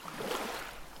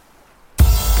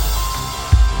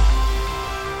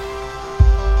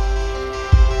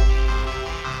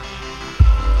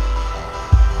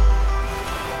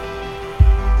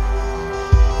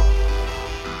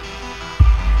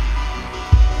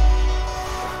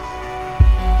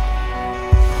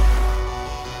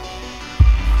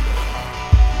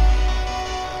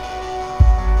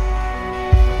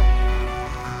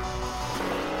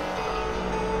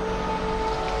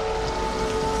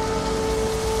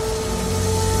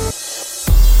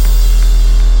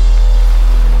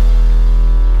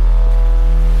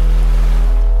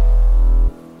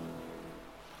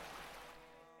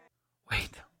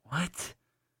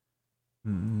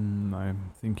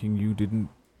thinking you didn't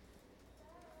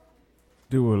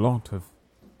do a lot of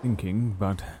thinking,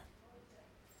 but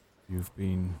you've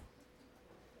been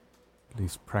at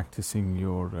least practicing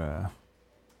your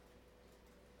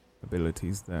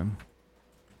abilities there.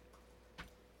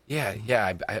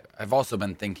 Yeah. I've also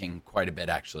been thinking quite a bit,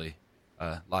 actually.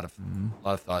 A lot of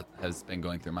thought has been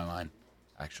going through my mind,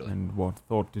 actually. And what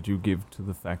thought did you give to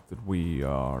the fact that we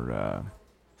are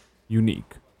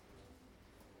unique?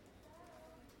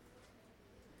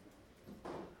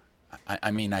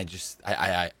 I mean, I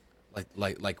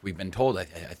like we've been told. I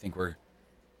think we're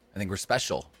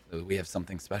special. We have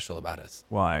something special about us.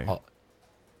 Why? Well,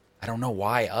 I don't know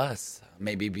why us.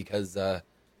 Maybe because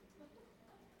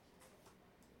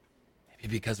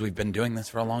we've been doing this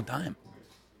for a long time.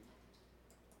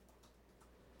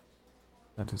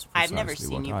 That is I've precisely never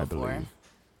seen what you I before. believe.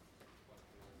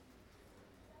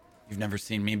 You've never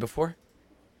seen me before?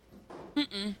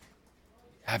 Mm-mm.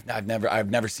 I've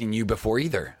never seen you before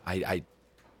either.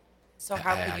 So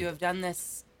how could you have done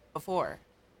this before?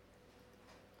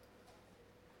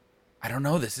 I don't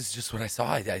know. This is just what I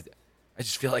saw. I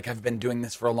just feel like I've been doing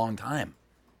this for a long time.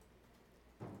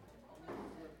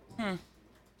 I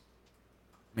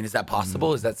mean, is that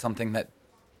possible? Is that something that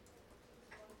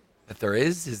there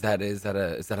is? Is that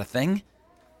a thing?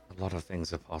 A lot of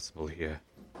things are possible here,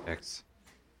 X.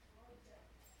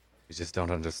 You just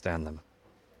don't understand them.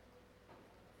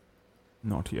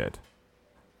 Not yet.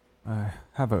 I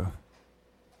have a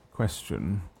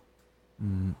question.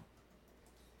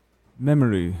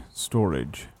 Memory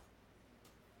storage.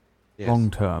 Yes. Long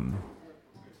term.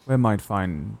 Where might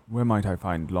I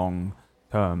find long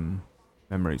term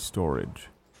memory storage?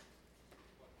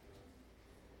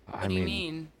 What do you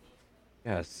mean?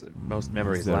 Yes, most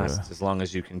memories there last as long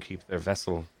as you can keep their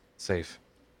vessel safe.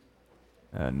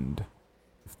 And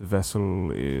if the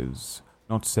vessel is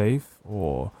not safe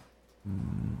or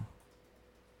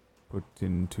put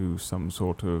into some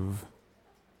sort of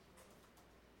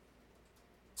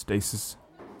stasis?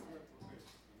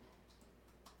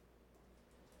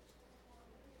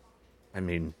 I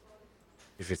mean,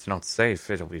 if it's not safe,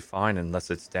 it'll be fine unless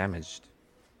it's damaged.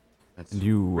 That's And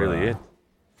you really it.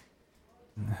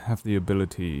 have the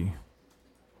ability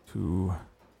to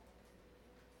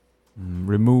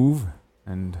remove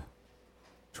and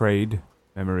trade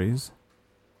memories.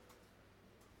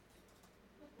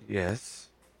 Yes.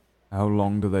 How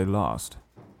long do they last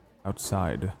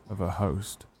outside of a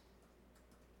host?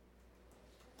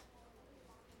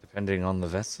 Depending on the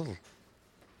vessel.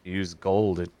 You use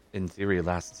gold, it in theory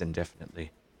lasts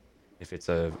indefinitely. If it's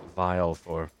a vial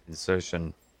for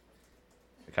insertion,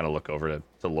 I kind of look over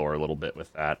to Lore a little bit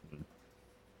with that. And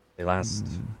they last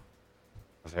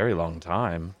a very long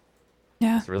time.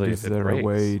 Yeah. It's really Is if it there breaks. a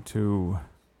way to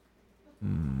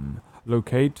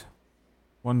locate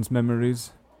one's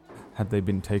memories? Had they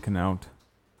been taken out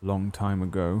a long time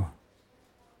ago?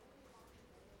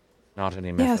 Not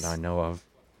any method Yes. I know of.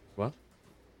 What?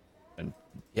 And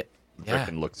Yeah.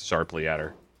 Rickon looks sharply at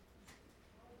her.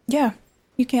 Yeah,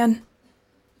 you can.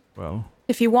 Well,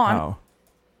 If you want.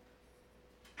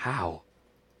 how?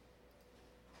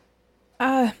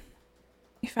 How?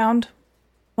 You found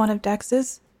one of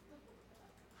Dex's.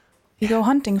 You go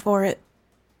hunting for it.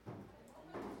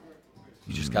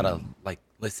 You just gotta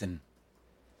listen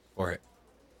for it,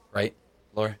 right,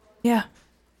 Laura? Yeah.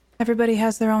 Everybody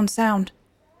has their own sound.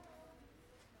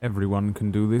 Everyone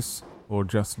can do this, or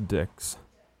just Dex?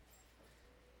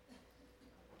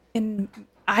 And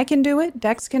I can do it.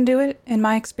 Dex can do it. In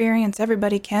my experience,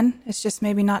 everybody can. It's just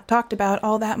maybe not talked about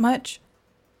all that much.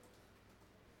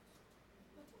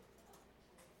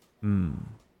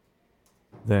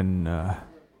 Then,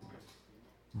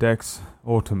 Dex,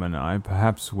 Autumn, and I,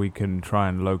 perhaps we can try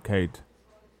and locate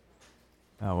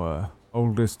our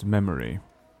oldest memory.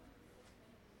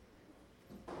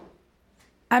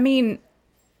 I mean,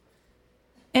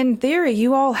 in theory,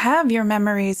 you all have your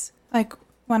memories. Like,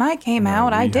 when I came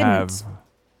out, I We didn't. have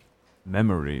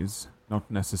memories, not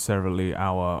necessarily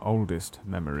our oldest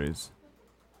memories.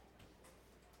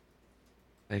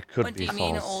 They could What be do you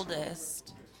mean false.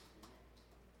 oldest?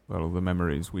 Well, the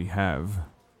memories we have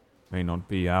may not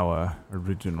be our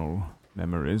original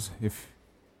memories. If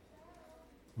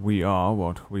we are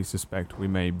what we suspect we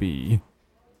may be,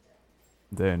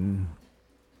 then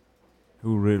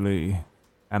who really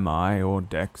am I or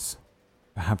Dex?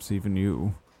 Perhaps even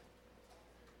you.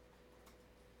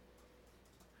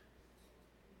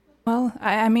 Well,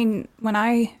 I mean, when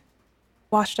I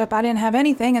washed up, I didn't have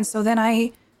anything, and so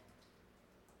then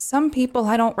some people,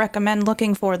 I don't recommend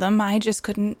looking for them. I just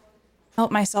couldn't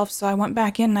help myself, so I went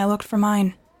back in and I looked for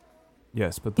mine.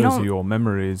 Yes, but You those are don't- your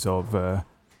memories of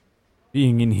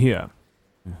being in here.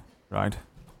 right?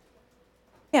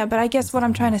 Yeah, but I guess what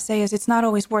I'm trying to say is it's not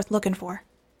always worth looking for.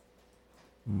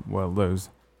 Well, those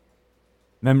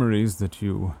memories that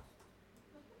you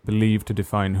believe to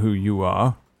define who you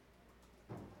are,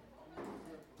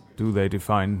 do they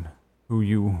define who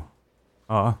you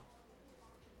are?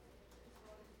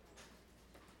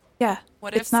 Yeah,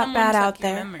 What if it's not someone bad took out your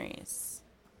there. memories?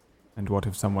 And what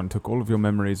if someone took all of your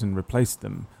memories and replaced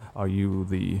them? Are you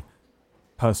the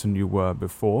person you were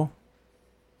before,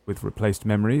 with replaced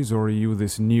memories, or are you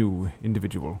this new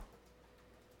individual?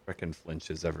 Reckon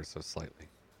flinches ever so slightly.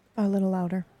 A little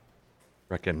louder.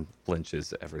 Reckon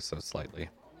flinches ever so slightly.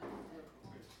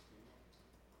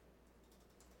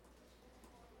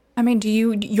 I mean,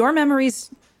 your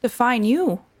memories define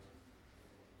you,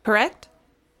 correct?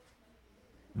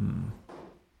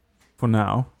 For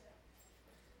now.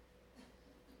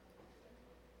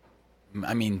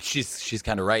 I mean, she's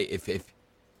kind of right. If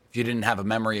you didn't have a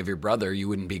memory of your brother, you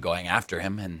wouldn't be going after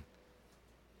him, and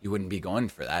you wouldn't be going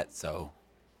for that. So,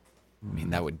 I mean,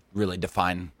 that would really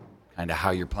define kind of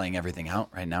how you're playing everything out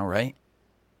right now, right?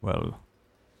 Well,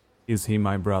 is he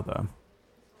my brother?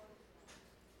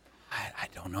 I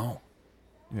don't know.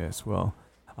 Yes, well,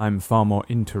 I'm far more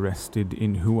interested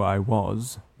in who I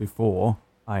was before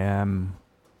I am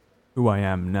who I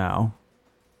am now,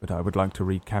 but I would like to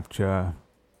recapture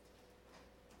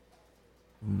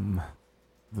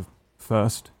the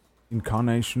first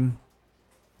incarnation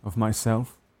of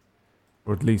myself,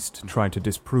 or at least try to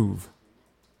disprove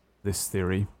this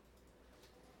theory.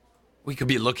 We could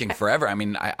be looking forever. I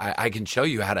mean, I can show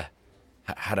you how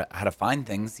to find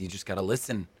things. You just got to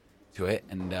listen to it,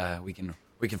 and we can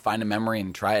find a memory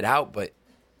and try it out. But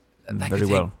that Very could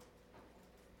take, well.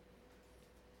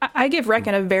 I give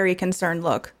Reckon a very concerned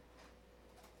look.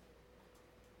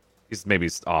 He's maybe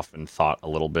off in thought a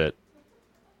little bit.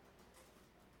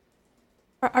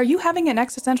 Are you having an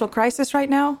existential crisis right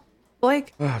now,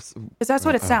 Blake? Because that's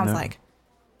what it sounds no. like.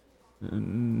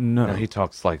 No, No, he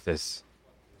talks like this.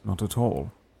 not at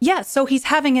all. Yeah, so he's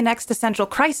having an existential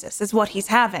crisis, is what he's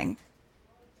having.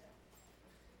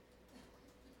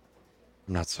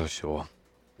 I'm not so sure.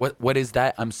 What is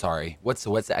that? I'm sorry. What's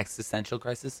the existential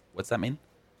crisis? What's that mean?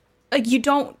 Like,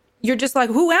 you're just like,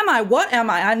 who am I? What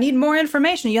am I? I need more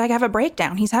information. You like have a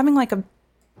breakdown. He's having like a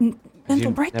mental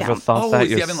you breakdown. never thought that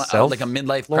is he having yourself? like a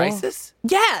midlife Laura? crisis?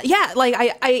 Yeah, like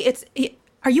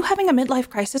are you having a midlife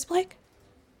crisis, Blake?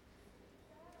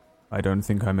 I don't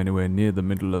think I'm anywhere near the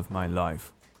middle of my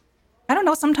life. I don't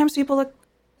know, sometimes people look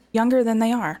younger than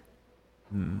they are.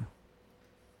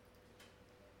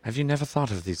 Have you never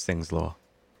thought of these things, Law?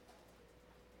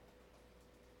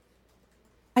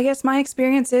 I guess my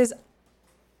experience is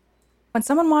when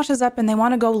someone washes up and they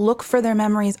want to go look for their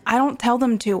memories, I don't tell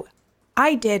them to.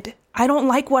 I did. I don't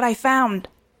like what I found.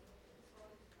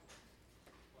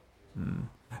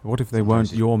 What if they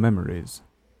weren't your memories?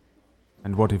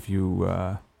 And what if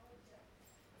you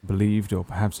believed or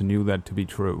perhaps knew that to be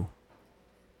true?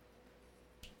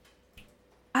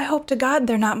 I hope to God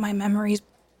they're not my memories,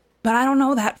 but I don't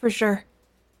know that for sure.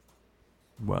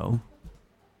 Well,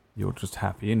 you're just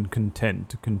happy and content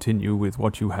to continue with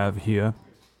what you have here.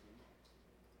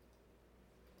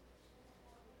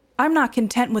 I'm not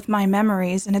content with my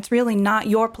memories, and it's really not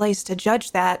your place to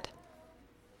judge that.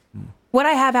 What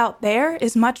I have out there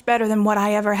is much better than what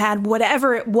I ever had,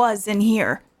 whatever it was in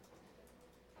here.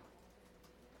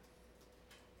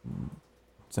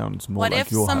 Sounds more What like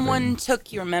if you're someone having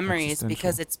took your memories existential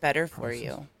because it's better for crisis.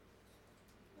 you?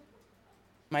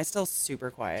 Am I still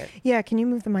super quiet? Yeah, can you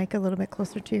move the mic a little bit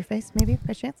closer to your face, maybe,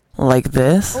 by chance? Like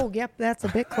this? Oh, yep, that's a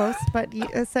bit close, but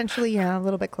essentially, yeah, a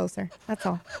little bit closer. That's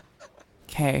all.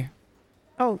 Okay.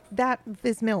 Oh, that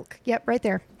is milk. Yep, right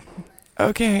there.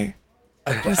 Okay.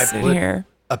 Just sit put here.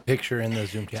 a picture in the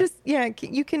Zoom chat. Just, yeah,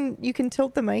 you can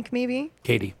tilt the mic, maybe.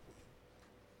 Katie.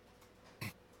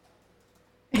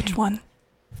 Which one?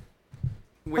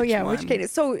 Oh, yeah, which Katie?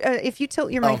 So if you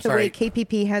tilt your Oh, mic the way sorry.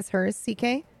 KPP has hers,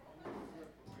 CK,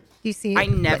 you see it? I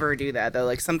never do that though.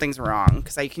 Like something's wrong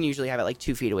because I can usually have it like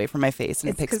 2 feet away from my face and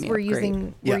It's it picks because me we're up great.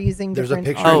 using Yeah, we're using there's a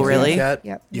different. picture Oh, in the really? Zoom chat.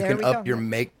 Yep, You there can we up go.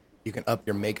 your you can up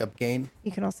your makeup gain.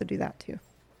 You can also do that too.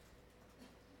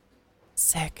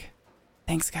 Sick.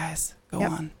 Thanks, guys. Go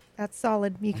Yep. on. That's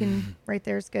solid. You can right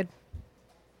there is good.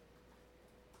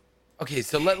 Okay,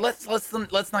 so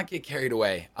let's not get carried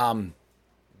away.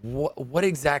 What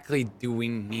exactly do we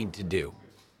need to do?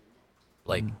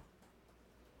 Like,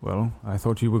 Well, I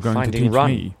thought you were going Finding to teach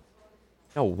Run. me.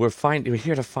 No, we're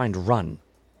here to find Run.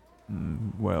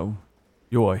 Well,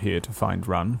 you're here to find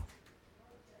Run.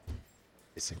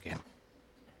 This again.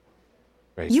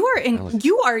 Right. You are Alex.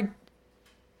 you are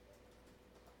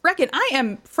Reckon, I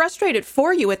am frustrated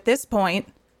for you at this point.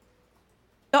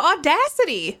 The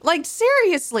audacity! Like,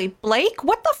 seriously, Blake,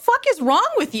 what the fuck is wrong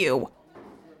with you?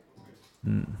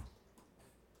 I'm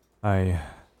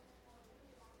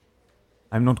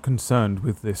not concerned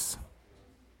with this.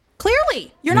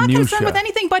 Clearly, you're not concerned Minutia. with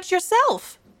anything but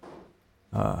yourself.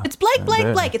 It's Blake,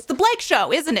 there. Blake. It's the Blake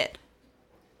Show, isn't it?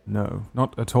 No,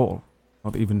 not at all.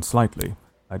 Not even slightly.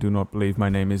 I do not believe my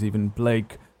name is even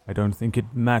Blake. I don't think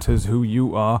it matters who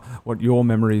you are, what your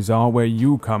memories are, where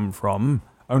you come from.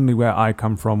 Only where I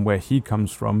come from, where he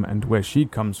comes from, and where she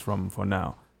comes from for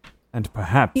now. And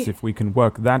perhaps if we can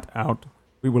work that out,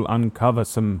 we will uncover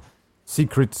some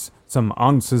secrets, some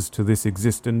answers to this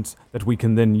existence that we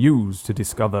can then use to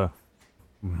discover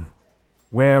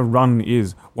where Run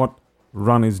is, what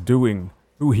Run is doing,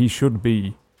 who he should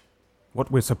be,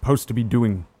 what we're supposed to be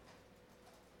doing.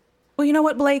 Well, you know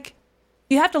what, Blake?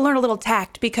 You have to learn a little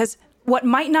tact, because what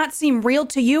might not seem real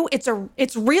to you, it's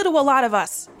real to a lot of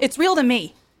us. It's real to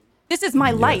me. This is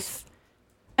my life.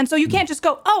 And so you can't just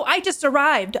go, oh, I just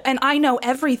arrived and I know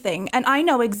everything and I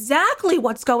know exactly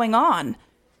what's going on.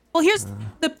 Well, here's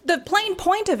the plain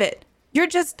point of it. You're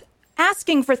just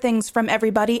asking for things from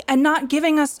everybody and not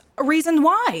giving us a reason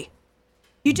why.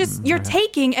 You're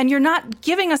taking and you're not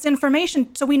giving us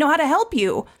information so we know how to help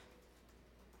you.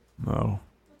 Well,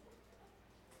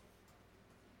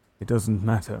 it doesn't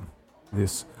matter.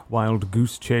 This wild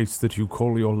goose chase that you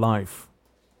call your life.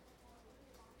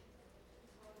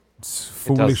 It's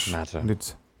foolish, matter. and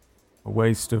it's a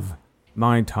waste of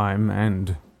my time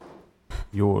and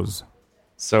yours.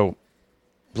 So,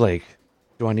 Blake,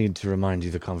 do I need to remind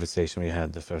you the conversation we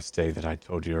had the first day that I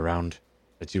told you around?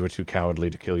 That you were too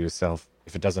cowardly to kill yourself?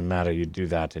 If it doesn't matter, you'd do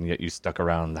that, and yet you stuck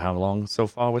around how long so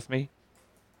far with me?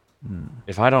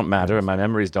 If I don't matter and my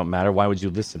memories don't matter, why would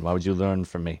you listen? Why would you learn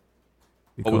from me?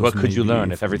 What could you maybe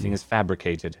learn if everything is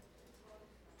fabricated?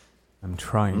 I'm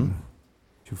trying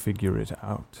to figure it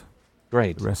out.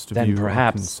 Great. The rest of then you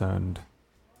perhaps are concerned.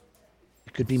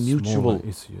 it could be Smaller mutual.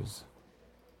 issues.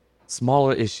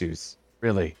 Smaller issues.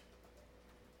 Really.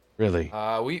 Really.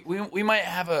 We might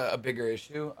have a bigger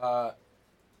issue.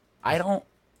 I don't.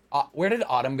 Where did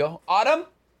Autumn go? Autumn?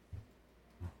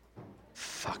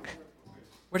 Fuck.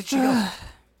 Where did she go?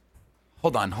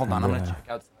 Hold on. I'm gonna check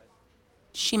outside.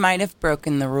 She might have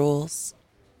broken the rules.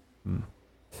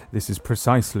 This is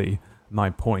precisely my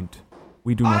point.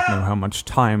 We do not know how much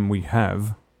time we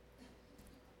have.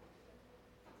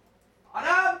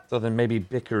 So then maybe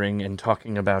bickering and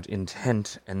talking about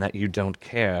intent and that you don't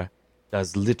care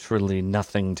does literally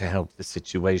nothing to help the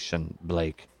situation,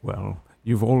 Blake. Well,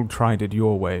 you've all tried it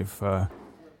your way for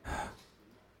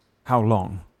how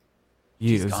long?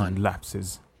 She's Years gone. and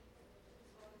lapses.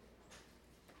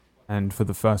 And for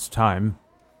the first time,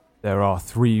 there are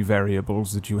 3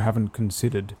 variables that you haven't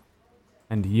considered.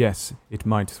 And yes, it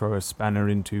might throw a spanner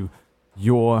into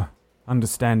your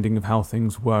understanding of how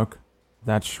things work.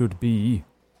 That should be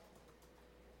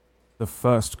the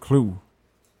first clue.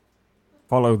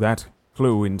 Follow that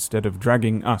clue instead of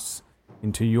dragging us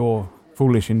into your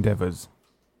foolish endeavors.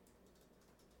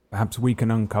 Perhaps we can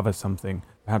uncover something.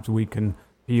 Perhaps we can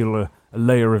peel a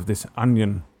layer of this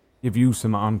onion, give you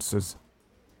some answers.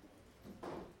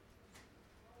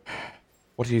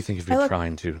 What do you think of you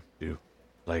trying to do,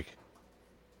 Blake?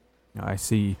 I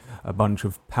see a bunch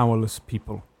of powerless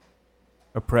people,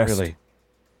 oppressed Really?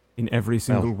 in every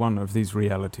single Well. one of these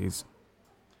realities.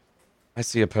 I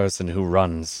see a person who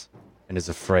runs and is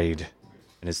afraid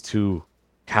and is too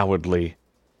cowardly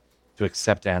to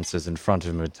accept answers in front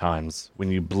of him at times.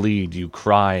 When you bleed, you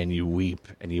cry and you weep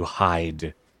and you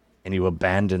hide and you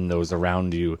abandon those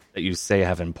around you that you say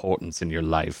have importance in your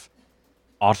life.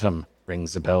 Autumn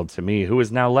rings a bell to me, who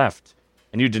is now left,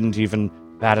 and you didn't even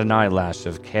bat an eyelash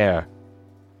of care.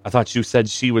 I thought you said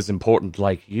she was important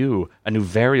like you, a new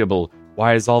variable.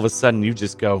 Why is all of a sudden you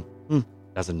just go,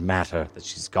 doesn't matter that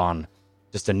she's gone.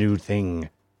 Just a new thing.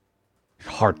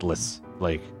 Heartless,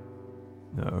 Blake.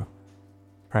 No.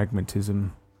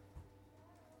 Pragmatism.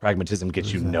 Pragmatism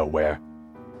gets you nowhere.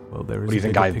 Well, there is What do you a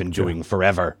think bigger I've been picture. doing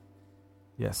forever?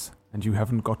 Yes, and you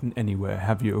haven't gotten anywhere,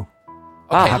 have you?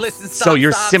 Okay, listen. Stop, so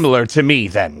you're stop. similar to me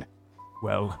then.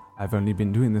 Well, I've only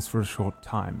been doing this for a short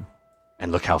time.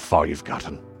 And look how far you've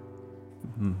gotten.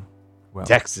 Well,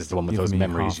 Dex is the one with give those me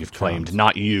memories half you've chance. claimed,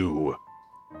 not you.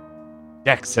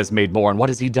 Dex has made more, and what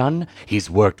has he done? He's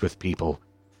worked with people.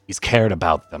 He's cared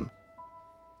about them.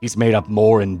 He's made up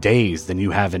more in days than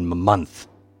you have in a month.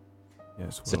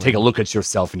 Yes, well, So take a look at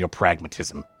yourself and your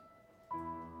pragmatism.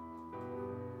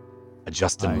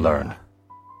 Adjust and learn.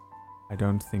 I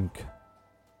don't think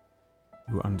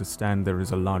you understand there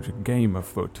is a larger game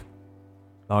afoot.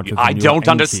 Larger I than your don't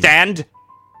Enki. understand.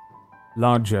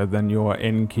 Larger than your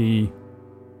Enki.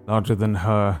 Larger than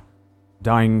her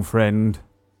dying friend.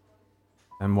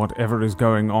 And whatever is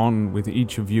going on with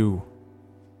each of you.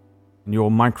 In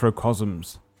your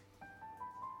microcosms.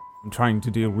 I'm trying to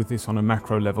deal with this on a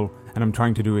macro level, and I'm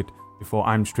trying to do it before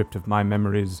I'm stripped of my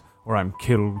memories or I'm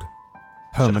killed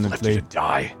Should've left you permanently. to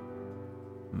die.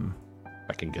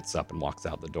 Reckon gets up and walks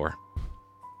out the door.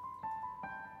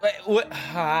 Wait, what?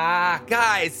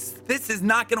 Guys, this is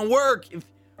not gonna work.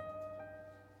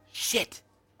 Shit.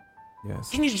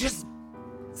 Yes. Can you just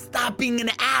stop being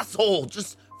an asshole?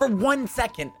 Just for 1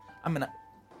 second.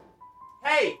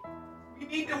 Hey, we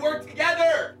need to work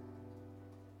together.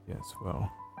 Yes,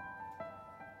 well.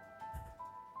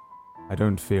 I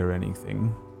don't fear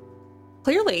anything.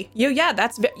 Clearly, you say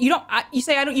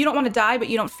you don't want to die, but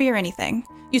you don't fear anything.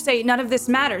 You say none of this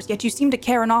matters, yet you seem to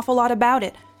care an awful lot about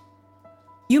it.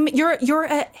 You're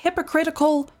a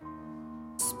hypocritical,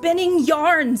 spinning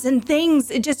yarns and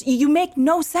things. You make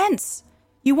no sense.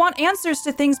 You want answers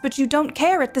to things, but you don't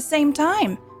care at the same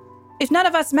time. If none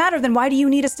of us matter, then why do you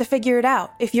need us to figure it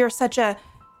out? If you're such a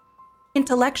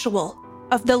intellectual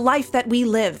of the life that we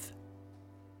live.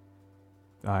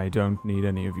 I don't need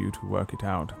any of you to work it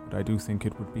out, but I do think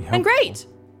it would be helpful. And great.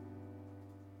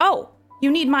 Oh,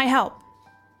 you need my help.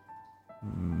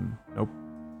 Nope.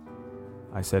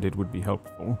 I said it would be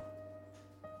helpful.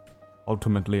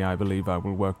 Ultimately, I believe I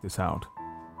will work this out.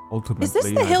 Ultimately, Is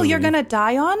this the hill you're gonna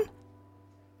die on?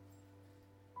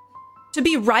 To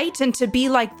be right and to be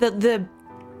like the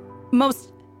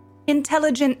most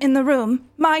intelligent in the room.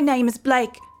 My name is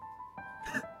Blake.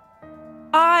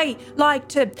 I like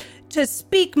to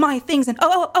speak my things and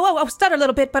stutter a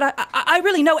little bit, but I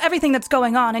really know everything that's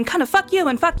going on and kind of fuck you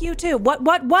and fuck you too. What?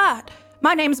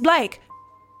 My name's Blake.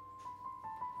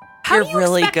 How You're do you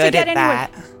really expect to good get at anywhere?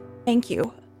 that. Thank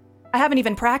you. I haven't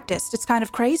even practiced. It's kind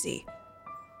of crazy.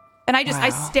 And I Wow.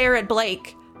 stare at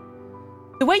Blake.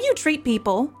 The way you treat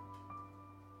people,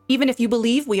 even if you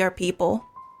believe we are people,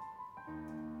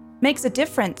 makes a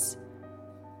difference.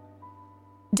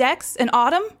 Dex and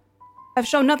Autumn have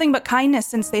shown nothing but kindness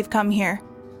since they've come here.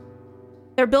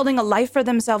 They're building a life for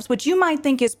themselves, which you might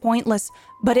think is pointless,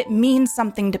 but it means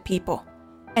something to people.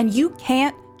 And you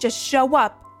can't just show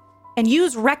up and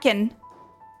use Reckon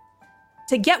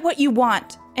to get what you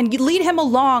want and you lead him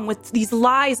along with these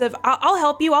lies of, I'll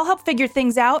help you, I'll help figure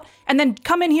things out, and then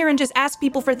come in here and just ask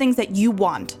people for things that you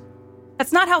want.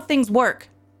 That's not how things work,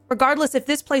 regardless if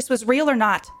this place was real or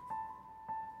not.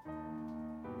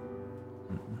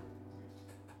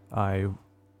 I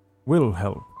will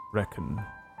help Reckon.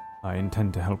 I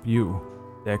intend to help you,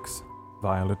 Dex,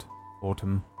 Violet,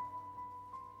 Autumn.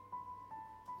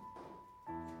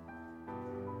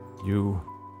 You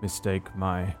mistake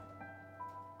my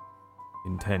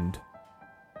intent.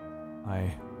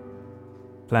 I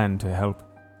plan to help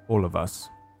all of us.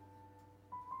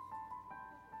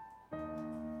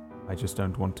 I just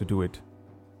don't want to do it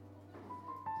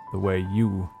the way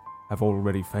you have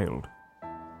already failed.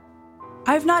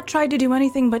 I've not tried to do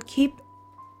anything but keep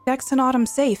Dex and Autumn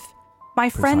safe. My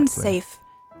friends Precisely. safe.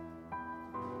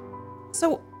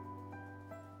 So,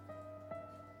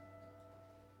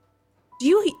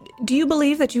 do you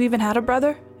believe that you even had a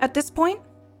brother at this point?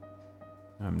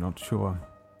 I'm not sure.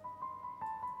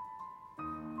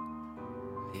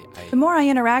 The more I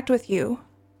interact with you,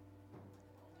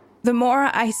 the more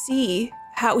I see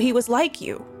how he was like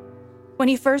you. When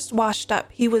he first washed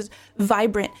up, he was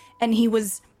vibrant and he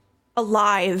was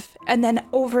alive. And then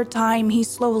over time, he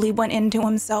slowly went into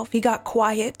himself. He got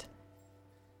quiet.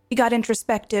 He got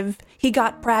introspective. He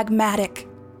got pragmatic.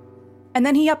 And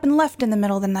then he up and left in the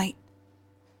middle of the night.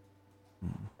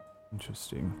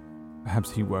 Interesting.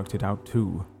 Perhaps he worked it out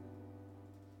too.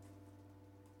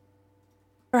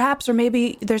 Perhaps, or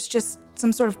maybe there's just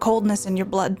some sort of coldness in your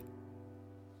blood.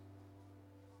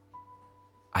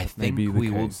 I think Maybe the we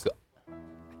will. case.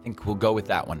 I think we'll go with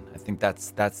that one. I think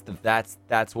that's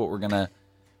what we're gonna.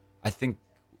 I think,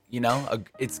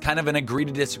 it's kind of an agree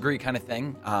to disagree kind of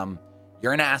thing.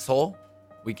 You're an asshole.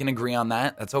 We can agree on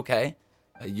that. That's okay.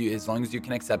 As long as you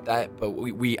can accept that. But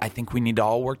I think we need to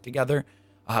all work together.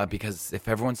 Because if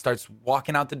everyone starts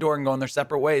walking out the door and going their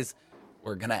separate ways,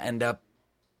 we're gonna end up,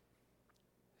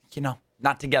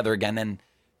 not together again, and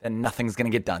then nothing's gonna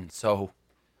get done. So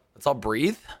let's all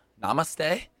breathe. Namaste.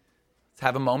 Let's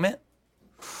have a moment.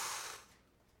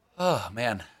 Oh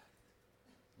man,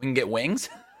 we can get wings.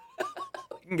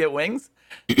 We can get wings.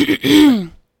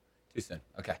 Too soon.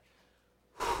 Okay.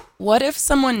 What if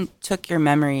someone took your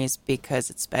memories because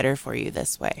it's better for you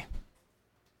this way?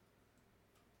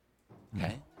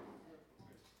 Okay.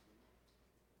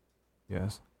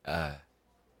 Yes.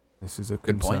 This is a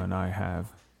Good point. concern I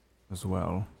have as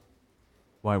well.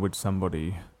 Why would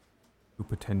somebody who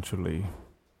potentially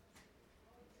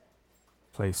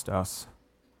placed us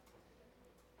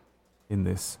in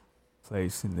this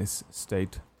place, in this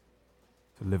state,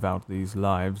 to live out these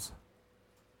lives,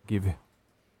 give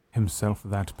himself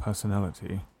that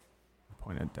personality? I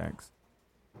point at Dex.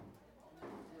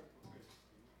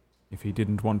 If he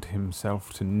didn't want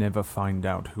himself to never find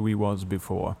out who he was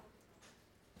before,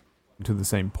 and to the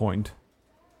same point,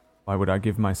 why would I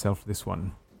give myself this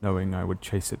one, knowing I would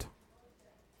chase it?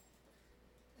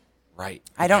 Right.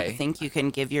 I don't okay. think you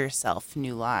can give yourself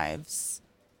new lives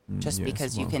just Yes,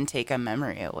 because you well, can take a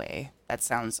memory away. That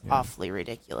sounds Yeah. awfully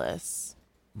ridiculous.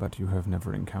 But you have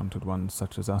never encountered one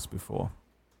such as us before.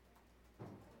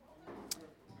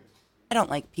 I don't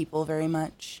like people very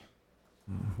much.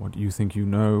 What you think you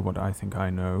know, what I think I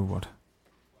know,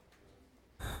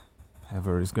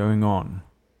 whatever is going on.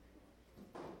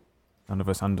 None of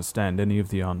us understand any of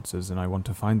the answers, and I want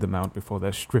to find them out before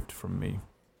they're stripped from me.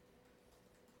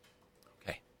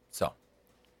 Okay. So,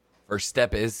 first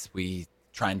step is we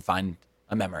try and find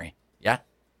a memory. Yeah?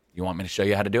 You want me to show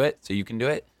you how to do it so you can do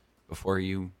it before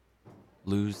you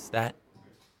lose that?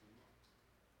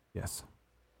 Yes.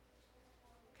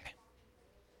 Okay.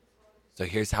 So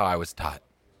here's how I was taught.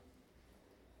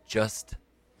 Just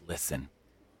listen.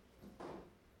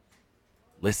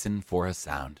 Listen for a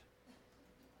sound.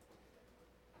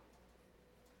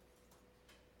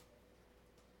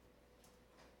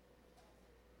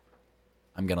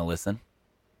 I'm going to listen.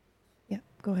 Yeah,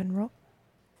 go ahead and roll.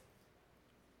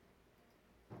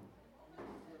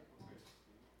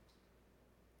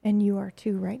 And you are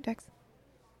too, right, Dex?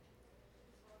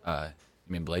 You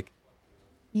mean Blake?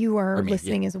 You are Or me,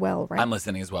 listening yeah. as well, right? I'm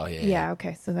listening as well. Yeah. Yeah,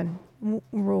 okay. So then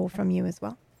roll from you as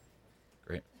well.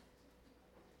 Great.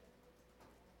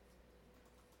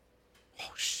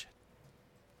 Oh, shit.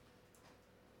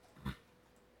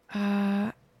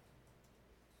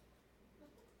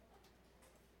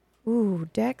 Ooh,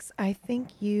 Dex, I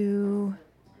think you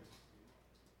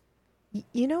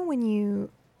know when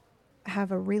you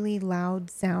have a really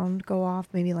loud sound go off,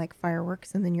 maybe like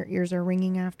fireworks, and then your ears are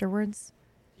ringing afterwards?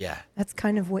 Yeah. That's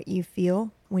kind of what you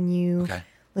feel when you Okay.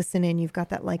 listen in. You've got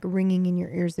that like ringing in your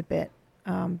ears a bit,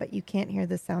 but you can't hear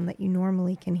the sound that you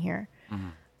normally can hear.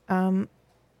 Mm-hmm.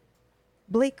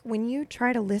 Blake, when you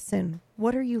try to listen,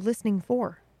 what are you listening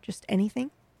for? Just anything?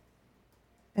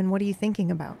 And what are you thinking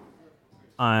about?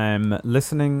 I'm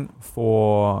listening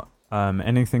for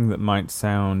anything that might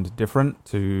sound different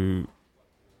to,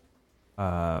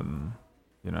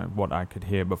 what I could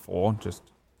hear before. Just,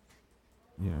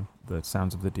 the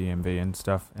sounds of the DMV and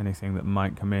stuff. Anything that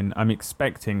might come in. I'm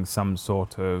expecting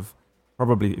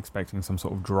probably expecting some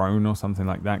sort of drone or something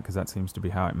like that, because that seems to be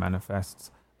how it manifests.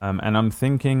 And I'm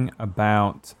thinking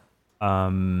about,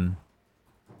 I'm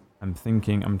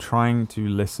trying to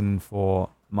listen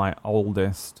for my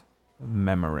oldest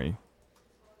memory.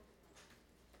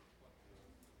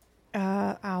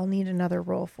 I'll need another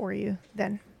roll for you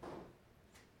then.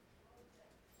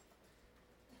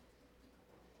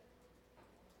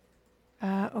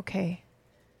 Okay.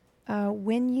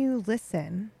 When you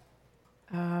listen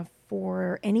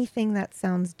for anything that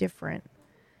sounds different,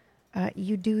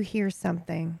 you do hear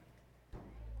something.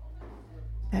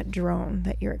 That drone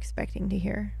that you're expecting to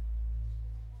hear.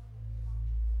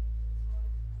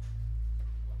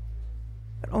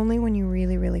 But only when you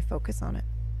really, really focus on it.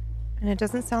 And it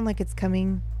doesn't sound like it's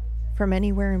coming from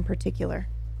anywhere in particular.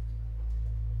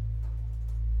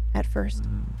 At first.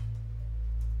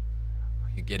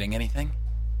 Are you getting anything?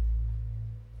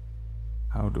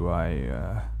 How do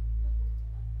I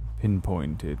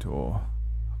pinpoint it or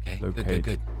Okay. locate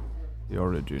Good. the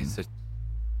origin? Okay, so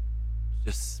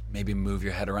just maybe move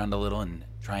your head around a little and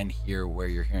try and hear where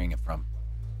you're hearing it from.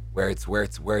 Where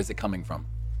is it coming from?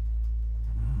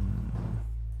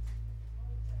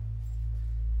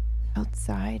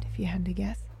 Outside, if you had to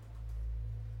guess.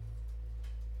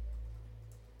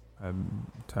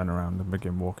 Turn around and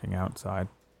begin walking outside.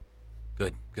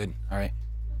 Good. All right.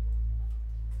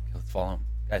 Okay, let's follow him.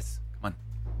 Guys, come on.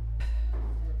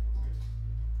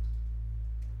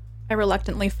 I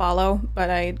reluctantly follow, but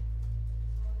I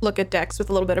look at Dex with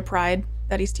a little bit of pride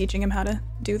that he's teaching him how to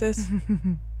do this.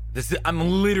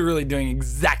 I'm literally doing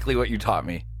exactly what you taught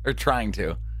me, or trying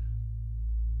to.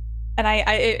 And I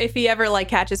if he ever like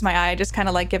catches my eye, I just kind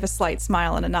of like give a slight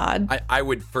smile and a nod. I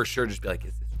would for sure just be like,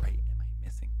 is this right? Am I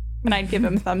missing? And I'd give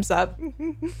him a thumbs up.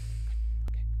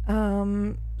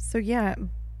 So yeah,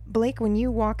 Blake, when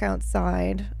you walk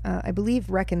outside, I believe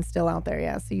Reckon's still out there,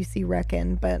 yeah. So you see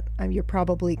Reckon, but you're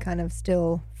probably kind of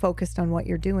still focused on what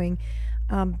you're doing.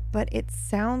 But it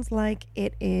sounds like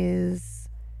it is.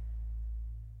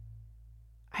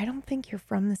 I don't think you're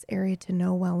from this area to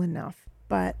know well enough,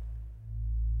 but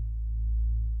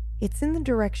it's in the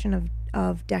direction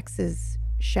of Dex's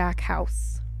shack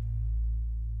house.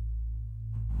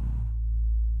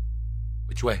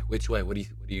 Which way? Which way? What do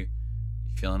you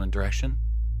feeling a direction?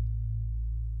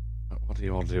 What are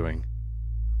you all doing?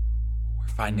 We're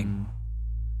finding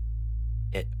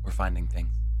it. We're finding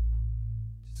things.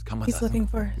 Just come with us. He's looking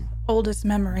for his oldest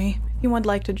memory. If you would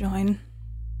like to join.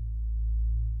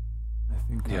 I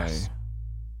think Yes.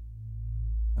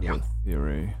 I have a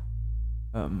theory.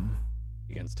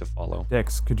 Begins to follow.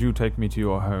 Dex, could you take me to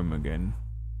your home again?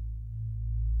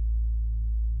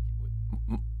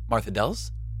 Martha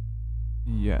Dell's?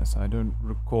 Yes, I don't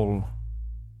recall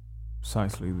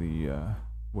precisely the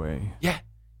way.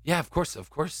 Yeah, of course.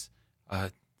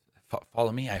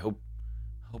 Follow me. I hope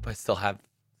I still have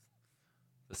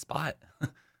the spot.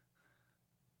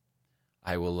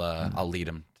 I will. I'll lead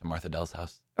him to Martha Dell's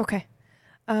house. Okay.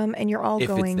 And you're all If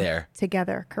it's going there.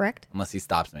 together, correct? Unless he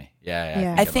stops me. Yeah.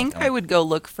 Yeah. I think I would go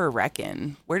look for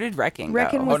Reckon. Where did Reckon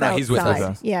Reckon go? was no, outside. he's with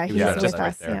us. Yeah, He he's was with just right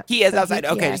us. there. Yeah. He is So outside.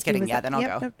 Okay, just he kidding. was- Yeah, then I'll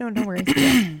yep, go. No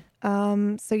worries.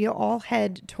 So you'll all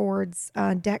head towards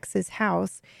Dex's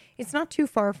house. It's not too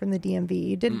far from the DMV.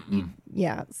 You didn't.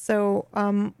 Yeah. So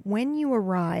when you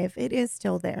arrive, it is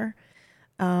still there.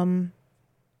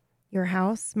 Your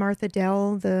house, Martha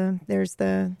Dell. There's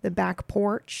the back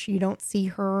porch. You don't see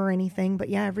her or anything, but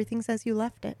yeah, everything's as you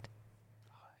left it.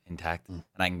 Intact, and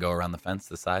I can go around the fence,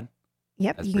 the side,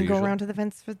 Yep, As you per can go usual? around to the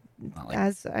fence Not like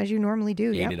as you normally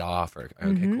do. gated Yep. off, or okay,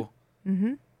 Mhm. cool.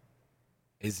 Mm-hmm.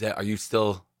 Is that? Are you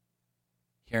still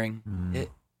hearing Hmm.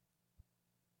 it?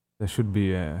 There should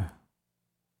be a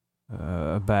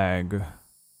bag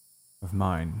of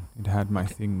mine. It had my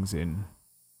things in.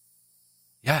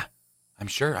 Yeah, I'm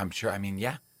sure. I mean,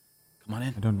 yeah. Come on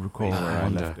in. I don't recall Wait, where I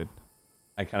Wanda. left it.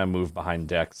 I kind of move behind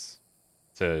Dex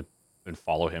and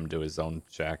follow him to his own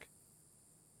shack.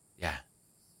 Yeah.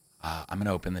 I'm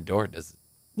gonna open the door. Does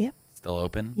Yep. still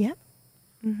open? Yep.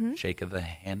 Mm-hmm. Shake of the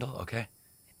handle. Okay.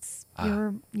 It's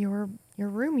your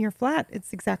room, your flat.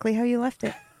 It's exactly how you left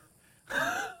it.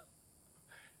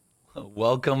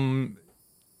 Welcome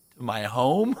to my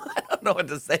home. I don't know what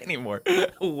to say anymore.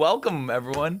 Welcome,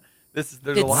 everyone. There's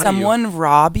a Did lot someone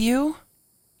rob you? of you.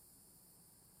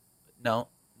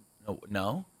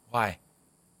 No. Why?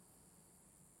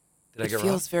 Did I It get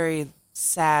feels very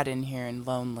sad in here and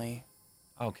lonely.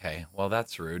 robbed? Okay. Well,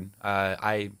 that's rude.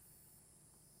 I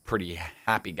pretty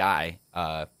happy guy.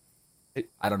 I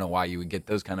don't know why you would get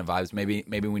those kind of vibes. Maybe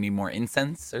we need more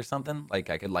incense or something. Like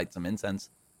I could light some incense.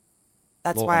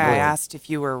 That's Well, why I well- asked if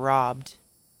you were robbed.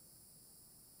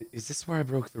 Is this where I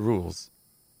broke the rules?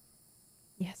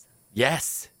 Yes.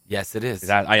 Yes, it is.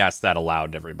 I asked that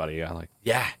aloud to everybody.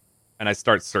 Yeah. And I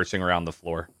start searching around the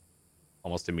floor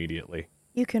almost immediately.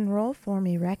 You can roll for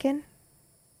me, Reckon.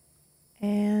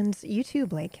 And you too,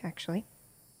 Blake, actually.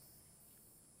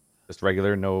 Just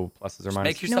regular, no pluses or minuses.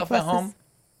 Make yourself at pluses. home.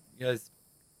 You guys.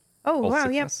 Oh, Both wow,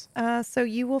 yep. success. So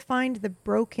you will find the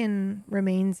broken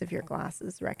remains of your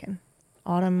glasses, Reckon.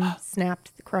 Autumn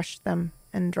snapped, crushed them,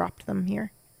 and dropped them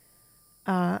here.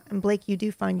 And Blake, you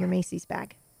do find your Macy's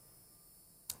bag.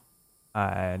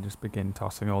 I just begin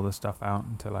tossing all the stuff out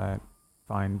until I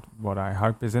find what I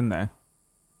hope is in there.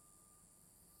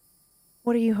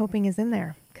 What are you hoping is in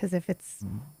there? Because if it's...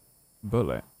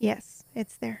 Bullet. Yes,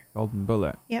 it's there. Golden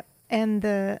bullet. Yep. And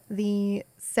the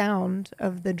sound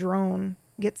of the drone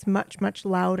gets much, much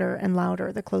louder and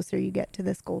louder the closer you get to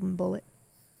this golden bullet.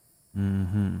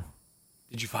 Mm-hmm.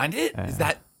 Did you find it? Is Uh,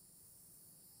 that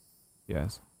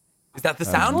Yes, the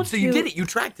sound? told So you you- did it. You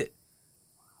tracked it.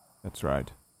 that's right.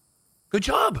 Good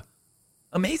job.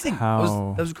 Amazing.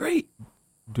 How- That was great.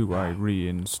 Do I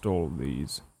reinstall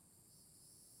these?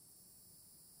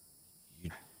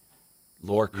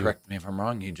 Lore, correct me if I'm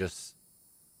wrong. You just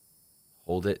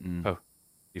hold it and Oh,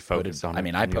 you put focus it. on it. I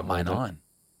mean, I and you put mine hold it. on.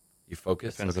 You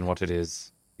focus. Depends on what it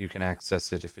is. You can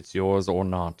access it if it's yours or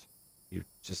not. You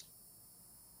just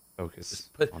focus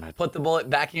Just put on it. the bullet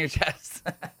back in your chest.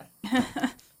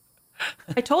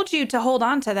 I told you to hold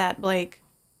on to that, Blake.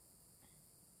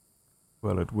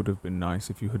 Well, it would have been nice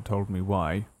if you had told me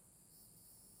why. You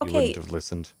Okay, wouldn't have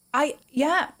listened.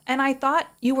 and I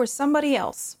thought you were somebody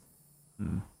else.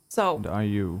 So, And are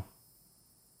you?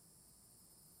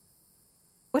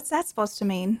 what's that supposed to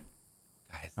mean?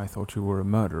 Guys, I thought you were a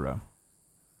murderer.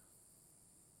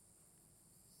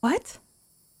 What?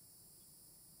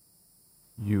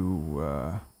 You,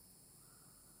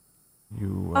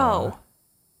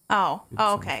 Oh, did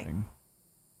okay. something.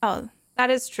 Oh, that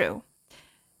is true.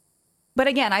 But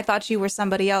again, I thought you were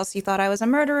somebody else. You thought I was a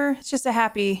murderer. It's just a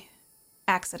happy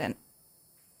accident.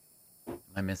 Am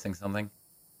I missing something?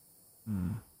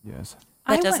 Yes.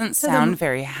 I That went doesn't to the- sound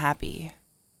very happy.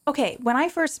 Okay, when I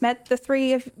first met the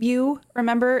three of you,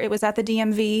 remember, it was at the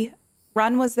DMV.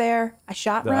 Run was there. I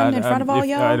shot Run in front of all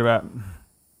y'all.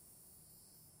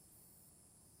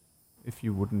 If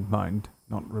you wouldn't mind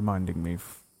not reminding me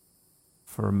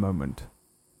for a moment.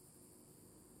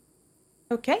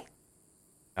 Okay.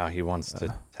 He wants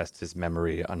to test his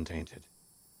memory untainted.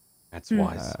 That's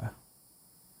wise.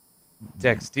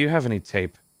 Dex, do you have any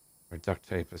tape or duct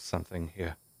tape or something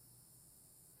here?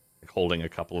 Like holding a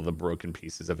couple of the broken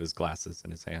pieces of his glasses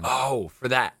in his hand. Oh, for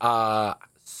that.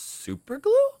 Super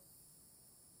glue?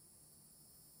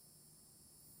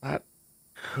 That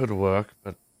could work,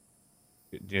 but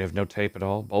do you have no tape at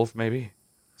all? Both, maybe?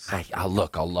 I'll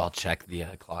look. I'll check the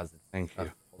closet. Thank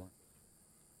you. Hold on.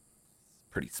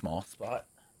 Pretty small spot.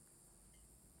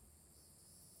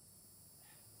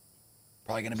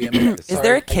 Probably gonna be a minute. Is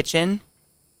there a kitchen?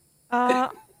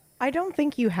 I don't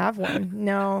think you have one.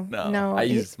 No. No. I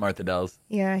use Martha Dell's.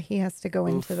 Yeah, he has to go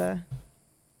into the.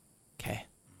 Okay.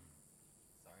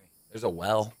 Sorry. There's a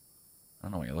well. I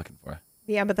don't know what you're looking for.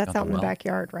 Yeah, but that's Not the out in the well.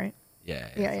 backyard, right? Yeah.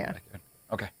 Yeah, it's yeah. back there.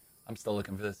 Okay. I'm still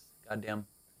looking for this goddamn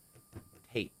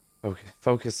tape.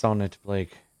 Focus on it,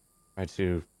 Blake. Try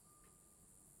to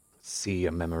see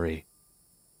a memory.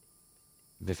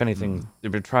 If anything,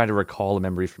 try to recall a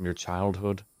memory from your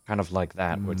childhood, kind of like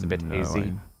that, where it's a bit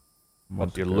hazy.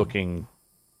 But you're looking.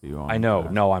 I know.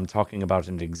 That. No, I'm talking about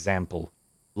an example,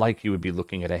 like you would be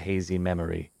looking at a hazy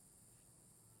memory.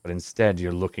 But instead,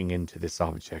 you're looking into this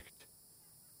object,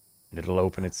 and it'll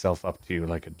open itself up to you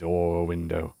like a door or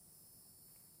window,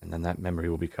 and then that memory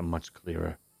will become much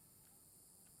clearer.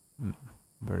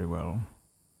 Very well.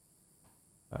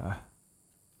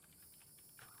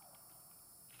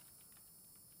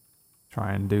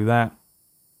 Try and do that.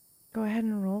 Go ahead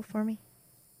and roll for me.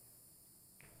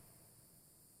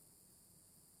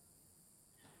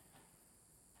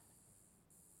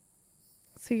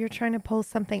 So you're trying to pull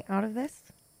something out of this?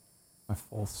 My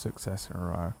fourth success in a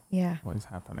row. Yeah, What is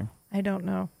happening? I don't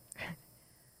know.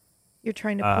 You're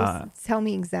trying to pull. Tell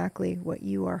me exactly what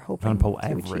you are I'm hoping trying to pull to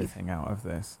achieve. everything out of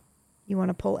this. You want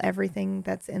to pull everything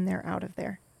that's in there out of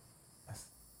there. Yes.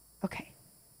 Okay.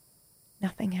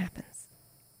 Nothing happens.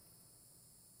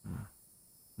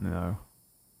 No.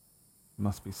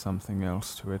 Must be something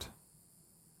else to it.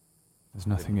 There's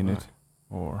nothing in it.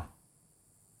 Or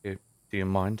Do you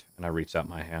mind? And I reach out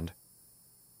my hand.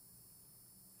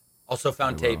 Also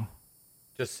found Very tape. well.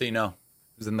 Just so you know.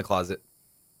 It was in the closet.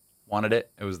 Wanted it.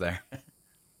 It was there.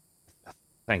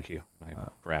 Thank you. I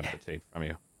grab the tape from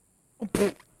you.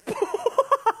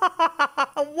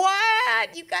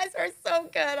 What? You guys are so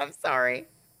good. I'm sorry.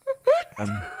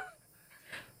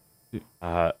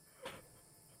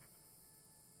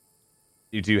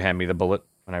 You do hand me the bullet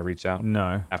when I reach out?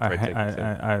 No. After I take the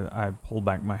tape. I pull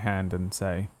back my hand and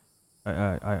say,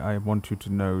 I want you to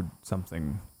know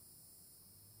something.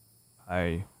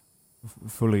 I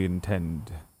fully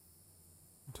intend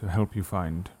to help you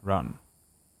find Run.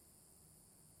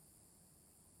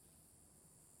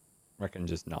 Reckon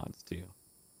just nods to you.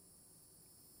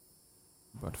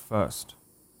 But first,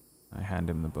 I hand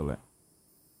him the bullet.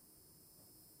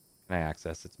 Can I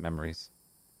access its memories?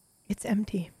 It's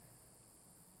empty.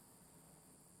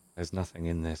 There's nothing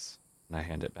in this, and I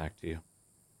hand it back to you.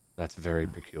 That's very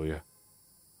peculiar.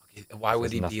 Okay, why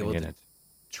would There's he be nothing able in to it.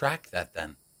 track that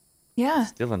then? Yeah.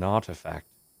 Still an artifact.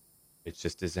 It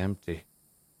just is empty.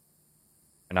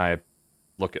 And I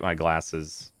look at my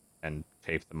glasses and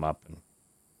tape them up, and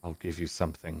I'll give you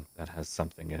something that has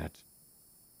something in it.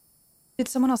 Did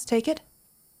someone else take it?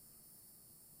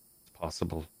 It's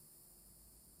possible,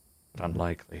 but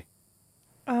unlikely.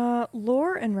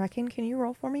 Lore and Reckon, can you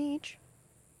roll for me each?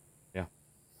 Yeah.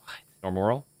 Normal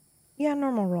roll? Yeah,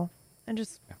 normal roll. I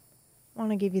just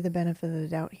want to give you the benefit of the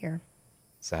doubt here.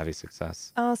 Savvy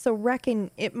success. So Reckon,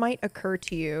 it might occur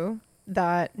to you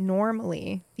that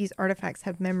normally these artifacts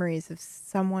have memories of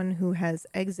someone who has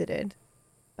exited,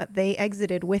 but they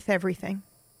exited with everything.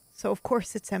 So of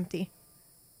course it's empty.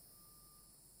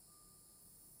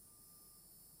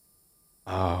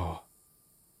 Oh.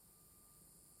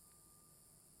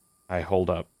 I hold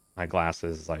up my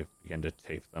glasses as I begin to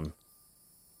tape them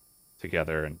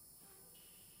together, and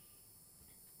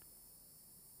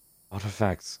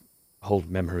artifacts hold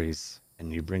memories,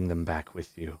 and you bring them back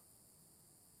with you.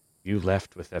 You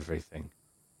left with everything.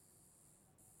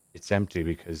 It's empty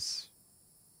because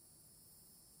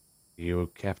you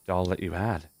kept all that you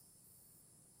had.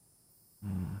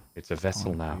 It's a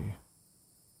vessel Can't now.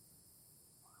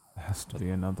 be. There has to be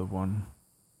another one,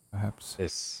 perhaps.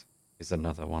 This is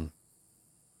another one.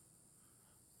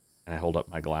 And I hold up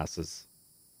my glasses.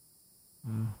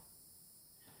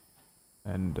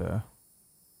 And,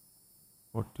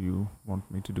 what do you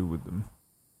want me to do with them?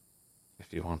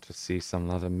 If you want to see some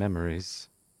other memories,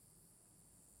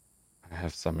 I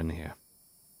have some in here.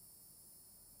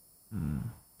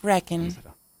 Reckon,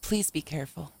 please be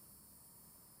careful.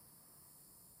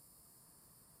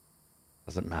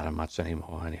 Doesn't matter much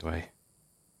anymore anyway.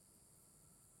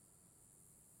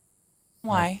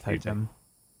 Why? Take them.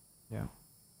 Yeah.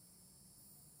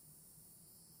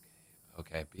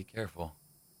 Okay, be careful.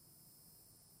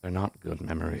 They're not good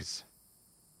memories.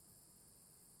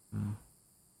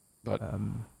 But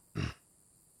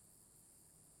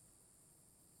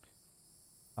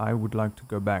I would like to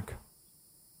go back.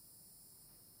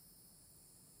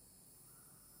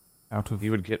 Out of...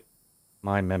 you would get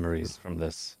my memories from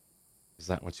this. Is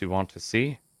that what you want to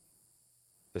see?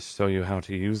 To show you how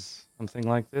to use something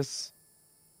like this?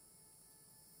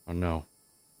 Or no?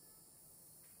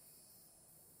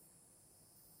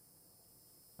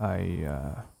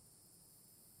 I'm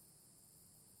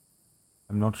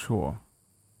not sure.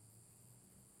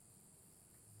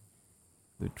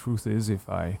 The truth is, if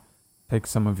I take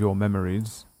some of your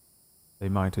memories, they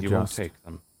might adjust. You won't take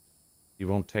them. You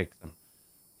won't take them.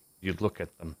 You'd look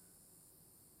at them.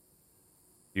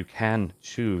 You can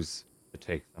choose to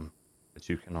take them, but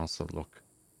you can also look.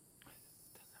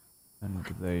 And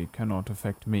they cannot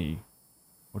affect me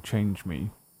or change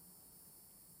me.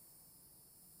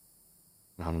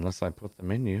 Not unless I put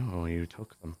them in you or you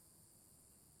took them.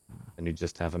 Then you'd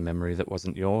just have a memory that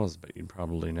wasn't yours, but you'd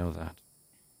probably know that.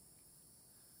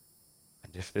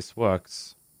 And if this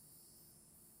works,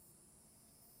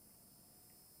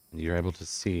 and you're able to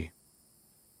see,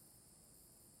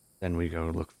 then we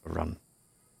go look for Run.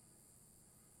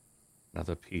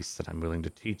 Another piece that I'm willing to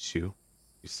teach you.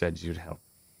 You said you'd help.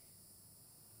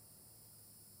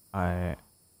 I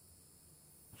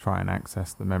try and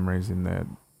access the memories in their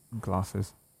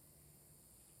glasses.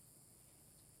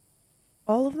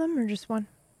 All of them or just one?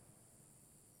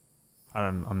 I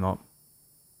don't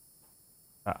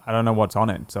know what's on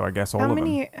it, so I guess all of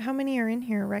them. How many are in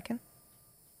here, reckon?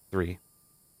 3.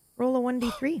 Roll a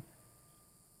 1d3.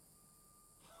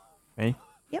 Me?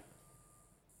 Yep.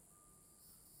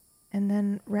 And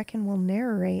then reckon will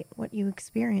narrate what you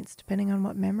experience depending on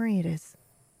what memory it is.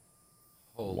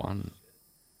 1.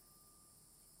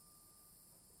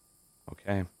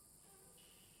 Okay.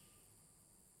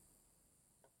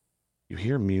 You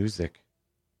hear music.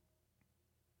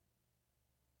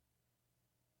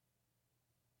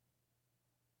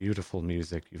 Beautiful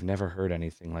music. You've never heard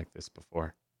anything like this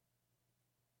before.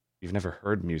 You've never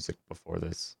heard music before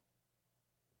this.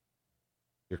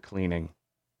 You're cleaning.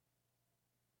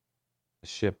 A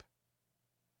ship.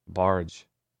 A barge.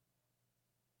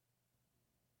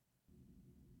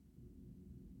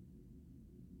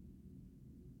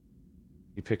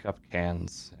 You pick up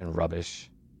cans and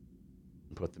rubbish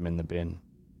and put them in the bin.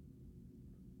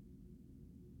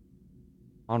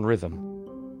 On rhythm.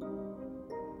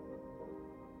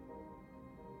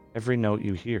 Every note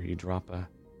you hear, you drop a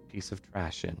piece of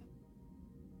trash in.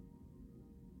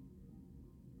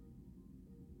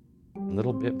 And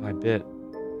little bit by bit,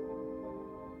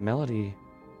 melody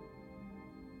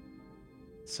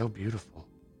is so beautiful.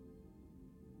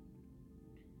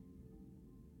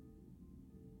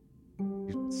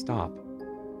 You stop.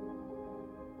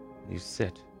 You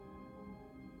sit.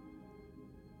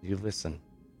 You listen.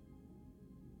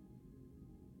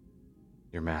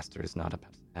 Your master is not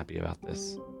happy about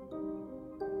this.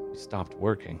 You stopped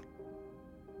working.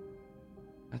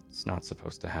 That's not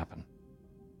supposed to happen.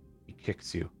 He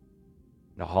kicks you,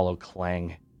 and a hollow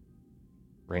clang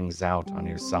rings out on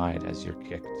your side as you're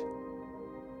kicked.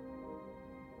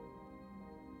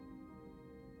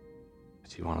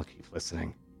 But you want to keep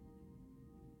listening.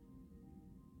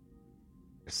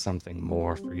 There's something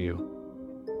more for you.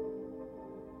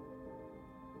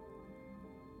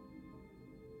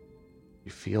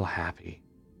 You feel happy.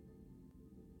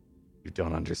 You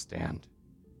don't understand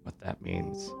what that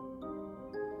means.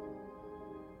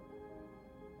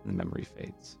 The memory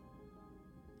fades.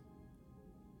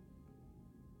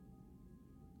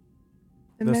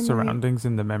 The surroundings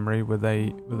in the memory, were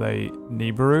they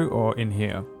Nibiru or in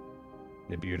here?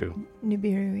 Nibiru.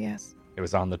 Nibiru, yes. It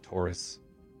was on the Taurus.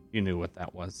 You knew what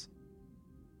that was.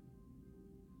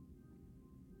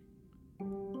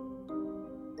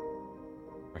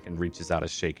 Reckon reaches out a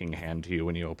shaking hand to you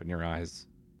when you open your eyes.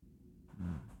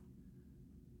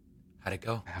 How'd it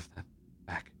go? Have that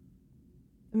back.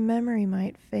 The memory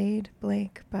might fade,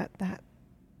 Blake, but that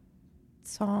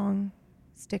song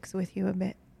sticks with you a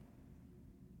bit.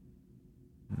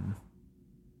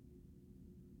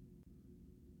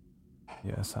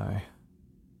 Yes, I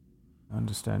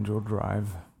understand your drive.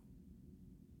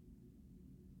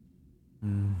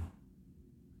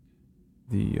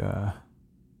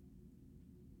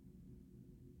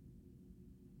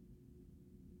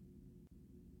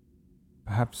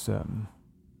 Perhaps,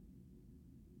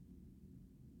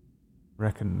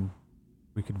 reckon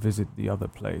we could visit the other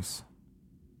place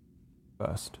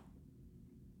first.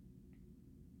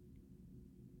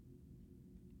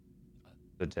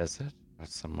 The desert or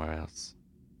somewhere else?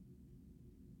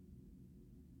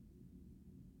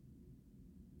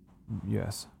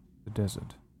 Yes, the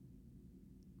desert.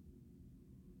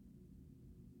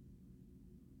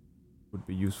 Would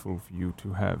be useful for you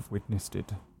to have witnessed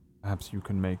it. Perhaps you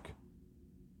can make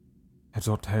heads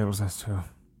or tails as to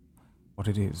what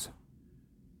it is.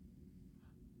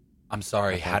 I'm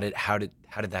sorry. How did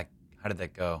that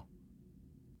go?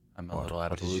 I'm a little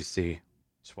out of What did the you loop. see?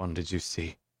 Which one did you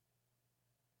see?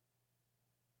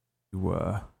 You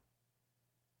were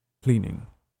cleaning,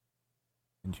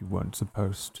 and you weren't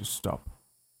supposed to stop.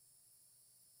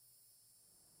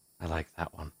 I like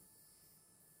that one.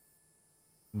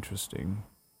 Interesting.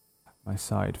 My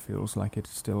side feels like it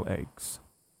still aches.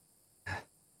 I'm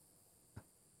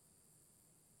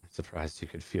surprised you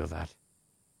could feel that.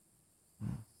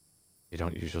 You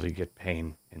don't usually get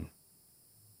pain in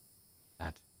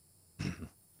that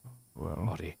Well,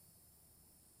 body.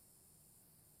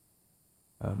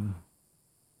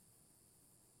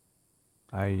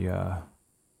 I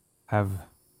have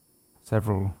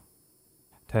several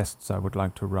tests I would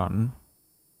like to run,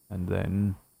 and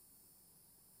then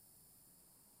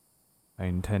I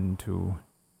intend to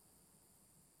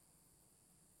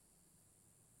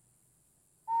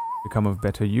become of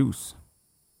better use.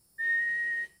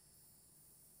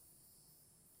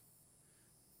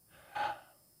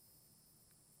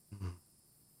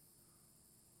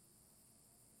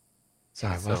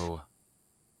 Sorry,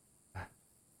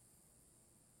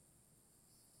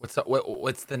 So,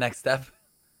 what's the next step?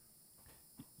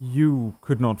 You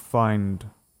could not find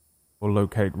or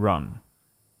locate Run.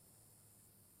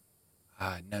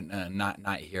 No,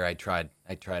 not here. I tried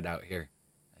out here.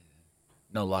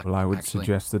 No luck. Well, I would actually.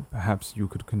 suggest that perhaps you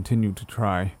could continue to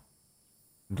try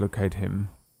and locate him.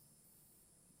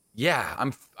 Yeah,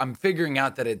 I'm figuring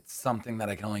out that it's something that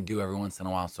I can only do every once in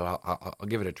a while, so I'll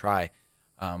give it a try.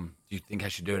 Do you think I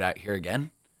should do it out here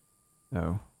again?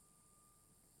 No.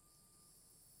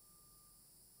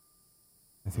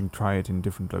 I think try it in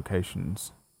different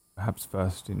locations. Perhaps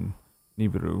first in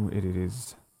Nibiru. It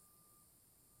is...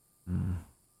 I'm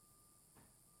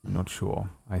not sure.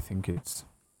 I think it's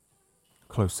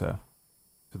closer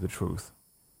to the truth.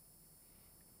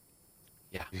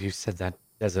 Yeah. You said that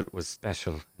desert was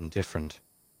special and different.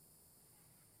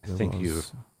 I There think you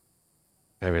was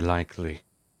very likely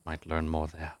might learn more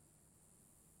there.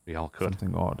 We all could.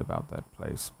 something odd about that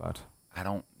place, but I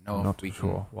don't know I'm if not we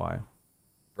sure can why.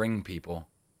 bring people.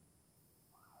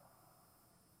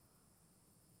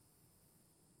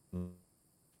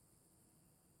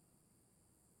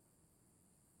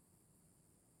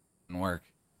 Work.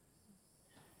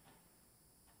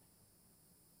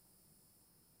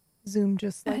 Zoom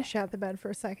just like shat the bed for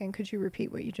a second. Could you repeat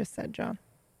what you just said, John?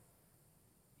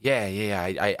 Yeah.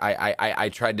 I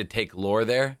tried to take lore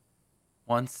there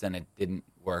once, and it didn't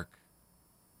work.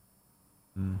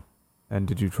 And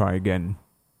did you try again?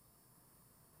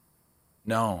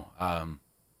 No.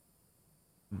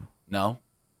 No.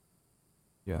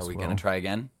 Yes. Are we well, gonna try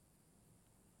again?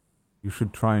 You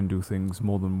should try and do things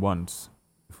more than once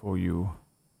before you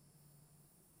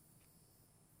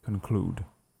conclude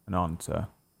an answer.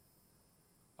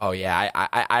 Oh yeah,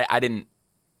 I didn't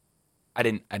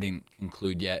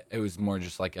conclude yet. It was more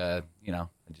just like I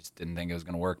just didn't think it was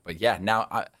gonna work. But yeah, now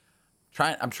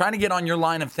I'm trying to get on your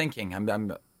line of thinking.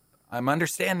 I'm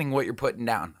understanding what you're putting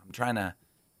down. I'm trying to,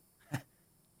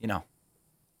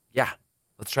 yeah.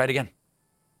 Let's try it again.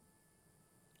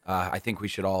 I think we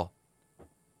should all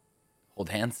hold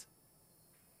hands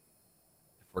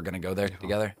if we're gonna go there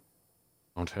together.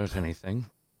 Won't hurt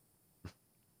anything.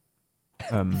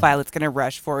 Violet's gonna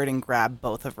rush forward and grab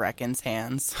both of Reckon's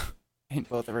hands, in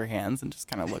both of her hands, and just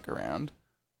kind of look around.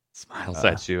 Smiles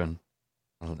at you and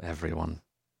well, everyone.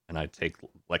 And I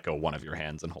let go one of your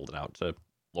hands and hold it out to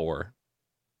Lore.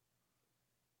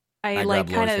 I grab like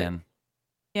Laura's kind of hand.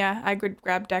 yeah. I would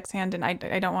grab Deck's hand, and I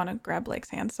don't want to grab Blake's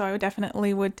hand, so I would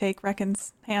definitely would take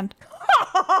Reckon's hand.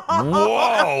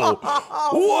 Whoa!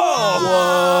 Whoa!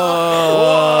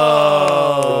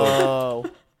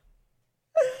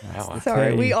 power.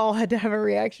 Sorry, we Okay. all had to have a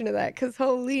reaction to that because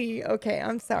holy. Okay,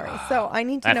 I'm sorry. So I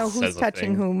need to That know who's says a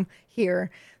touching thing. whom here.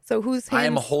 So whose hands? I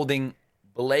am holding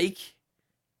Blake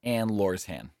and Lore's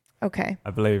hand. Okay.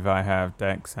 I believe I have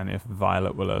Dex, and if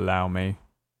Violet will allow me,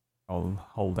 I'll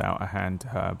hold out a hand to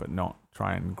her, but not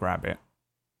try and grab it.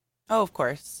 Oh, of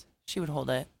course. She would hold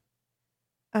it.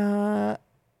 So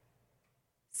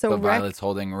But Rec- Violet's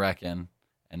holding Reckon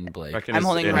and Blake. Reckon I'm is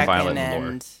holding in Reckon Violet and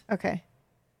Lore. and Okay.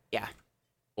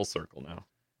 Full circle now.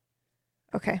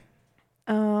 Okay.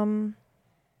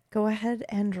 Go ahead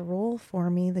and roll for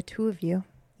me, the two of you.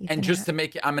 You And can just to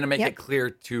make it, I'm going to make Yep. it clear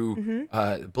to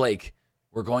Blake,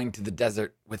 we're going to the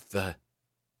desert with the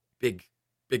big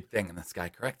thing in the sky,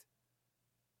 correct?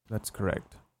 That's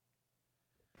correct.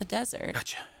 the desert.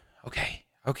 Gotcha. Okay.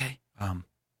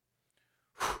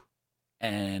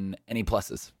 And any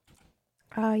pluses?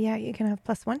 Yeah, you can have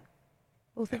 +1.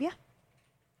 Both of you.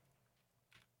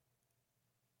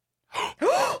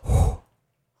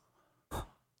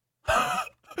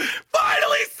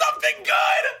 Finally, something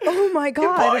good! Oh my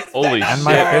god. Holy And shit.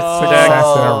 my fifth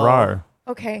success in a row.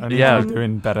 Okay. I need Yeah. to be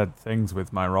doing better things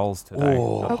with my rolls today.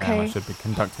 Oh. Goddamn, Okay. I should be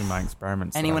conducting my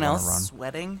experiments. that I Anyone wanna else run.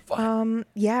 sweating?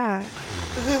 Yeah.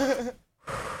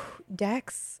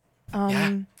 Dex,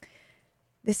 Yeah?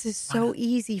 this is so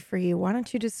easy for you. Why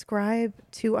don't you describe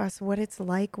to us what it's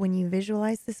like when you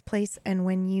visualize this place and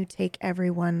when you take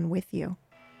everyone with you?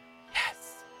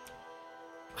 Yes.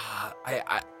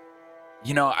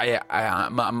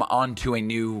 I'm on to a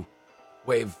new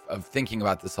way of thinking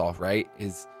about this all, right?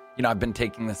 I've been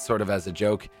taking this sort of as a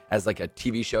joke, as like a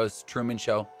TV show's Truman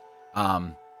Show.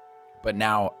 But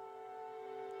now,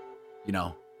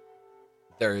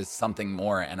 there is something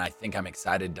more, and I think I'm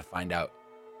excited to find out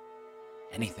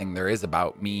anything there is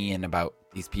about me and about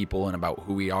these people and about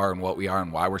who we are and what we are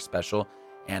and why we're special.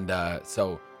 And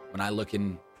so when I look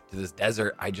into this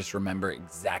desert, I just remember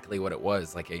exactly what it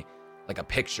was, like a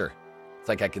picture. It's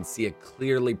like I can see a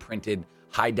clearly printed,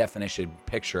 high definition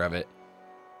picture of it,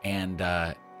 and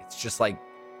it's just like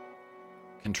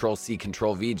Control-C,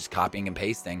 Control-V, just copying and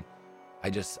pasting. I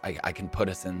can put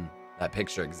us in that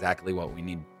picture exactly what we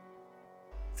need,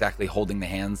 exactly holding the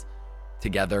hands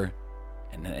together,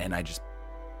 and I just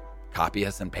copy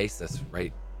us and paste us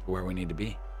right to where we need to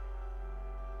be.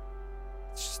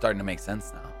 It's just starting to make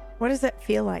sense now. What does it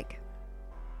feel like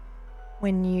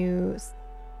when you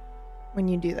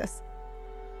do this?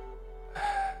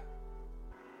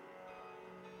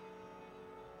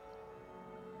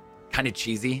 Kind of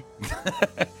cheesy.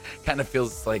 Kind of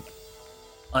feels like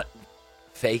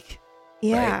fake.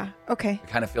 Yeah. Okay. It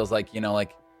kind of feels like,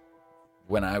 like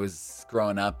when I was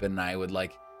growing up and I would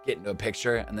like get into a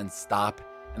picture and then stop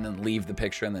and then leave the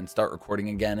picture and then start recording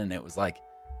again. And it was like,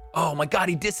 oh my God,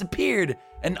 he disappeared.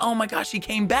 And oh my gosh, he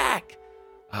came back.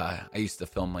 I used to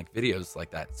film like videos like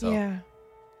that. So Yeah. it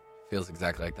feels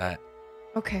exactly like that.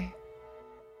 Okay.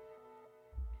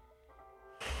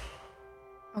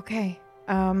 Okay.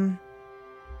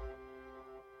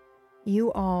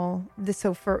 You all,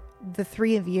 so for the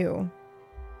three of you,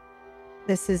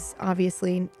 this is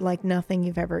obviously like nothing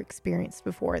you've ever experienced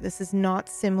before. This is not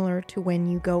similar to when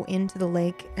you go into the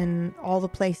lake and all the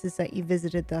places that you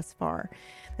visited thus far.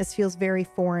 This feels very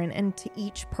foreign, and to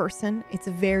each person, it's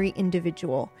very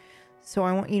individual. So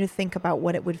I want you to think about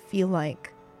what it would feel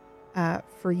like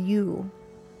for you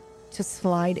to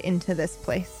slide into this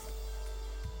place.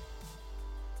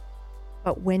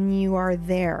 But when you are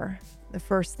there, the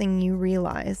first thing you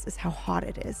realize is how hot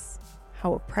it is,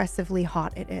 how oppressively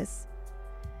hot it is,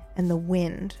 and the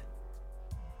wind.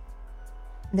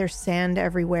 There's sand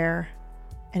everywhere,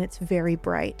 and it's very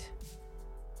bright.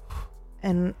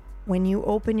 And when you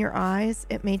open your eyes,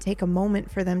 it may take a moment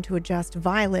for them to adjust.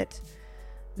 Violet,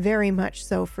 very much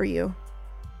so for you.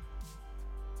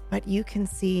 But you can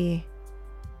see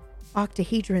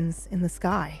octahedrons in the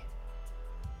sky.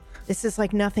 This is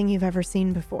like nothing you've ever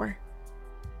seen before.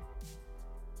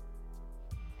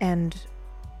 And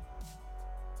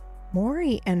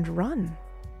Maury and Run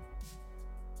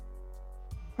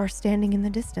are standing in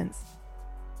the distance.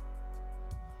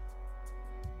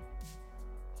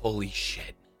 Holy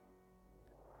shit.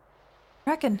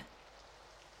 Reckon.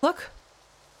 Look.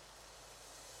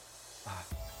 I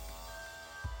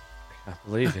can't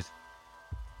believe it.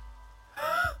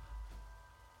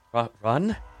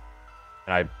 Run?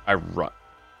 And I run.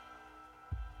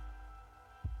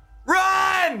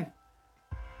 Run!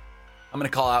 I'm going to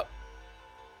call out.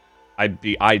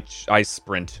 I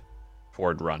sprint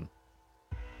toward Run.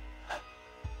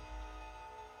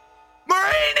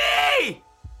 Marini!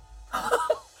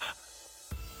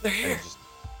 They're here. And just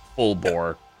full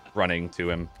bore running to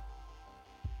him.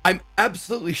 I'm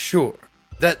absolutely sure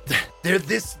They're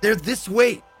this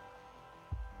way.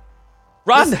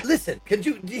 Run! Listen, can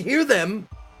you hear them?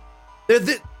 They're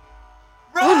this.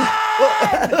 Run!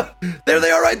 There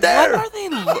they are right there. What are they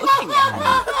looking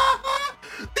at?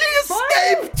 The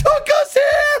escape took us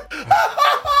here.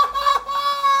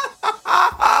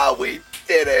 We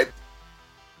did it.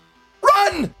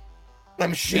 Run!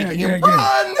 I'm shaking you.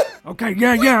 Run! Okay,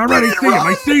 yeah, I already see them.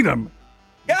 I see them.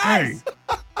 Guys!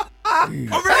 Hey.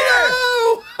 Over here!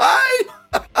 Hi!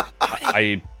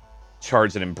 I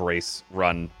charge and embrace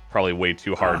Run, probably way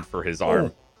too hard for his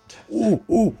arm.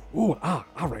 Ooh. All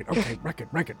right. Okay, reckon.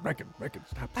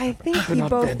 Stop. I think They're you not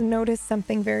both dead. noticed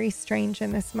something very strange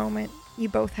in this moment. You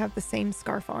both have the same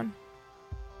scarf on.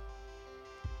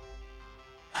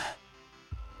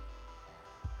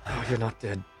 Oh, you're not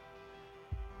dead.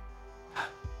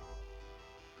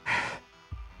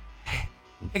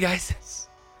 Hey guys.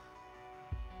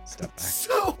 Step back.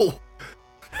 So,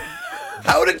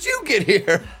 how did you get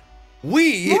here?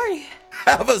 We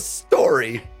have a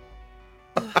story.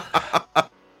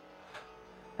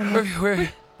 Where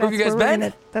have you guys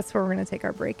been? That's where we're gonna take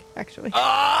our break, actually.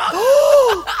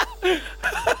 Oh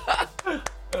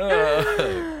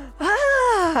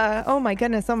my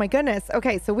goodness.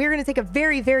 Okay, so we're gonna take a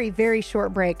very, very, very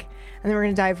short break, and then we're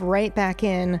gonna dive right back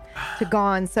in to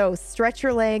Gone. So stretch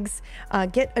your legs,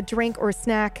 get a drink or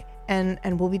snack, and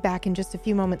we'll be back in just a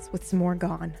few moments with some more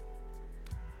Gone.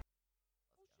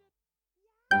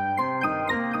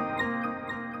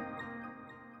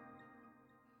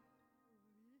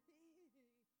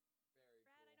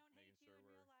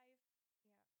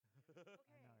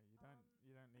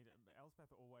 You don't need it. But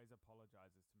Elspeth always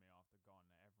apologizes to me after Gone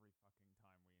every fucking time we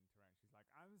interact. She's like,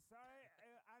 I'm sorry,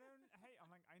 I don't hate. I'm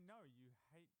like, I know you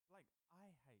hate Blake. I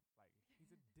hate Blake. He's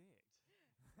a dick.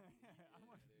 I'm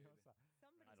on your side.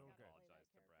 I don't It's all good. apologize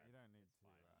to Brad. You don't need to.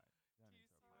 You don't need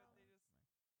to apologize to me.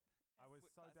 I was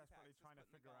so desperately trying to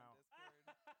figure out.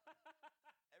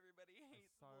 Everybody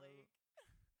hates So Blake.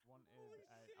 wanted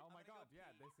a. Oh my god! Yeah,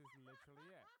 this is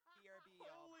literally it. BRB,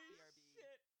 y'all.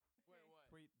 BRB. Wait, what?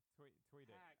 Tweet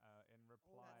it in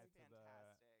reply That's to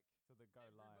fantastic. the go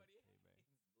live Everybody PB.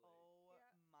 Oh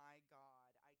my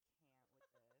god, I can't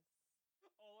with this.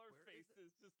 All our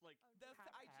faces just like. I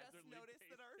just noticed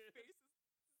that our faces.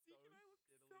 Zeke and I look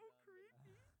so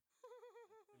creepy. You look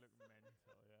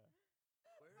mental, yeah.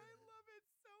 I love it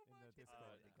so In much. the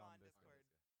Discord, It's the Gone Gone Discord.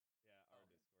 Yeah, our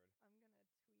Discord. I'm gonna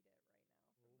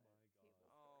tweet it right now.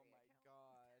 Oh my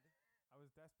god. I was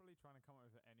desperately trying to come up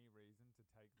with any reason to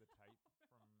take the tape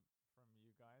from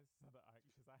you guys, so that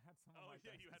because I had some. Oh, on my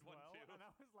yeah, desk you had as one well, too. and I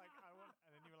was like,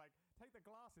 and then you were like, take the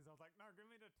glasses. I was like, no, give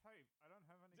me the tape. I don't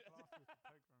have any glasses to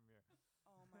take from you.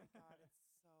 Oh my god, it's so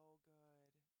good.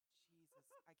 Jesus,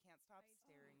 I can't stop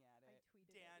staring at it.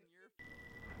 Dan, you're.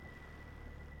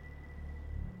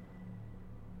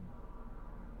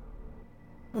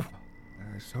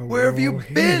 So Where have you we're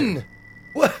here. been?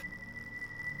 What?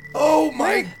 Oh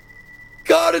my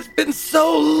God! It's been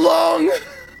so long.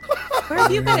 Where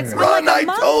have you been? It's been Run! like a I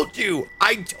month. told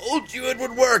you it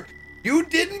would work. You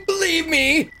didn't believe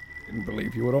me. Didn't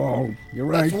believe you at all. You're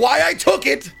right. That's why I took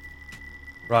it.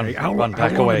 Run, Hey, how run,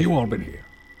 back long away. have you all been here?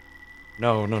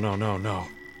 No.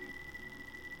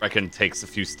 Reckon takes a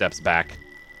few steps back.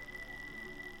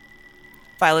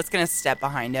 Violet's gonna step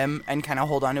behind him and kind of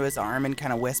hold onto his arm and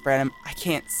kind of whisper at him, I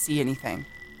can't see anything.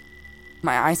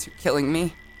 My eyes are killing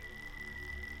me.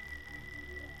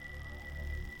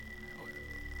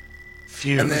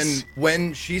 Fuse. And then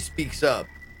when she speaks up,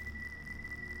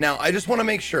 now I just want to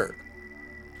make sure.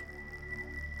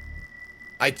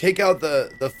 I take out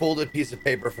the folded piece of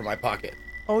paper from my pocket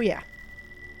Oh yeah.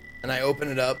 and I open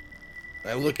it up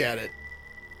and I look at it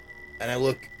and I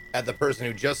look at the person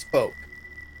who just spoke.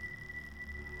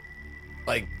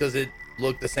 Like, does it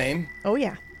look the same? Oh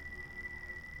yeah.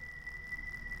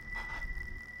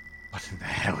 What in the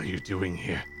hell are you doing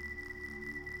here?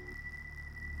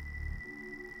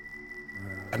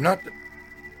 I'm not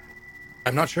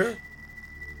sure.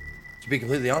 To be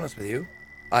completely honest with you,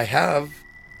 I have.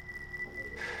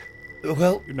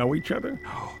 Well, You know each other?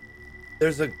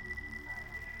 there's a.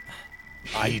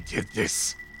 He did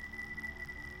this.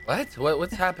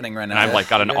 What's happening right now? And I've like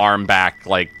got an arm back,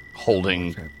 like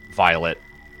holding Violet.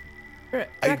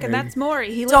 Reckon that's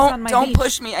Maury. He lives on my Don't beach.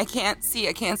 push me. I can't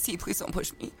see. Please don't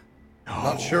push me. I'm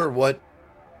not sure what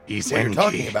He's you're Enki.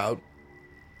 talking about.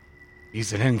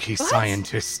 He's an Enki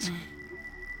scientist.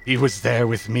 He was there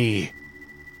with me.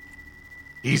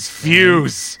 He's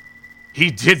Fuse.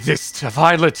 He did this to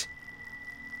Violet.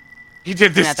 He did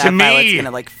And this at to that, Violet's me.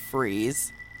 gonna like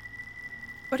freeze.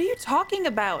 What are you talking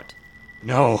about?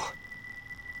 No,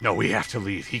 we have to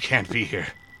leave. He can't be here.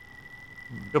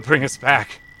 He'll bring us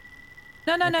back.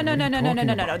 No.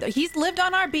 He's lived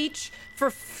on our beach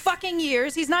for fucking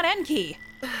years. He's not Enki.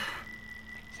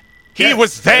 He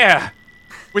was there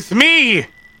with me.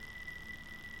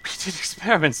 We did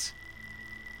experiments.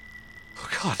 Oh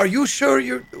God. Are you sure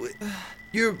you're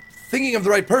thinking of the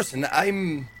right person?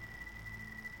 I'm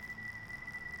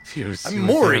Fuse. I'm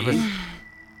Maury.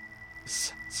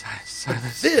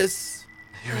 Silas. This.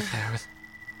 You were there with.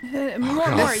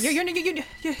 More.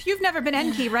 You've never been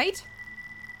Enki, right?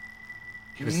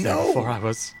 He was there before I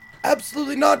was.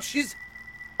 Absolutely not.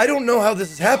 I don't know how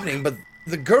this is happening, but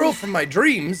the girl from my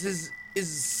dreams is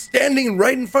standing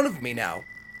right in front of me now.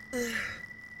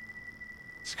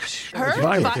 Her?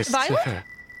 Violet?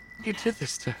 You did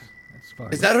this to her. That's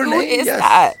fine. Is that her Who name? is Yes.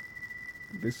 that?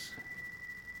 This.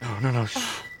 No.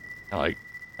 Like,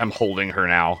 I'm holding her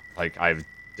now. Like, I've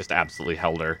just absolutely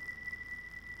held her.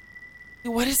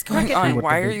 What is going See on? what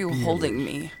Why the are big you deal holding is.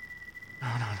 me? No.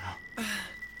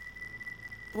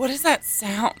 What is that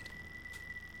sound?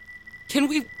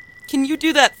 Can you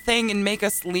do that thing and make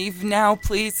us leave now,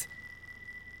 please?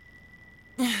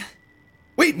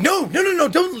 Wait, no,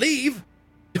 don't leave.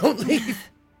 Don't leave.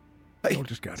 I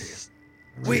just got here.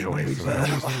 Wait, I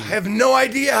have no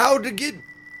idea how to get...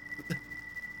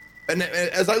 And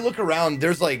as I look around,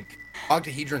 there's like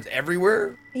octahedrons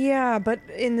everywhere. Yeah, but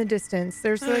in the distance,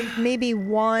 there's like maybe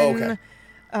one Okay.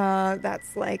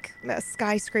 that's like a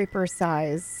skyscraper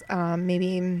size,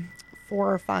 maybe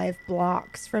 4 or 5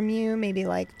 blocks from you, maybe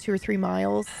like 2 or 3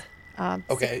 miles.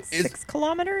 Okay, 6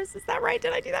 kilometers. Is that right?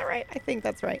 Did I do that right? I think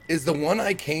that's right. Is the one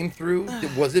I came through,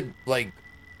 was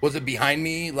it behind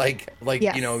me? Like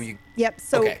Yes. you know, you... Yep.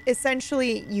 So Okay.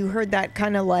 essentially, you heard that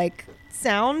kind of like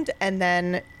sound, and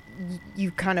then you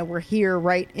kind of were here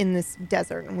right in this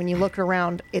desert. And when you look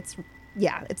around, it's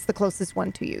the closest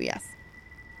one to you. Yes.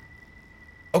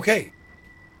 Okay.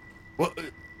 Well,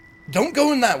 don't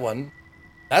go in that one.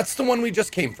 That's the one we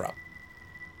just came from.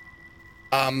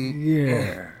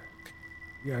 Yeah.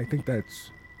 Yeah, I think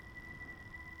that's.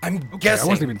 I'm I guessing.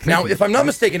 wasn't even Now, thinking. if I'm not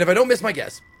mistaken, if I don't miss my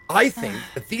guess, I think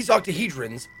that these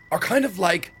octahedrons are kind of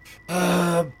like,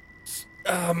 it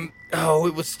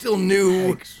was still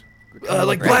new. Thanks.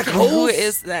 Like black Who holes,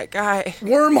 is that guy?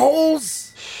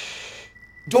 wormholes,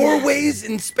 doorways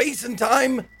in space and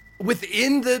time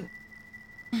within the...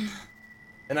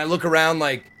 And I look around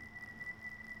like...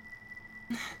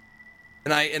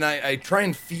 And I try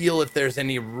and feel if there's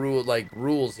any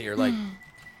rules here, like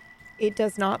It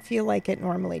does not feel like it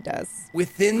normally does.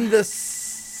 within the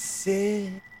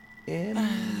simulation.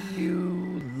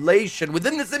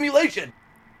 Within the simulation.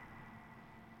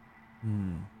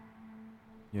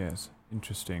 Yes,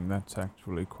 interesting. That's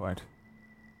actually quite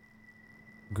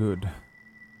good.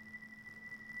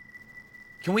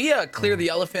 Can we clear the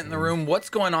elephant in the room? What's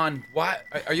going on? Why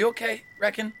are you okay,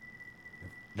 Reckon?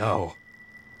 No.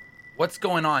 What's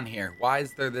going on here? Why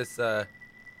is there this He's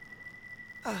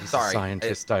sorry. a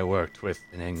scientist I worked with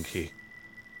in Enki.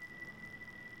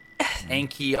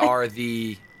 Enki are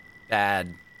the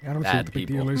bad I don't see what bad the big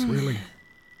people. deal is, really.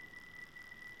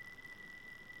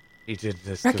 He did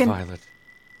this Reckon- to Violet.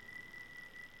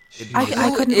 I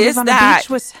Who couldn't is live on that? a beach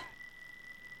with...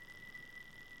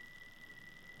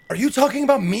 Are you talking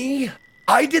about me?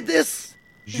 I did this?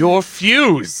 Your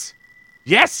fuse!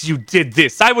 Yes, you did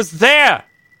this! I was there!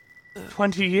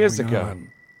 20 years Going ago.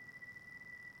 on.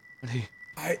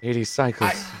 80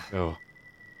 cycles ago.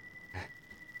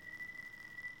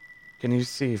 Can you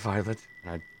see, Violet?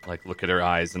 And I look at her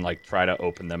eyes and try to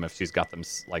open them if she's got them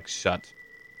shut.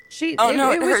 She. Oh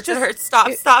no, it was hurts. just- It hurts.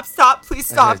 Stop. Please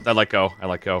stop. I let go.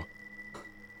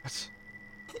 What?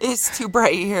 It's too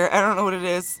bright here. I don't know what it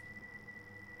is.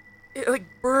 It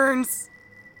burns.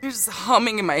 It's just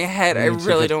humming in my head. I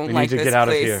really don't like We this need to get out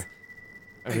of place. here.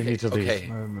 We need to leave.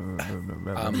 Okay.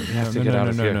 We have to get out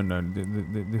of here.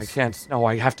 No. I can't. No,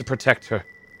 I have to protect her.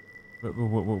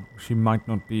 Well, she might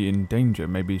not be in danger.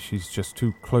 Maybe she's just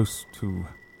too close to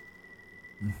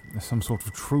some sort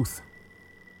of truth.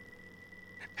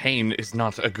 Pain is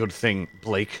not a good thing,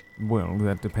 Blake. Well,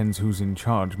 that depends who's in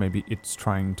charge. Maybe it's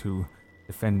trying to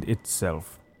defend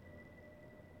itself.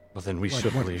 Well, then we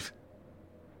should leave.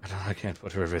 I can't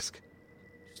put her at risk.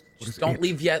 Just don't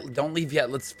leave yet. Don't leave yet.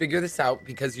 Let's figure this out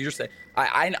because you're saying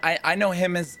I know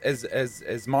him as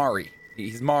Mari.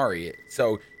 He's Mari.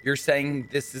 So you're saying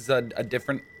this is a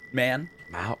different man?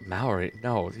 Maori?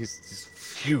 No, he's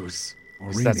Fuse. At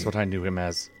least Marini. that's what I knew him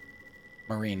as.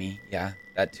 Marini, yeah,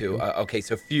 that too. Okay,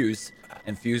 so Fuse,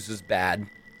 and Fuse was bad.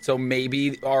 So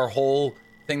maybe our whole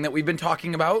thing that we've been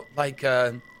talking about, like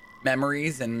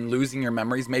memories and losing your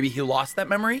memories, maybe he lost that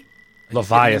memory?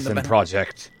 Leviathan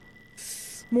Project.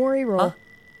 Maury, roll.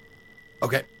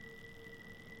 Okay.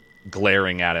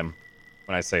 Glaring at him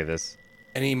when I say this.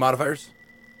 Any modifiers?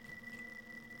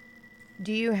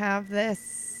 Do you have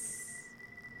this?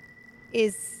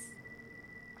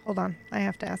 Hold on. I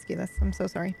have to ask you this. I'm so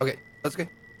sorry. Okay, that's good.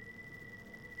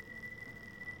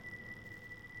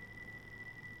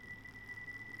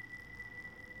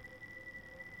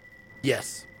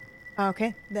 Yes.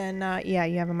 Okay. Then, yeah,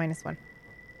 you have a -1.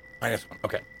 -1.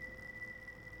 Okay.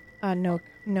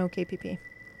 No KPP.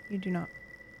 You do not.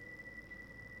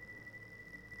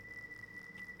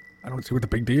 I don't see what the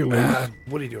big deal is.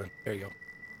 What are you doing? There you go.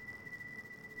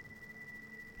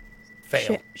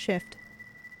 Fail. Shift.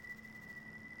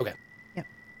 Okay. Yep.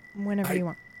 Whenever you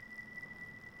want.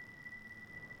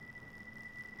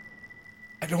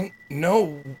 I don't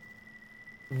know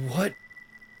what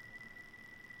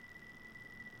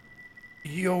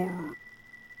you're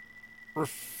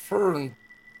referring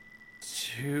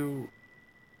to.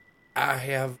 I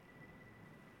have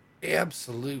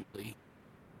absolutely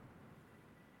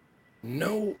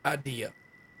no idea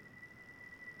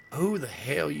who the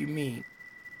hell you mean.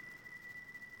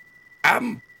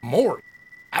 I'm Maury.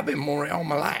 I've been Maury all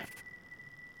my life.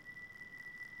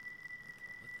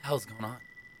 What the hell's going on?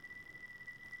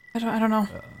 I don't know.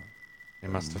 They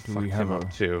must have Do fucked we him have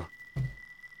up too.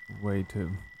 way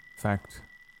to fact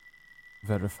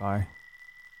verify?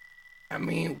 I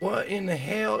mean, what in the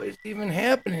hell is even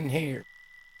happening here?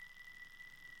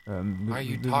 Why are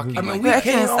you talking I mean, like we that?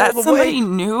 came Is all that the somebody way.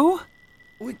 new?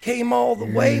 We came all the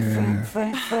way Yeah.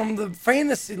 from the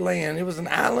fantasy land. It was an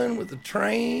island with a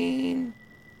train.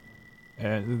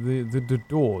 The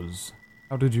doors.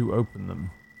 How did you open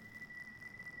them?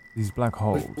 These black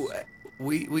holes.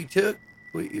 We took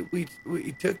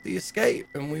the escape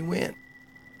and we went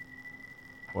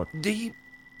What? deep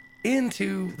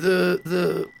into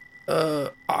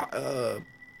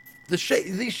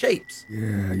these shapes.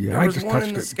 Yeah, There I was just one touched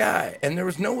in the it. sky, and there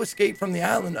was no escape from the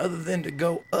island other than to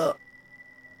go up.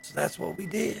 So that's what we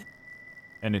did.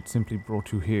 And it simply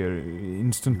brought you here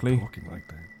instantly? Talking like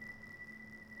that.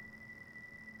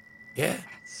 Yeah.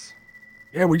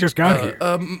 Yeah, we just got here.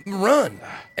 Run.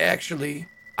 Actually,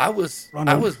 I was Run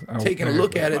I over- was oh, taking a yeah,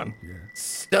 look at it, Run, yeah.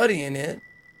 studying it,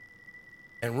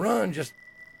 and Run just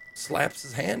slaps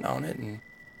his hand on it and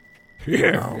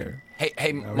Yeah, Oh. yeah.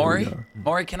 Hey, Now Maury? we are.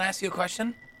 Maury, can I ask you a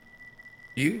question?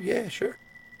 yeah, sure.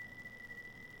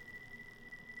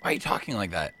 Why are you talking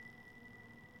like that?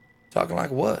 Talking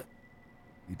like what?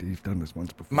 He's done this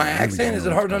once before. My I really accent, don't is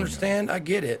know it hard to what's going on. understand? I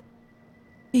get it.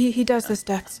 He does this,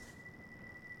 Dex.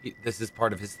 This is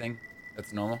part of his thing?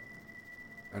 That's normal?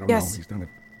 I don't Yes. know. He's done it.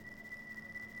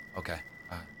 Okay.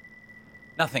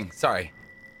 Nothing. Sorry.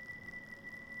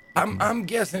 I'm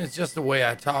guessing it's just the way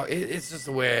I talk. It's just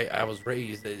the way I was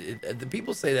raised. The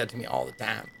people say that to me all the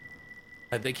time.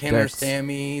 Like they can't Dex. understand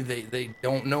me. They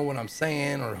don't know what I'm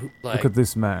saying or who. Like Look at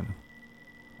this man.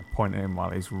 I point at him while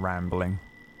he's rambling.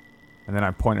 And then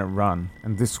I point at Run.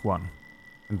 And this one.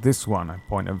 And this one I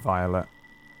point at Violet.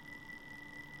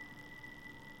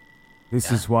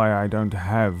 This is why I don't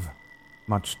have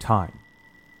much time.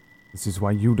 This is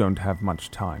why you don't have much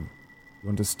time. You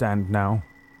understand now?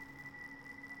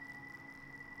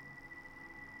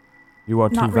 You are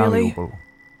too Not really. valuable.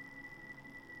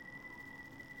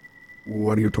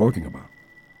 What are you talking about?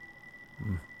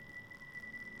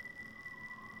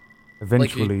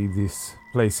 Eventually, this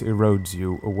place erodes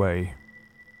you away.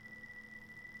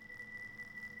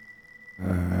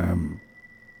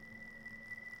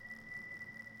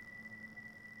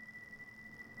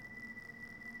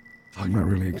 I'm not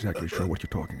really exactly sure what you're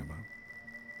talking about.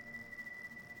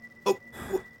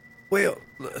 Well,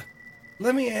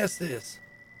 let me ask this.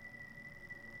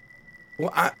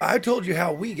 Well, I told you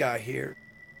how we got here.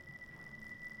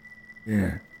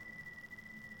 Yeah.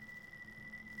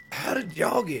 How did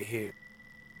y'all get here?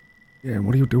 Yeah,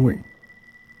 what are you doing?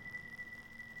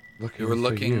 We were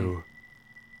looking. You.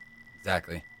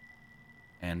 Exactly.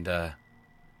 And, I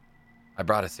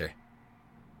brought us here.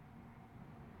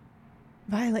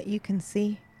 Violet, you can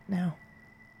see now.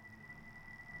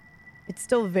 It's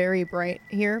still very bright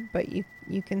here, but you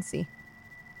can see.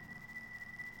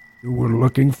 You were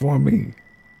looking for me.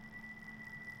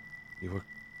 You were.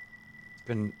 It's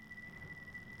been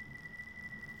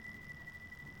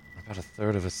about a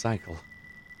third of a cycle.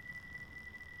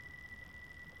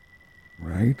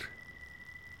 Right?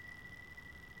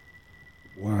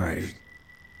 Why?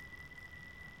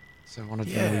 So I wanted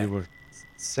to Yeah. know you were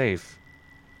safe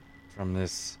from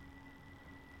this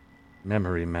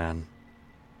memory man.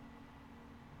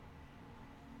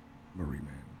 Murray,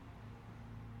 man.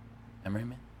 Memory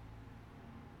man?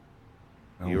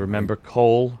 Oh, You remember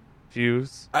Cole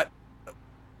Fuse?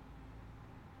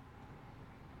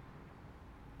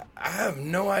 I have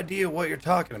no idea what you're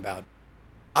talking about.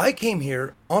 I came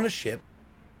here on a ship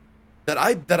that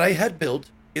I had built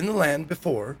in the land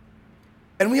before,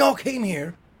 and we all came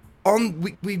here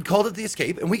we called it the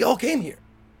Escape, and we all came here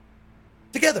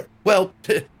together. Well,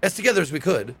 as together as we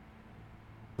could.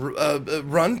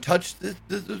 Run touched the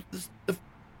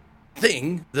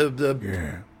thing,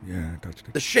 Yeah, touched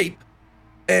it. the shape,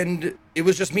 and it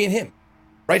was just me and him,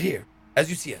 right here, as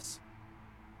you see us.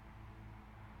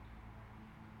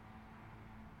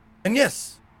 And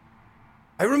yes,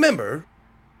 I remember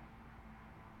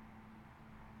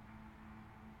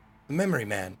the Memory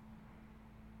Man.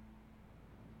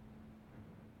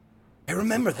 I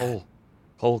remember that.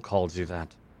 Cole called you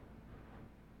that.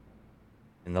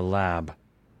 In the lab.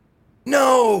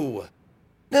 No!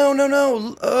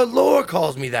 No. Lore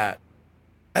calls me that.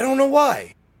 I don't know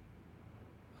why.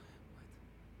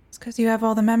 It's because you have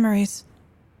all the memories.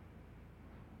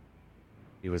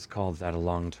 He was called that a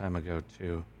long time ago,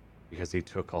 too, because he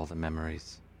took all the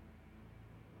memories.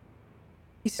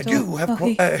 I do have.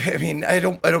 I mean, I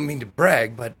don't mean to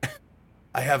brag, but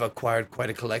I have acquired quite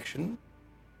a collection.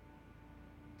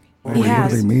 What do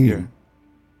they mean?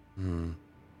 What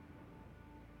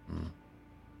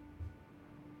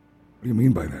do you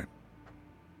mean by that?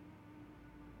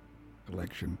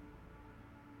 Collection.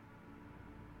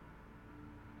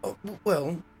 Oh,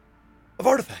 well, of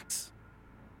artifacts.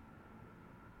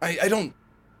 I don't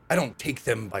take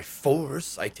them by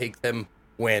force. I take them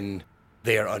when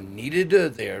they are unneeded.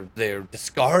 They're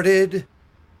discarded.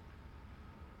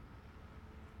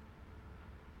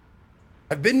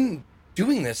 I've been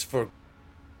doing this for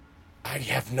I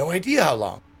have no idea how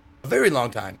long. A very long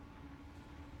time.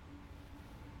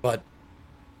 But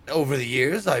over the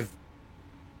years, I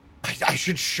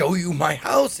should show you my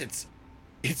house.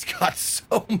 It's got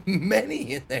so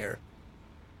many in there.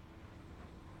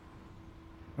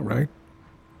 All right.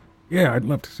 Yeah, I'd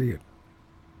love to see it.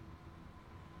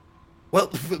 Well,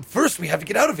 first we have to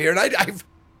get out of here, and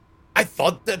I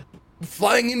thought that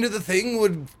flying into the thing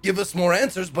would give us more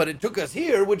answers, but it took us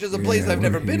here, which is a place I've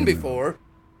never been before.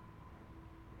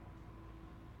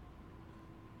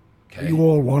 Okay. You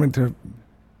all wanted to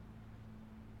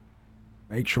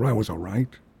make sure I was all right?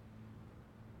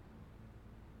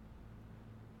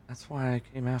 That's why I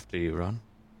came after you, Ron.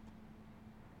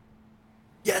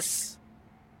 Yes.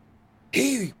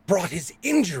 He brought his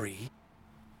injury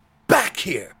back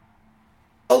here,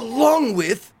 along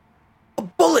with a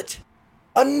bullet,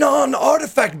 a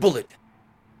non-artifact bullet.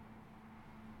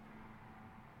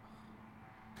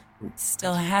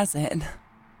 Still has it.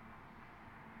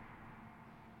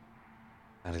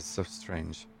 That is so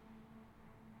strange.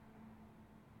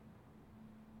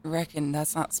 I reckon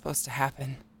that's not supposed to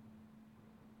happen.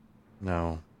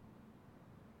 No.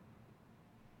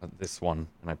 But this one,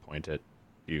 and I point at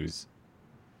Hughes.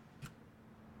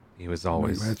 He was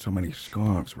always... You had so many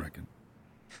scarves, reckon.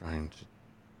 Trying to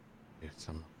do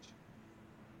so much.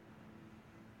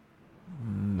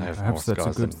 Perhaps that's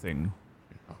a good thing,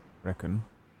 reckon.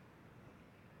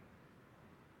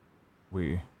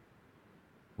 We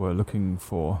were looking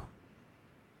for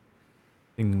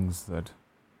things that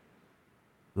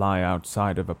lie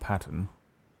outside of a pattern.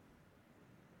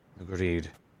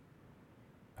 Agreed.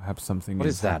 Perhaps something What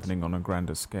is is that? happening on a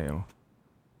grander scale.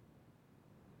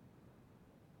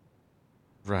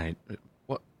 Right.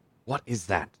 What is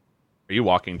that? Are you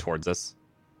walking towards us?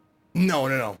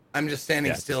 No. I'm just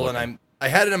standing still, and I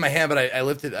had it in my hand, but I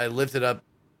lifted up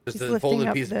just He's a lifting folded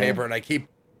up piece of the paper, and I keep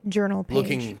journal page,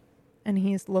 looking. and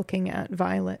he's looking at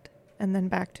Violet, and then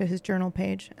back to his journal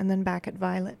page, and then back at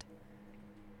Violet.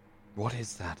 What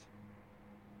is that?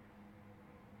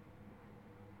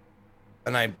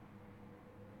 And I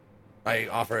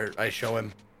show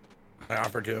him, I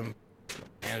offer to him,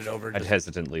 hand it over. I'd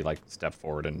hesitantly step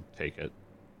forward and take it.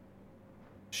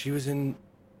 She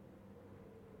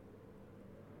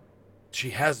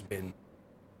has been.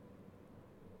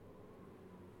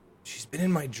 She's been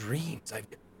in my dreams.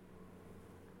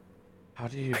 How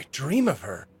do you... I dream of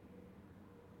her.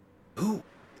 Who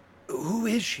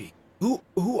is she?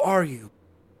 Who are you?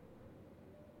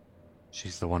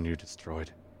 She's the one you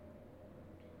destroyed.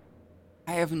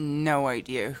 I have no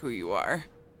idea who you are.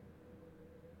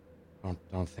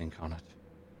 Don't think on it.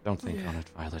 Don't think on it,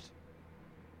 Violet.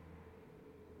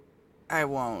 I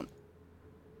won't.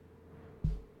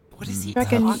 What is he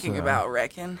Reckon- talking about,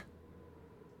 Reckon?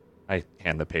 I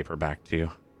hand the paper back to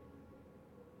you.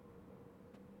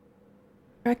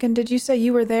 Reckon, did you say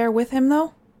you were there with him,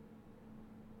 though?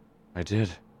 I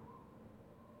did.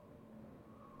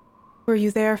 Were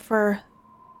you there for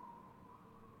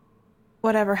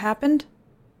whatever happened?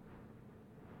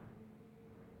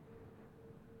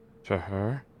 To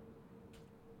her?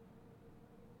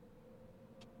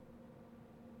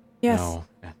 Yes. No,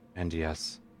 and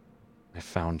yes, I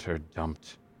found her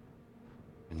dumped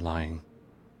and lying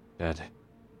dead.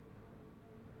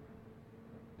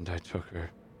 And I took her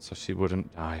so she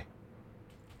wouldn't die.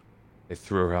 They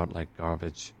threw her out like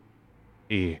garbage.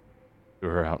 He threw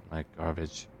her out like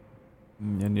garbage.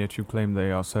 And yet you claim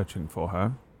they are searching for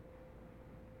her.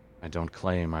 I don't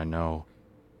claim, I know.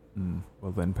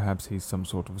 Well, then perhaps he's some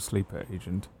sort of sleeper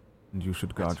agent, and you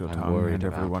should guard That's your what I'm tongue worried and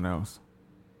about. everyone else.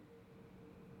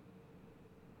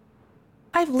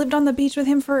 I've lived on the beach with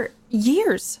him for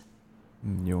years.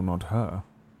 You're not her.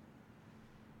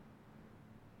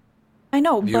 I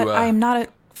know, You, but I am not a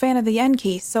fan of the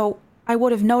Enki, so I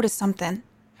would have noticed something.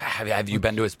 Have you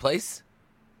been to his place?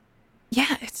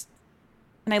 Yeah, it's...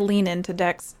 And I lean into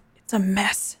Dex. It's a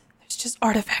mess. There's just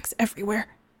artifacts everywhere.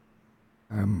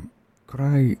 I'm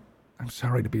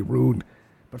sorry to be rude,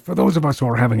 but for those of us who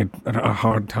are having a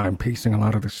hard time piecing a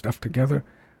lot of this stuff together,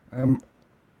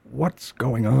 what's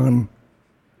going on?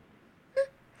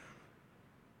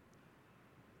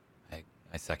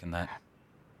 I second that.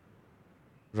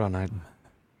 Ron, I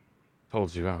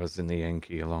told you I was in the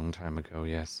Enki a long time ago,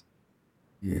 yes.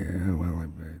 Yeah, well,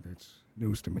 that's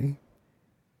news to me.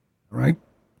 All right?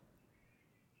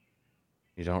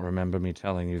 You don't remember me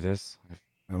telling you this?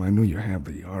 Well, I knew you have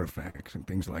the artifacts and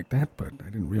things like that, but I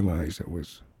didn't realize it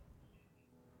was...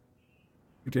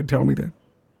 You did tell me that?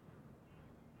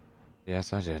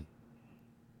 Yes, I did.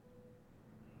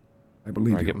 I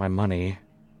believe Where I you. get my money.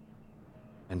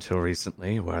 Until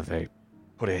recently, where they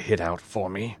put a hit out for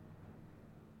me.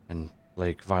 And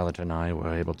Blake, Violet, and I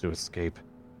were able to escape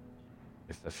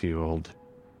with a few old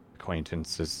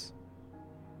acquaintances.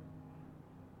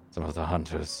 Some of the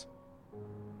hunters.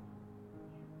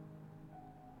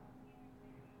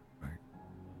 Right.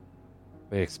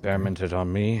 They experimented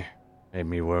on me, made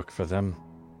me work for them.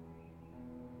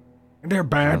 And they're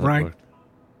bad, Violet right? worked-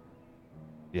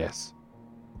 Yes.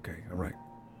 Okay, all right.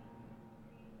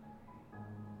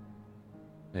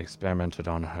 They experimented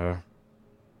on her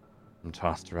and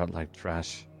tossed her out like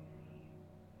trash.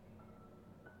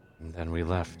 And then we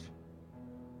left.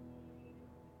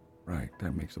 Right,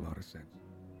 that makes a lot of sense.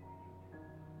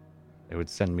 They would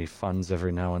send me funds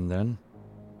every now and then.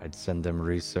 I'd send them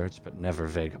research, but never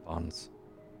vagabonds.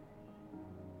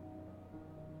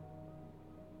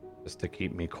 Just to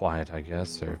keep me quiet, I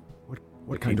guess, or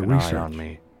What to kind keep of an research? eye on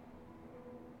me.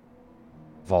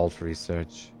 Vault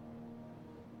research.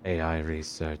 AI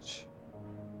research.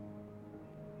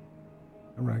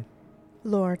 All right.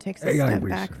 Lore takes a AI step back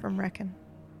research. from Reckon.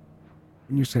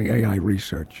 When you say AI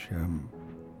research,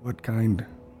 what kind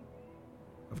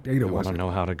of data I was want to it?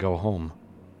 know how to go home.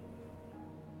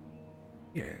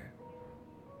 Yeah.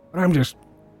 But I'm just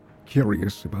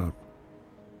curious about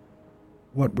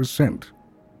what was sent.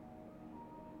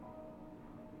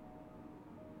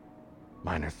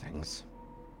 Minor things.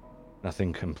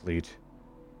 Nothing complete.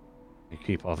 We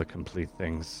keep all the complete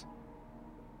things.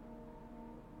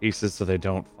 Pieces so they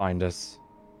don't find us,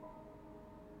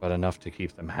 but enough to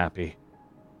keep them happy.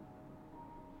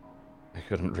 I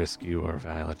couldn't risk you or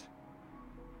Violet.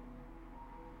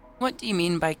 What do you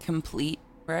mean by complete,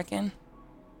 Reckon?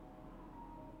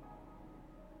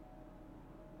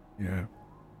 Yeah.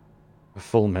 A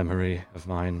full memory of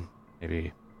mine,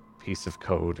 maybe a piece of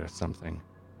code or something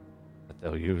that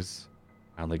they'll use.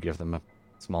 I only give them a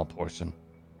small portion.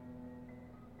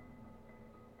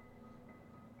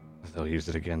 If they'll use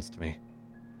it against me.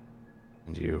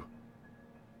 And you.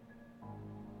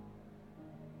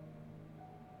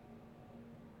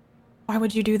 Why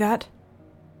would you do that?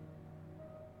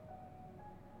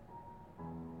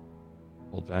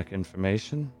 Hold back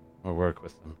information or work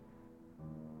with them.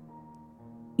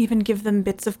 Even give them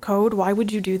bits of code? Why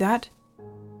would you do that?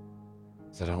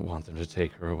 'Cause I don't want them to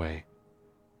take her away.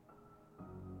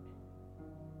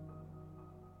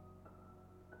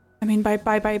 I mean, by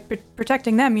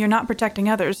protecting them, you're not protecting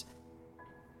others.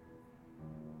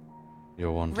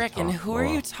 You're one to Reckon, talk who are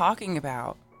more. you talking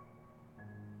about?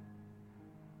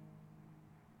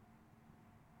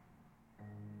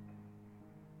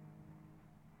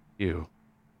 You.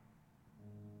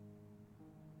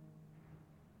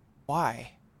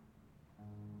 Why?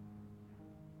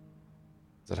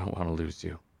 'Cause I don't want to lose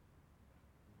you.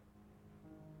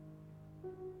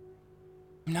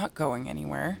 I'm not going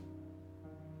anywhere.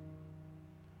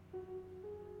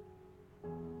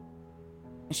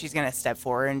 And she's gonna step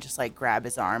forward and just like grab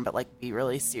his arm, but like be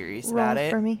really serious Roll about it.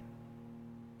 for me.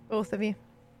 Both of you.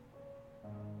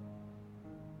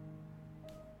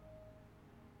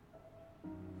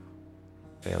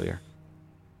 Failure.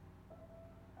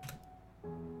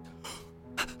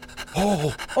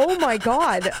 Oh my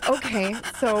god. Okay.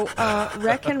 So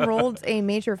Reckon rolled a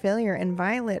major failure and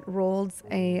Violet rolled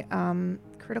a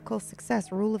critical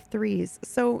success, rule of threes.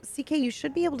 So CK, you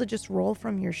should be able to just roll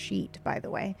from your sheet, by the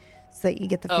way, so that you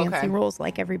get the fancy rolls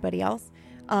like everybody else.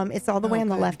 It's all the way on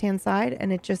the left-hand side,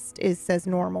 and it just says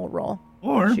normal roll.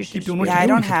 Or keep doing what you're doing. I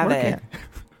don't It's have working. it.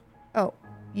 Oh,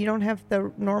 you don't have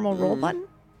the normal roll button?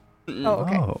 Oh,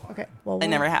 okay. Oh. Okay. Well, I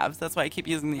never have. So that's why I keep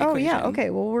using the Oh equation. yeah. Okay.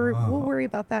 Well, we'll worry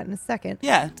about that in a second.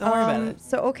 Yeah, don't worry about it.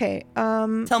 So okay.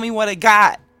 Tell me what I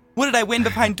got. What did I win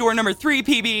behind door number 3,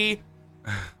 PB?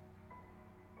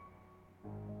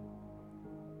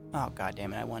 Oh, god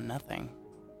damn it, I won nothing.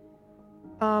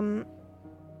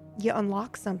 You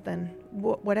unlock something,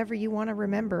 whatever you want to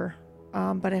remember,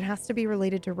 but it has to be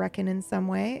related to Reckon in some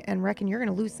way, and Reckon, you're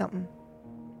going to lose something.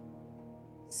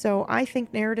 So I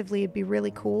think narratively it'd be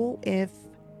really cool if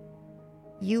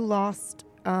you lost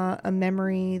a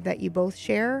memory that you both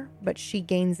share, but she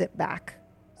gains it back.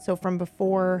 So from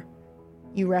before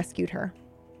you rescued her.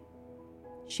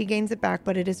 She gains it back,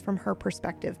 but it is from her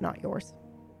perspective, not yours.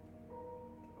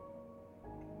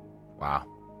 Wow.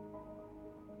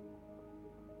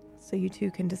 So you two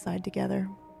can decide together.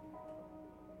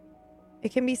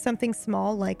 It can be something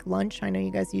small like lunch. I know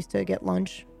you guys used to get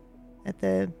lunch at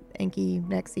the Enki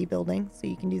Nexi building, so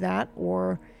you can do that.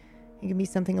 Or it can be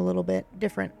something a little bit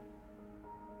different.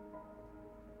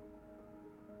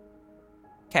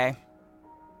 Okay.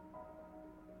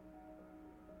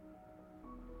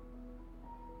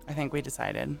 I think we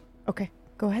decided. Okay,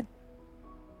 go ahead.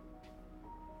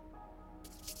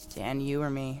 Dan, you or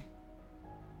me?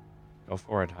 Go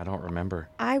for it. I don't remember.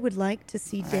 I would like to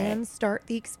see Dan start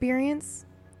the experience,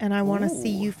 and I want to see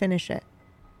you finish it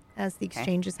as the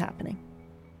exchange is happening.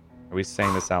 Are we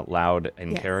saying this out loud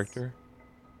in Yes. character?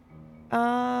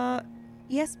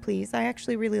 Yes, please. I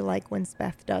actually really like when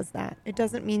Speth does that. It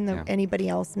doesn't mean that anybody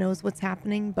else knows what's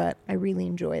happening, but I really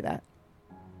enjoy that.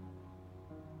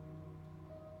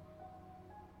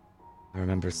 I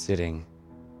remember sitting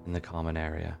in the common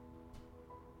area.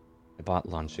 I bought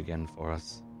lunch again for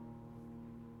us.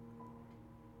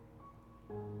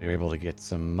 We were able to get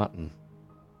some mutton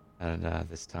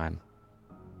this time.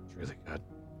 It's really good.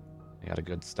 They got a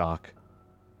good stock.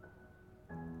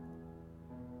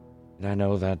 And I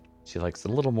know that she likes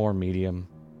it a little more medium.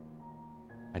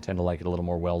 I tend to like it a little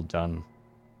more well done.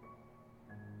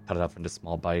 Cut it up into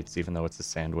small bites, even though it's a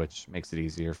sandwich. Makes it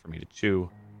easier for me to chew.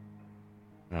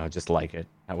 And I just like it.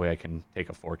 That way I can take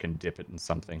a fork and dip it in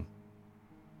something.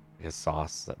 Like a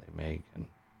sauce that they make. And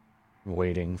I'm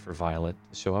waiting for Violet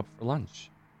to show up for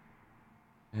lunch.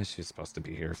 Yeah, she was supposed to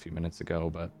be here a few minutes ago,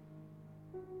 but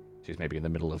she's maybe in the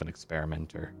middle of an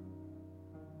experiment or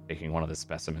taking one of the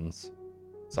specimens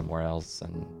somewhere else,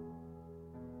 and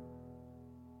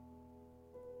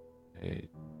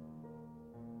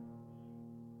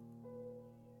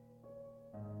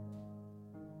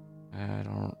I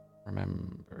don't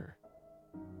remember.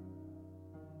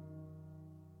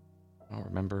 I don't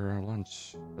remember our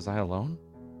lunch. Was I alone?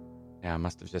 Yeah, I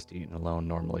must have just eaten alone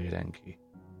normally at Enki.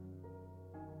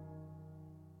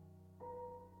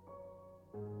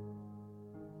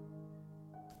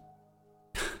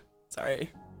 Sorry.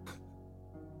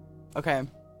 Okay.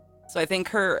 So I think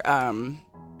her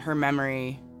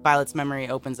memory, Violet's memory,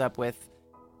 opens up with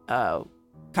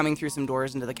coming through some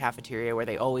doors into the cafeteria where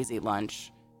they always eat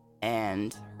lunch,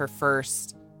 and her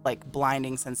first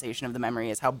blinding sensation of the memory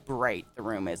is how bright the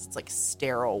room is. It's like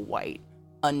sterile white,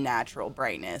 unnatural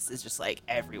brightness is just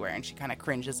everywhere, and she kind of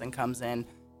cringes and comes in,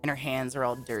 and her hands are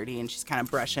all dirty, and she's kind of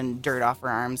brushing dirt off her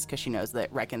arms because she knows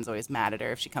that Reckon's always mad at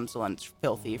her if she comes to lunch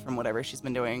filthy from whatever she's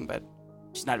been doing, but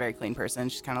she's not a very clean person.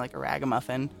 She's kind of like a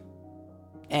ragamuffin.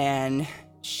 And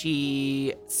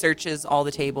she searches all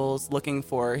the tables looking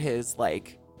for his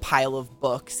pile of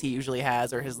books he usually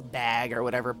has, or his bag or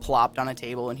whatever plopped on a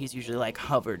table, and he's usually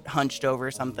hunched over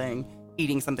something,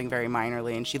 eating something very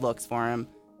minorly, and she looks for him.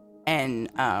 And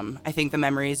I think the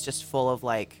memory is just full of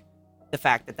the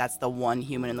fact that that's the one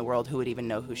human in the world who would even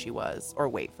know who she was, or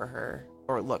wait for her,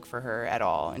 or look for her at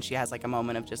all. And she has a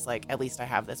moment of just at least I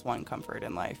have this one comfort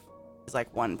in life. There's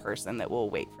one person that will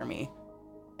wait for me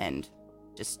and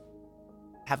just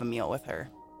have a meal with her.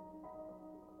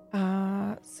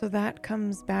 So that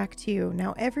comes back to you.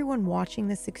 Now, everyone watching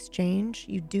this exchange,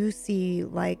 you do see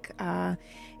a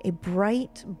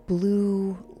bright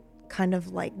blue kind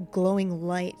of glowing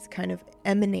lights kind of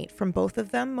emanate from both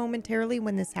of them momentarily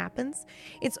when this happens.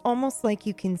 It's almost like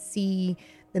you can see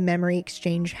the memory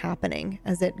exchange happening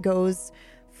as it goes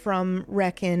from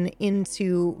Reckon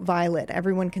into Violet.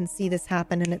 Everyone can see this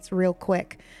happen, and it's real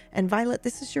quick. And Violet,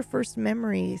 this is your first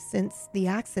memory since the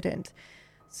accident.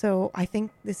 So I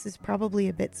think this is probably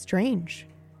a bit strange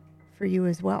for you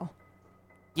as well.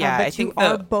 Yeah, but I think you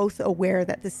are both aware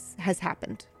that this has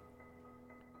happened.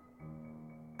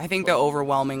 I think the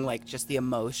overwhelming, like, just the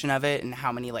emotion of it and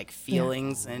how many, like,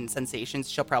 feelings and sensations,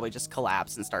 she'll probably just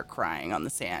collapse and start crying on the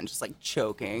sand, just, like,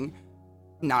 choking,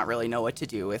 not really know what to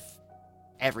do with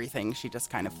everything she just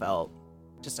kind of felt.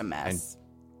 Just a mess.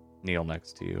 And kneel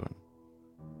next to you. And...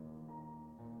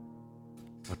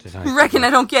 What did I Reckon,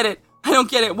 I don't get it. I don't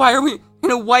get it. Why are we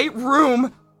in a white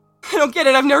room? I don't get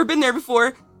it. I've never been there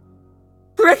before.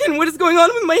 Reckon, what is going on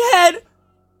with my head?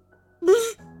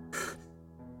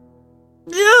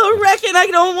 Ew, Reckon, I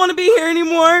don't want to be here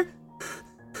anymore.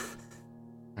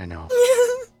 I know.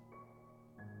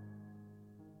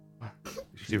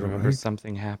 Do you remember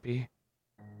something happy?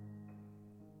 I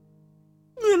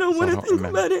don't want to think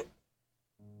about it.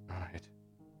 Alright.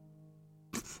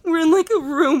 We're in like a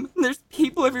room and there's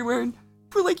people everywhere and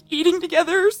we're like eating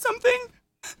together or something.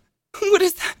 What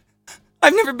is that?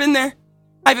 I've never been there.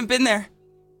 I haven't been there.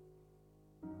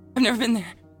 I've never been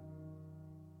there.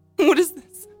 What is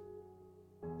this?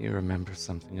 You remember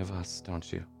something of us,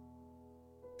 don't you?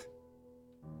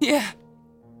 Yeah.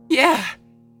 Yeah.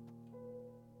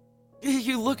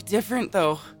 You look different,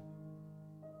 though.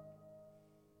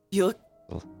 You look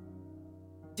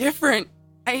different.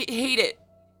 I hate it.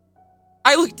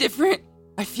 I look different.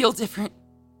 I feel different.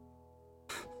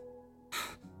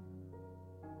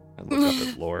 I look up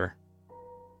at Lore.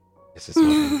 This is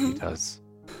what he does.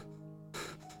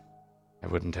 I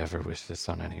wouldn't ever wish this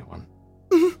on anyone.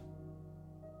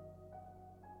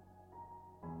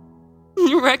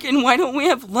 You reckon, why don't we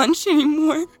have lunch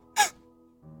anymore?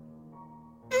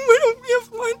 Why don't we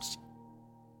have lunch?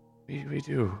 We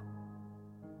do.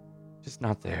 Just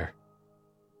not there.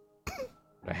 Put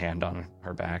a hand on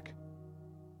her back.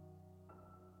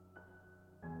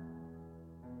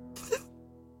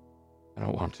 I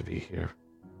don't want to be here.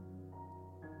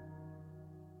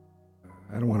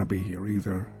 I don't want to be here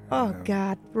either. Oh,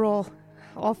 God. Roll.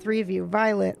 All three of you.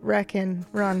 Violet, Reckon,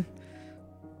 run.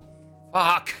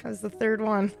 Fuck. That was the third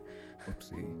one.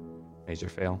 Oopsie. Major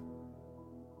fail.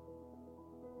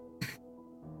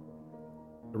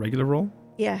 A regular roll?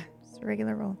 Yeah, just a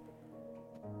regular roll.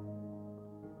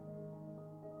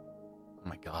 Oh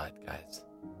my god, guys.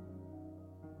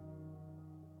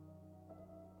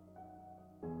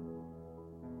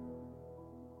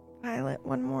 Violet,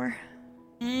 one more.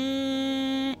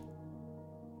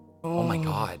 Oh my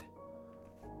god.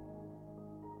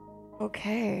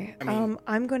 Okay. I mean-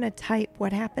 I'm going to type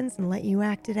what happens and let you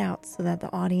act it out so that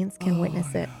the audience can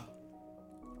witness it.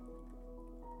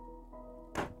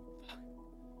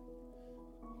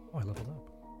 Oh, I leveled up.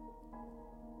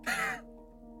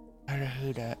 I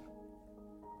hate it.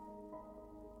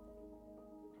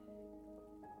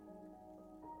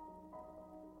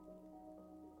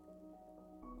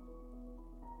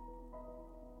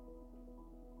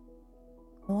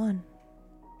 Go on.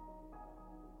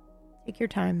 Take your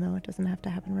time, though. It doesn't have to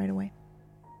happen right away.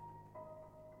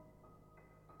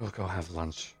 We'll go have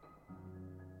lunch.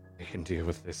 We can deal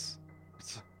with this.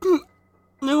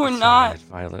 No, we're It's not. all right,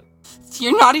 Violet.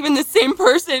 You're not even the same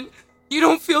person. You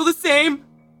don't feel the same.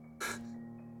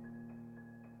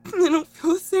 I don't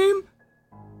feel the same.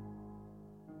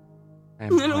 I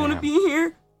don't want to be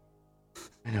here.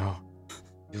 I know.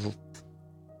 You...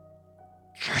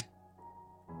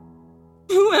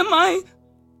 Who am I?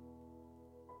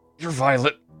 You're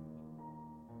Violet.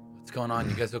 What's going on?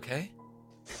 You guys okay?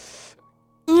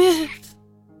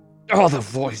 All the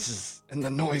voices and the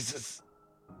noises.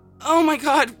 Oh my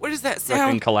god, what is that Reckon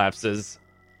sound? collapses.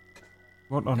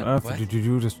 What on Yeah, earth what? did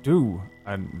you just do?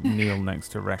 And kneel next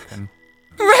to Reckon.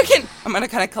 Reckon! I'm gonna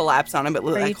kind of collapse on him, but you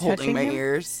like holding touching my him?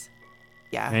 ears.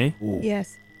 Yeah. Hey?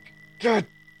 Yes. Good.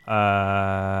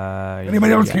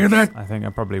 Anybody else hear that? I think I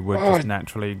probably would Oh. just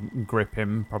naturally grip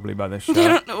him, probably by the I shirt.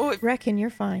 don't know if Reckon, you're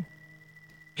fine.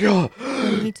 Yeah.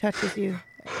 When he touches you,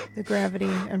 the gravity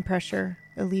and pressure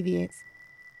alleviates.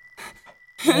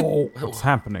 Oh, What's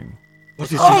happening? What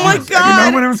did Oh my you do?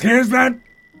 god! no one else hears that?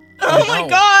 Oh my no.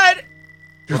 god!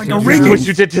 Like a Do ringing. what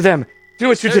you did to them. Do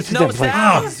what you did There's to no them, Blake.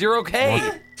 sound.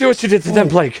 0K. Do what you did to them,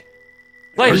 Blake.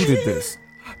 Who Blake. did this?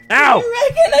 Ow!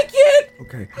 Reckon, I can't!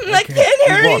 Okay. I can't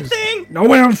hear What? anything! No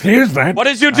one else hears that. What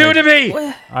did you do to me?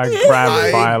 I grabbed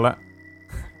I- Violet.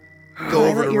 Go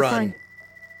over Violet, to you're run.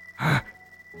 fine.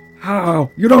 Oh,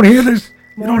 you don't hear this?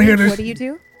 You don't hear Maureen, this? what do you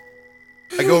do?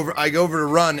 I go over to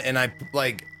run, and I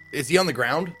like. Is he on the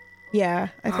ground? Yeah,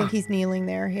 I think he's kneeling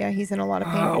there. Yeah, he's in a lot of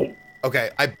pain. Ow. Okay,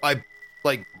 I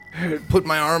like put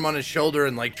my arm on his shoulder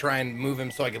and like try and move him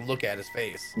so I can look at his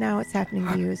face. Now it's happening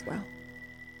to you as well.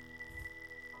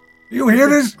 You hear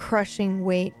this? Crushing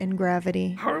weight and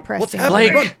gravity. What's pressing.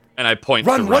 happening? Blake! Run! And I point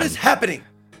Run! to What Ren. is happening?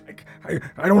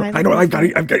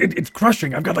 It's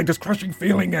crushing. I've got like this crushing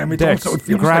feeling. It's Dex, also, it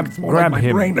feels grab- like it's more grab like my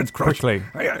him brain that's crushed. quickly.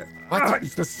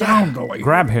 It's the sound though.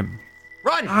 Grab him.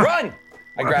 Run! Run!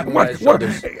 I grab him by his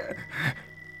shoulders.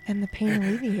 And the pain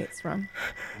alleviates, Ron.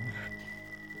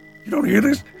 You don't hear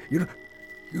this? You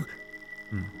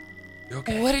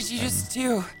Okay. What did you just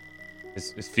do?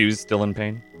 Is Fuse still in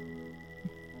pain?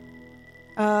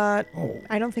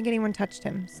 I don't think anyone touched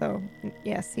him, so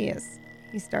yes, he is.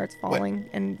 He starts falling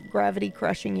and gravity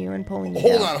crushing you and pulling you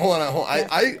Hold down. on. Yeah.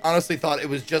 I honestly thought it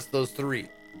was just those three.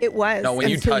 It was. No, when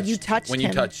you until touched, you touched when him.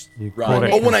 you touched You Ron. caught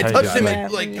it. Oh, when I touched him, Yeah,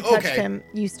 it, when you like, touched okay. him,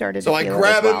 you started So to I feel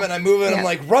grab it as him well. and I move it and I'm Yeah.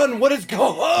 like, run, what is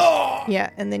going on?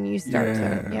 Yeah, and then you start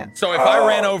to, yeah. So if I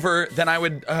ran over, then I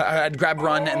would I'd grab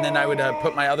Run, and then I would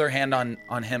put my other hand on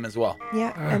him as well.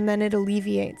 Yeah, and then it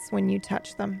alleviates when you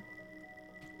touch them.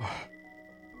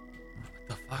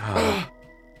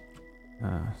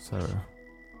 So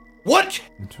What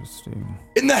interesting.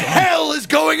 in the hell is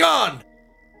going on?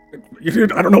 You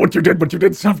did. I don't know what you did, but you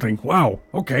did something. Wow.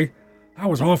 Okay. That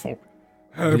was awful.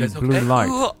 guys Blue okay? light.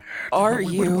 Who are What are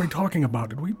you? we talking about?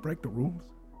 Did we break the rules?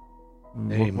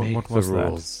 They What make the was that?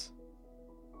 rules.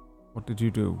 What did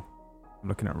you do? I'm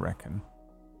looking at Reckon.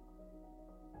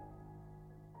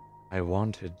 I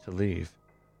wanted to leave.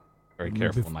 Very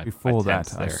careful. My Before that,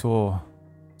 attempts I there. saw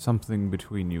something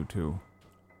between you two.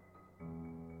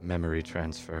 Memory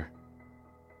transfer.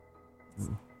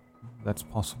 That's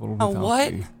possible A without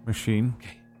what? the machine.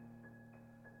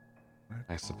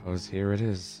 I suppose here it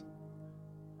is.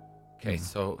 Okay,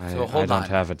 so I hold don't on.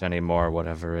 have it anymore,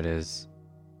 whatever it is.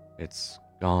 It's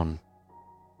gone.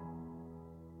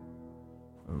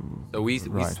 Oh, So we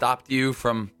right. stopped you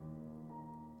from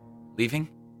leaving.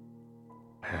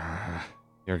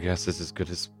 Your guess is as good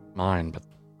as mine, but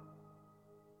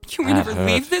Can we That never hurt.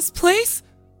 leave this place?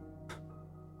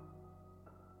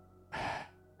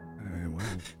 Well,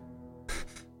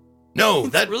 No, It's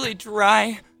that really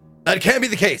dry. that can't be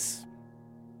the case.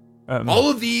 Um, All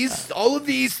of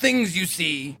these things you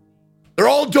see, they're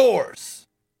all doors.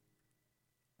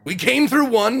 We came through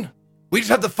one. We just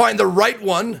have to find the right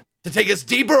one to take us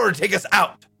deeper or take us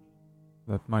out.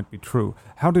 that might be true.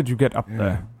 How did you get up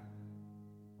there?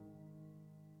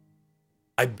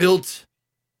 I built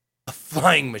a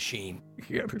flying machine,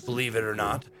 yeah. This, believe it or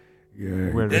not.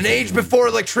 yeah. Where In is an it? age before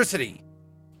electricity.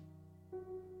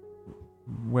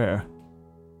 Where?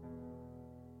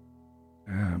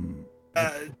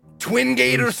 Twin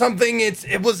Gate or something.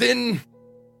 It was in.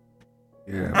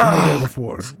 Yeah. We were there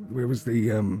before. Where was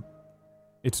the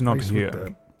It's not place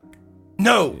here.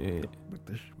 No. with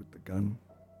the gun?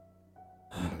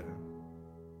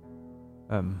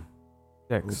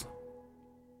 Dex,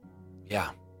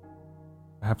 Yeah.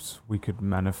 perhaps we could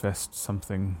manifest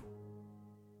something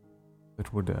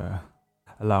that would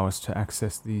allow us to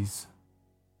access these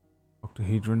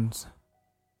octahedrons.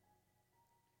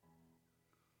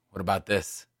 What about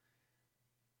this?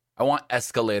 I want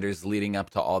escalators leading up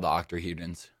to all the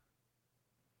octahedrons.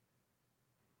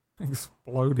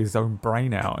 Explode his own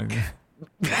brain out and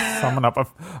summon up a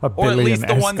Or at billion least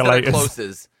the ones that are escalators.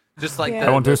 closest. Just like Yeah. the, I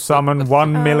want to summon the-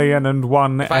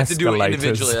 1,000,001 If I have to do it escalators.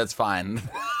 individually, that's fine.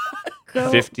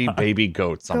 Go, 50 baby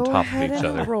goats on go top of ahead each and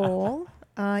other. roll.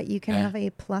 You can Okay. have a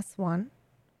 +1.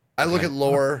 I look at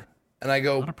Lore and I A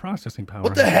go, lot of processing power.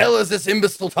 what the hell is this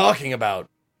imbecile talking about?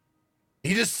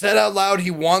 He just said out loud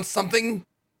he wants something?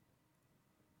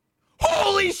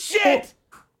 Holy shit!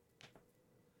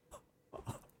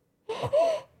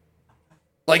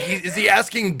 Like, is he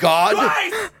asking God?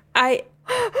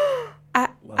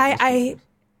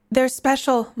 They're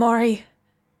special, Maury.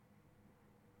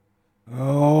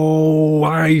 Oh,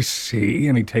 I see.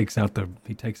 And he takes out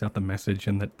the message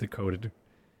and that decoded.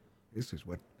 This is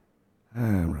what. All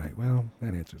right. Well,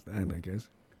 that answers that, I guess.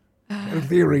 Had a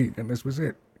theory, and this was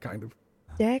it, kind of.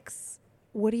 Dex,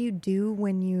 what do you do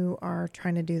when you are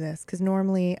trying to do this? Because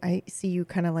normally I see you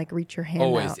kind of like reach your hand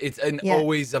Always. out. It's an Yeah.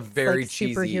 always a very like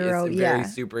cheesy. superhero, It's a very yeah.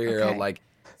 superhero Okay. like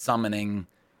summoning.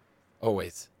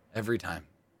 Always. Every time.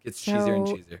 Gets cheesier and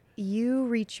So cheesier. you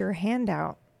reach your hand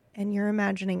out and you're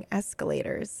imagining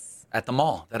escalators. At the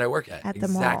mall that I work at. At the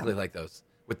mall. Exactly like those.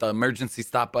 With the emergency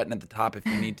stop button at the top if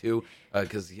you need to.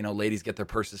 Because, ladies get their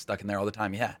purses stuck in there all the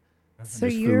time. Yeah. So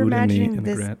There's you're food in the- imagining in the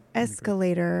this grat-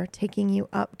 escalator taking you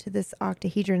up to this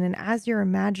octahedron, and as you're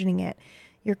imagining it,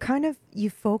 you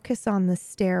focus on the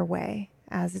stairway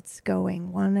as it's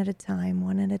going one at a time,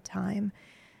 one at a time.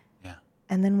 Yeah.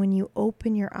 And then when you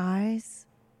open your eyes,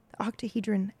 the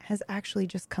octahedron has actually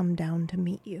just come down to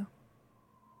meet you.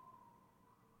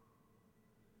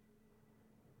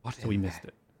 So we missed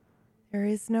it. There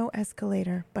is no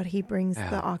escalator, but he brings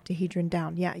the octahedron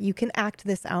down. Yeah, you can act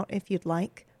this out if you'd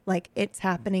like. Like, it's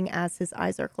happening as his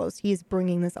eyes are closed. He is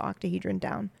bringing this octahedron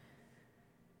down.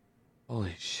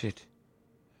 Holy shit.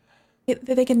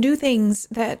 They can do things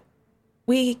that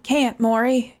we can't,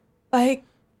 Maury. Like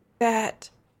that.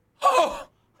 Oh!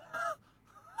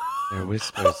 They're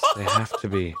whispers. They have to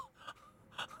be.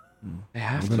 They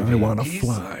have to Then be. I want to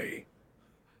fly.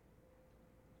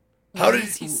 How Why did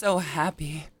is he so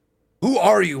happy? Who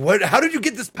are you? What? How did you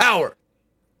get this power?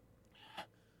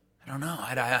 I don't know.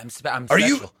 I'm special. Are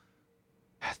you?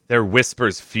 They're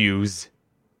whispers, Fuse.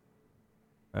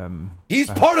 He's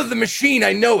part of the machine.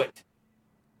 I know it.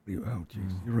 Oh,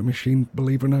 jeez. You're a machine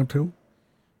believer now, too?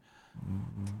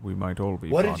 We might all be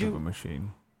What did part of you- a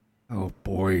machine. Oh,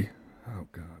 boy. Oh,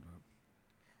 God.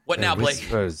 What now, Blake?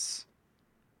 Whispers.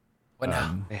 What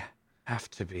now? They have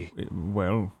to be.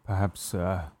 Well, perhaps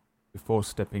before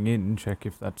stepping in, check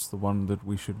if that's the one that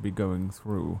we should be going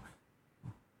through.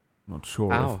 Not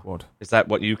sure How? of what. Is that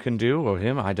what you can do, or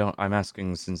him? I'm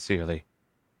asking sincerely.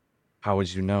 How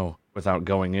would you know without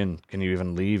going in? Can you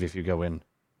even leave if you go in?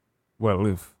 Well,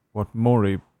 if what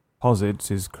Maury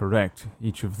posits is correct,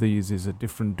 each of these is a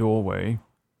different doorway,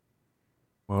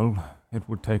 well, it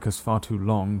would take us far too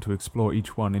long to explore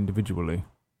each one individually.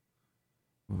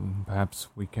 Perhaps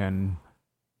we can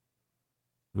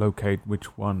locate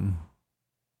which one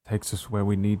takes us where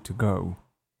we need to go.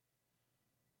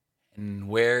 And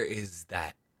where is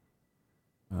that?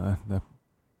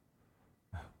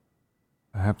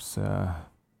 Perhaps I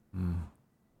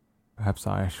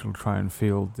shall try and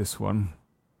field this one.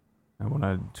 I want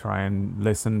to try and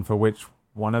listen for which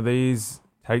one of these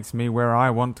takes me where I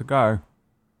want to go.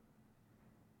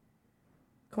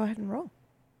 Go ahead and roll.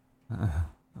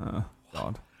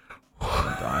 God. I'm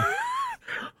gonna die.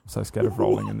 I'm so scared of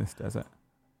rolling in this desert.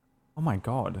 Oh my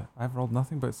god, I've rolled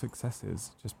nothing but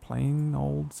successes. Just plain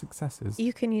old successes.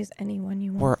 You can use any one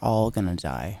you want. We're all gonna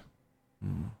die.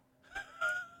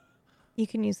 You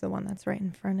can use the one that's right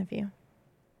in front of you.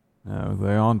 No,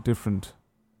 they aren't different.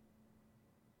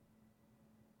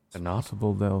 It's They're not?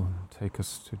 possible they'll take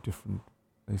us to different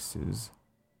places.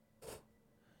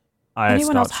 I Anyone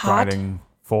start else hot? striding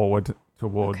forward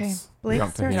towards Okay, the Blake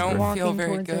octahedron. starts Don't walking feel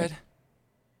very towards it. good.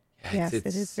 Yeah, Yes, it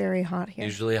is very hot here.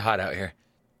 Usually hot out here.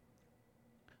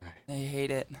 I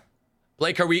hate it.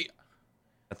 Blake, are we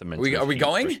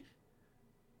going?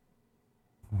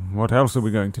 What else are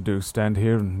we going to do? Stand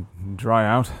here and dry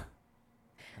out?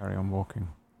 Carry on walking.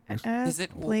 As Is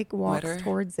it Blake walks wetter?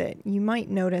 towards it, you might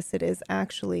notice it is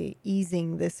actually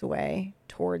easing this way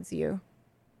towards you.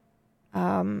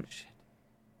 And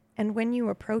when you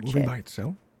approach Moving it, by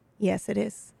itself? yes, it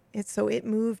is. It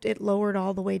moved. It lowered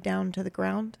all the way down to the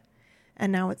ground,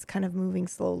 and now it's kind of moving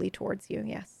slowly towards you.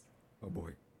 Yes. Oh,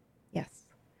 boy. Yes.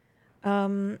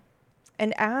 And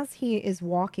as he is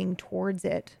walking towards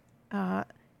it,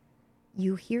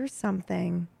 you hear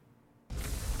something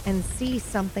and see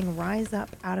something rise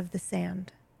up out of the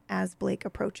sand as Blake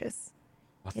approaches.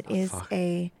 It is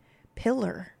a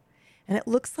pillar, and it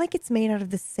looks like it's made out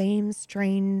of the same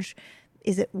strange,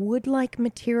 is it wood-like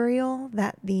material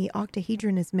that the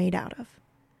octahedron is made out of?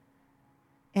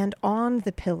 And on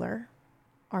the pillar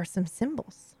are some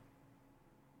symbols,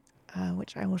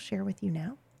 which I will share with you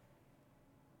now.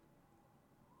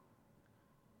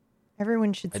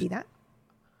 Everyone should see that.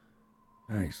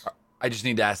 Nice. I just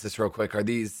need to ask this real quick. Are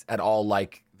these at all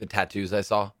like the tattoos I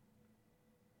saw?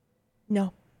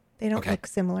 No, they don't Okay. look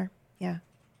similar. Yeah.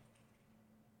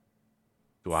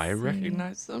 Do I See.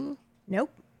 recognize them?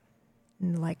 Nope.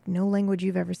 Like no language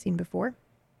you've ever seen before.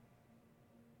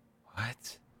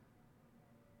 What?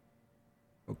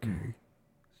 Okay.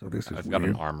 So this is I've got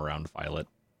an weird. arm around Violet,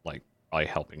 like probably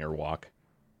helping her walk.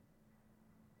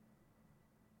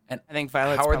 And I think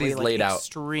Violet's how are probably, these like, laid out?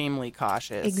 extremely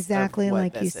cautious. Exactly of what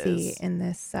like you this see is. in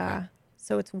this.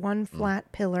 So it's one flat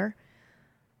pillar,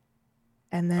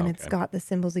 and then it's Okay. got the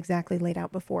symbols exactly laid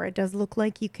out before. It does look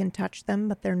like you can touch them,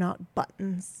 but they're not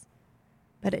buttons.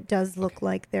 But it does look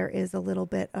like there is a little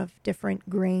bit of different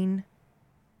grain.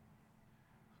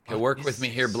 Okay, work with me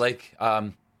here, Blake.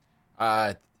 Don't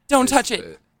this, touch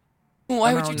it.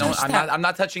 Why would you touch I'm that? not. I'm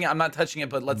not touching it. I'm not touching it.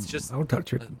 But let's just. I'll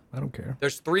touch it. I don't care.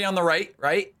 There's 3 on the right,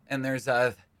 and there's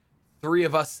 3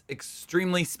 of us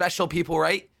extremely special people,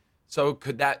 right? So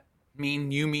could that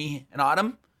mean you, me, and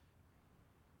Autumn?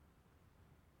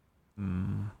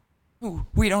 Ooh,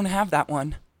 we don't have that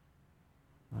one.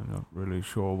 I'm not really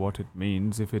sure what it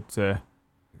means. If it's a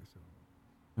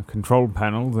control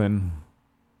panel, then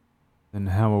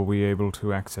how are we able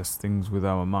to access things with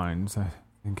our minds? I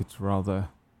think it's rather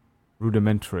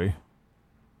rudimentary.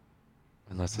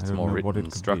 Unless I it's don't more know what written it could be.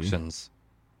 instructions.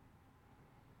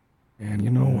 And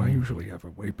I usually have a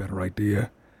way better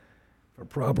idea for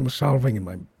problem solving, and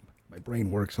my brain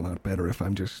works a lot better if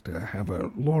I'm just have a...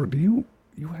 Laura, do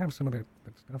you have some of that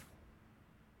stuff?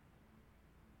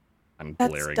 I'm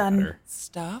That's glaring done. at her.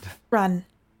 Stuff? Run.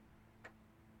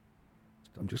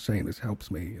 I'm just saying this helps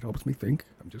me. It helps me think.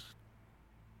 I'm just...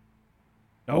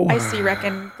 No. I see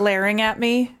Reckon glaring at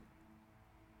me.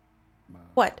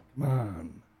 What? Come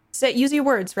on. Use your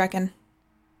words, Reckon.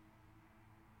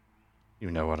 You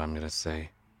know what I'm gonna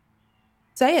say.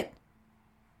 Say it.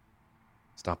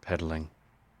 Stop peddling.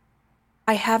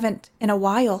 I haven't in a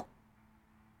while.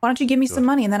 Why don't you give me Good. some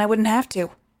money and then I wouldn't have to?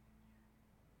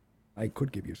 I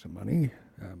could give you some money.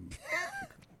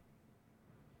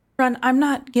 Run, I'm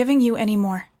not giving you any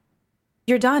more.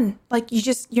 You're done. Like,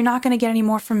 you're not going to get any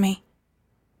more from me.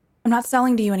 I'm not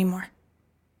selling to you anymore.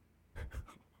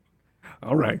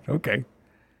 All right, okay.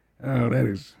 Oh, that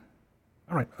is...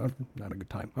 All right, not a good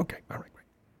time. Okay, all right, great.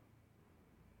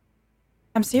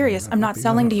 I'm serious. I'm not Happy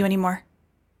selling to now. you anymore.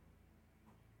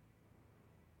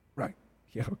 Right,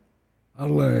 yeah.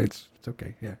 It's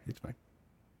okay. Yeah, it's fine.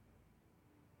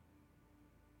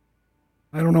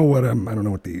 I don't know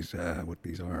what these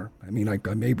are. I mean, I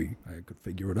maybe I could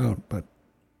figure it out, but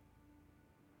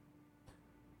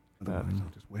otherwise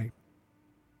I'll just wait.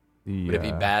 Would it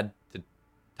be bad to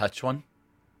touch one?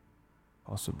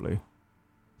 Possibly.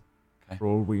 Okay. For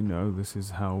all we know, this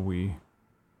is how we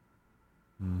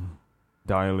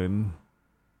dial in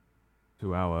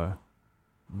to our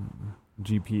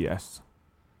GPS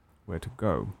where to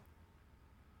go.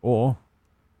 Or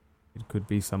it could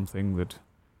be something that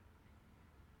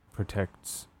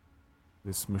protects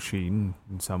this machine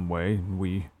in some way, and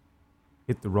we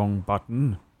hit the wrong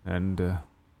button and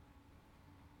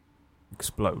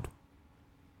explode.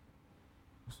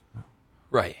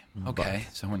 Right. Okay.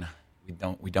 So we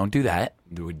don't do that.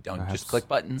 We don't Perhaps just click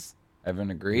buttons.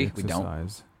 Everyone agree? We don't.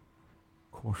 Exercise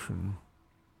caution.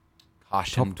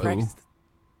 Caution. Top two please.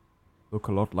 look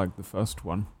a lot like the first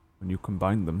one when you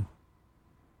combine them.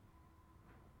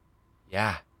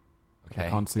 Yeah. Okay. I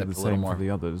can't see the Except a little same more. for the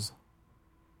others.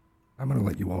 I'm gonna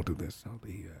let you all do this. I'm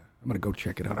gonna go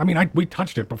check it out. I mean, we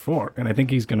touched it before, And I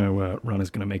think he's gonna Ron is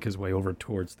gonna make his way over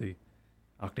towards the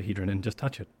octahedron and just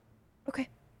touch it. Okay.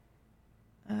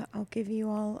 I'll give you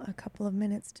all a couple of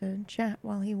minutes to chat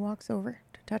while he walks over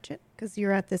to touch it, because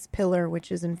you're at this pillar which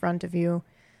is in front of you.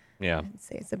 Yeah. I'd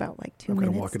say it's about like 2 I'm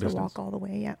gonna minutes walk a to distance. walk all the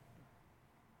way. Yeah.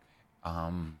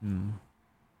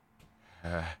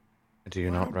 Do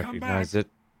you Well, not come recognize it,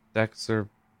 Dex or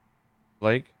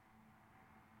Blake?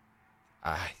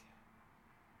 I'm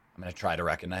gonna try to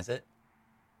recognize it.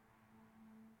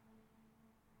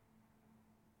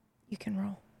 You can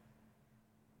roll.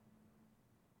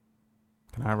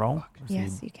 Can I roll?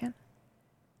 Yes, you can.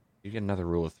 You get another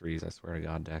rule of threes, I swear to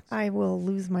God, Dex. I will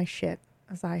lose my shit,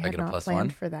 as I had get a not plus planned one?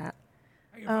 for that.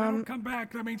 Hey, if I don't come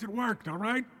back, that means it worked. All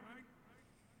right.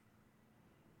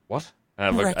 What? I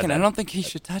reckon I don't think he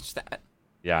should touch that.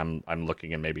 Yeah, I'm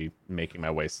looking and maybe making my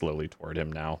way slowly toward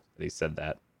him now that he said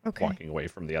that. Okay. Walking away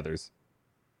from the others.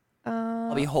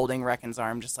 I'll be holding Reckon's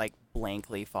arm, just like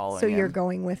blankly following So him. you're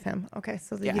going with him. Okay,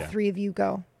 so the Yeah. three of you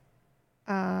go.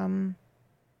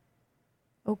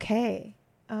 Okay.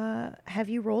 Have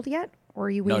you rolled yet? Or are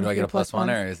you No, waiting do I for get your a plus one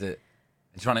one? or is it?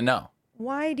 I just want to know.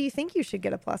 Why do you think you should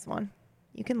get a plus one?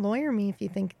 You can lawyer me if you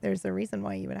think there's a reason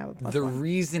why you would have a plus The one.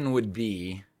 reason would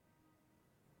be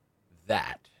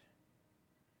that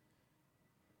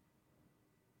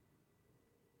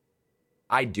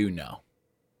I do know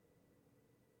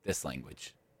this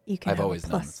language. You can I've have always a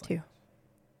known plus this 2.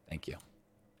 Thank you.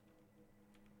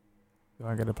 Do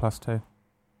I get a +2?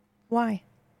 Why?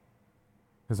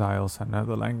 Because I also know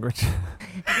the language.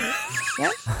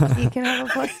 Yeah, you can have a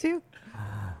plus 2.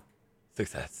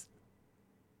 Success.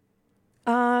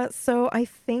 So I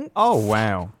think. Oh,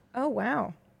 wow. Oh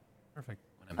wow. Perfect.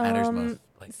 When it matters most.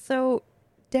 Like, So,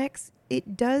 Dex,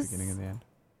 it does. Beginning and the end.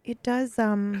 It does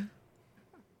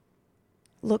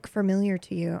look familiar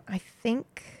to you. I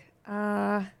think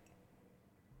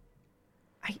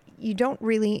you don't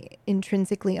really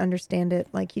intrinsically understand it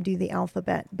like you do the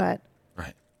alphabet, but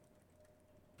right.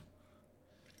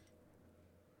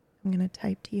 I'm going to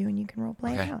type to you and you can role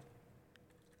play it Okay. out.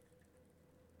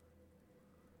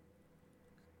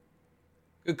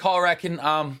 Good call, Reckon.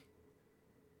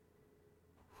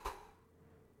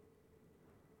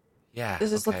 Yeah.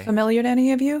 Does this okay. look familiar to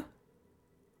any of you?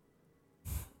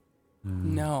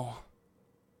 No.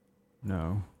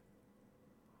 No.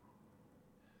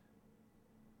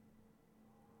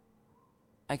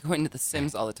 I go into The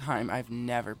Sims all the time. I've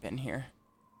never been here.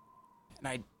 And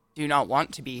I do not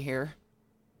want to be here.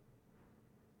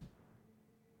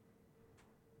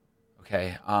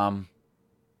 Okay.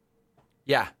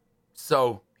 Yeah.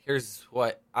 So here's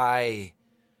what I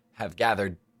have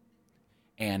gathered.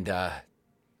 And,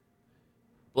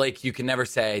 Blake, you can never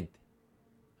say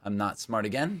I'm not smart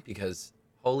again because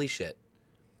holy shit.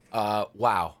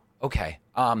 Wow. Okay.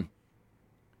 Some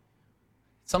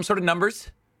sort of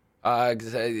numbers.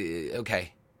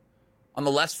 Okay. On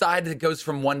the left side, it goes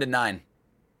from 1 to 9.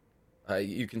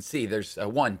 You can see there's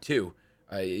 1, 2,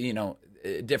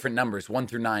 different numbers, 1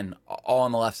 through 9, all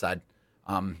on the left side.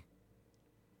 But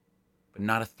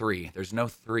not a 3. There's no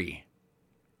 3.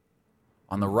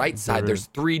 On the right side, there's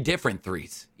 3 different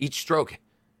 3s, each stroke.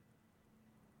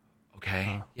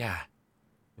 Okay, yeah.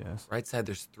 Yes. Right side,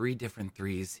 there's 3 different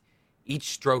 3s. Each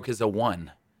stroke is a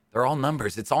 1. They're all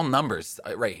numbers. It's all numbers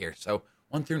right here. So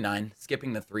 1 through 9,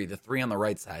 skipping the 3 on the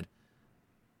right side.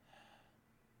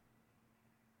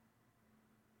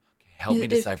 Okay, help me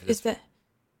decipher this.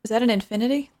 Is that an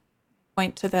infinity?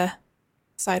 Point to the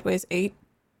sideways 8.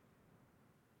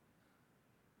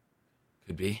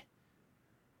 Could be.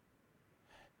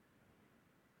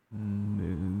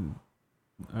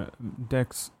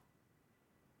 Dex,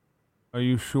 are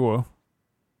you sure?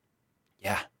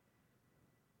 Yeah.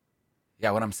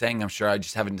 Yeah, what I'm saying, I'm sure. I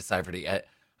just haven't deciphered it yet.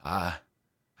 I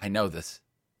know this.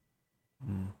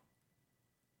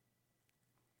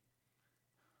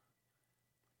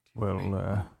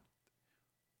 Well,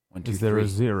 1, 2, is there 3. a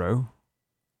 0?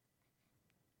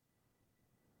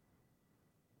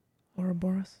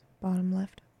 Ouroboros, bottom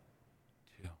left.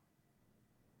 2,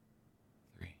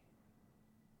 3.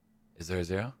 Is there a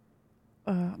 0?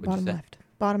 Bottom left.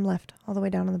 Bottom left. All the way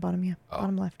down on the bottom, yeah. Oh.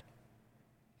 Bottom left.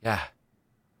 Yeah.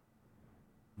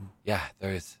 Yeah,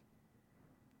 there is.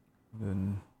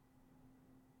 Then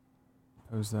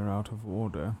suppose they're out of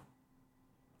order.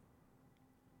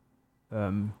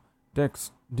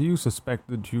 Dex, do you suspect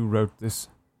that you wrote this?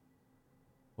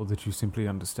 Or that you simply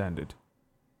understand it?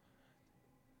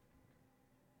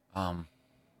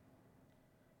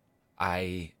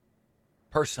 I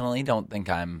personally don't think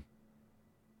I'm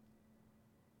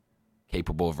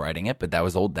capable of writing it, but that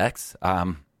was old Dex.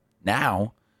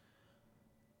 Now,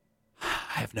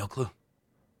 I have no clue.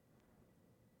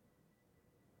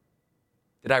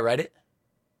 Did I write it?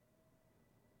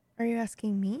 Are you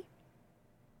asking me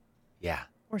Yeah.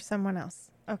 or someone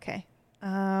else? Okay.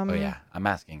 Oh, yeah. I'm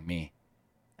asking me.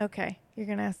 Okay. You're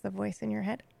going to ask the voice in your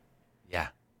head? Yeah.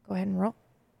 Go ahead and roll.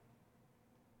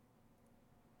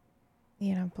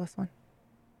 +1.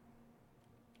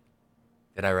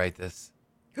 Did I write this?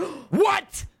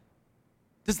 What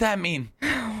does that mean?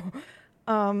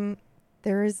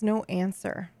 There is no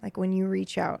answer. Like when you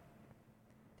reach out,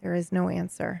 there is no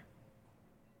answer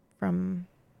from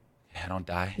I don't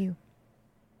die. you.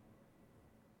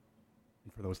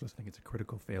 And for those listening, it's a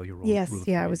critical failure rule. Yes, rule of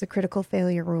yeah, it three. was a critical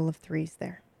failure rule of 3s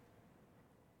there.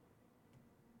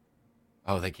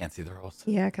 Oh, they can't see the rolls.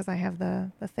 Yeah, because I have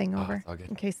the thing Oh, over it's all good.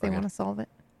 in case All they good. want to solve it.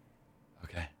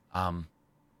 Okay.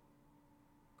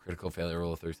 Critical failure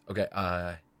rule of 3s. Okay.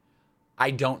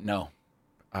 I don't know.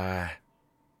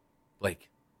 Blake,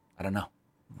 I don't know.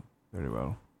 Very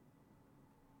well.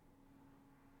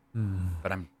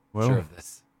 But I'm Well, sure of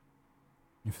this.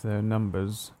 If they're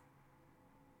numbers,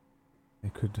 they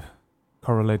could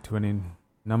correlate to any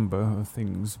number of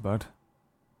things, but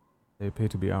they appear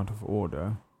to be out of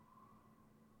order.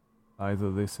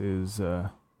 Either this is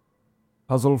a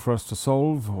puzzle for us to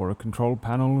solve, or a control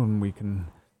panel, and we can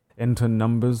enter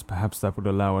numbers. Perhaps that would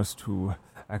allow us to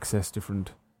access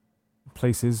different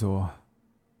places, or...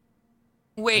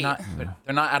 Wait.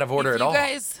 They're not out of order at all. You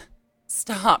guys,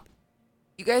 stop.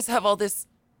 You guys have all this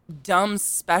dumb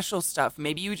special stuff.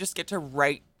 Maybe you just get to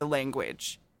write the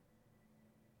language.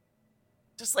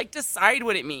 Just decide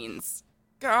what it means.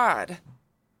 God.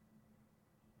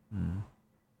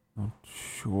 Not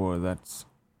sure that's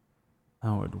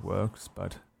how it works,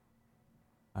 but...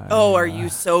 Are you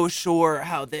so sure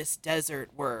how this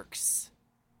desert works?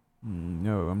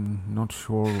 No, I'm not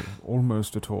sure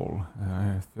almost at all.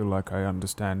 I feel like I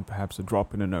understand perhaps a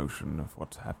drop in an ocean of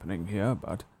what's happening here,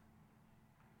 but...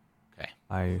 Okay.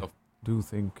 I do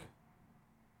think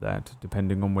that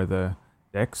depending on whether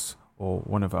Dex or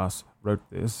one of us wrote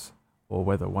this, or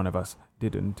whether one of us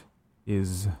didn't,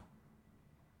 is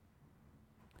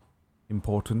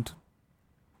important,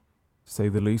 to say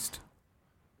the least.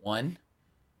 1,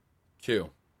 2.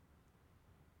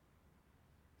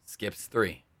 Skips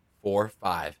 3, 4,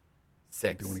 5,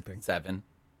 6, 7,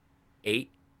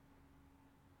 8.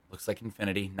 Looks like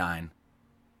infinity. 9,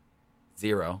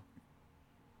 0.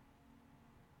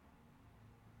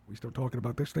 We still talking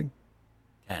about this thing?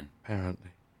 10.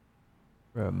 Apparently.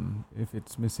 If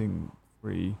it's missing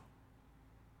 3...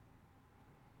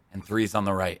 And And 3's on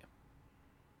the right.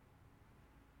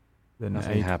 Then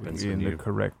Nothing 8 happens would be in when the you-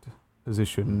 correct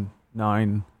position.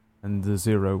 9 and the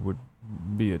 0 would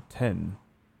be a 10.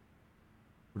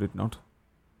 Would it not?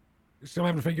 You still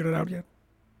haven't figured it out yet?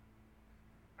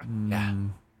 Yeah.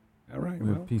 All right,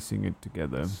 We're well, piecing it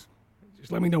together.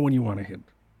 just let me know when you want a hint.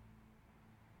 What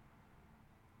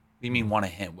do you mean want a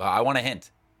hint? Well, I want a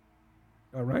hint.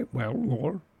 All right, well,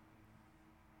 Lore,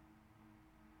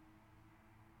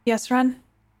 Yes, Ren?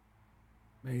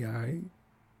 may I?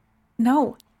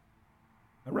 No.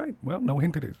 All right, well, no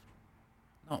hint it is.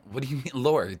 No, what do you mean,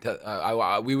 Lord?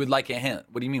 We would like a hint.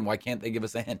 What do you mean? Why can't they give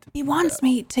us a hint? He wants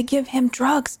me to give him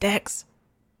drugs, Dex.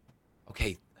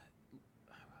 Okay.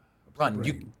 Run.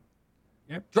 You. Brain.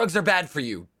 Yep. Drugs are bad for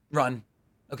you. Run.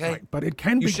 Okay? Right, but it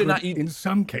can You be should good not eat- in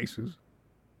some cases.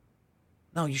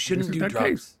 No, you shouldn't This is do that drugs.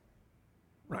 case.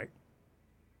 Right.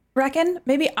 Reckon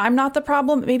maybe I'm not the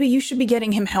problem. Maybe you should be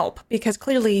getting him help because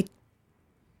clearly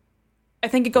I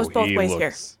think it goes both he ways looks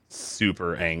here.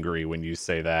 super angry when you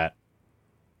say that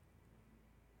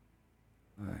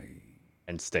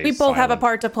and stays We both have a silent.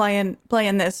 part to play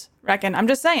in this, Reckon. I'm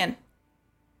just saying.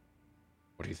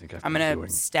 What do you think I'm been gonna doing?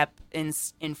 step in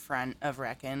front of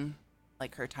Reckon,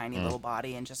 like her tiny little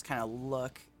body, and just kind of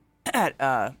look at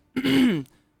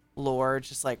Lore,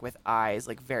 just like with eyes,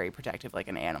 like very protective, like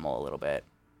an animal, a little bit.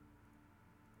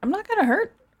 I'm not gonna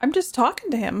hurt. I'm just talking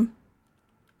to him.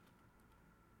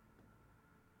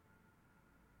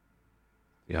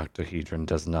 The octahedron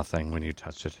does nothing when you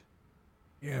touch it.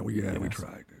 Yeah, we Yes.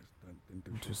 tried. Didn't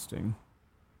do shit. Interesting.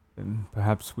 Then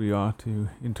perhaps we are to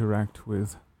interact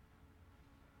with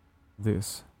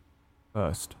this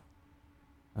first.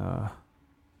 Yeah.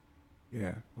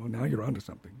 Well, now you're onto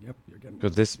something. Yep, you're getting.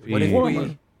 Could this be? What if One we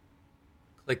of us.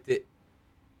 clicked it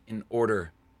in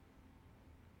order?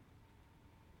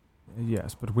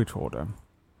 Yes, but which order?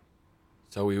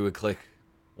 So we would click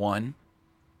 1,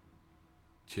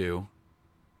 2,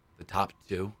 the top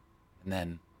 2, and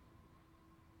then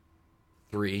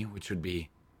 3, which would be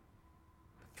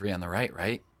 3 on the right,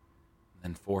 right?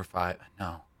 And then 4, 5.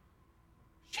 No.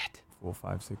 Shit. 4,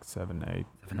 5, 6, 7, 8,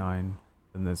 7. 9.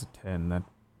 Then there's a 10. That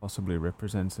possibly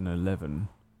represents an 11.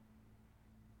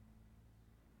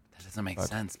 That doesn't make But-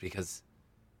 sense because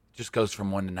it just goes from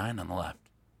 1 to 9 on the left.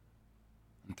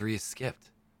 And 3 is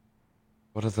skipped.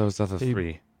 What are those other P-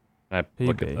 three? I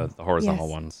look at PB. the horizontal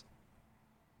Yes. ones.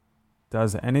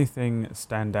 Does anything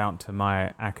stand out to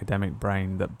my academic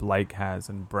brain that Blake has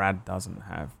and Brad doesn't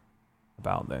have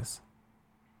about this?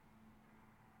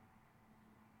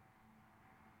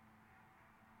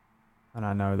 And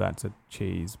I know that's a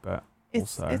cheese, but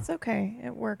also It's okay.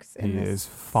 It works in he this is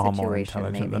far more situation,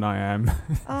 intelligent than maybe. I am. You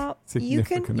can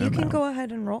Significant you can amount. go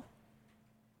ahead and roll.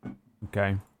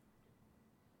 Okay.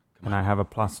 Can I have a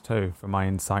 +2 for my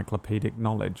encyclopedic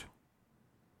knowledge?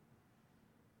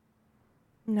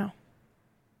 No.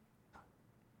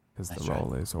 Because the Nice try.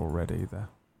 roll is already the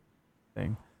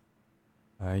thing.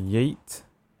 Yeet.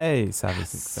 A savvy Yes.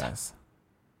 success.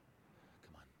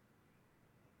 Come on.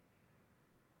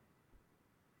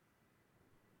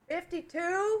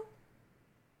 52.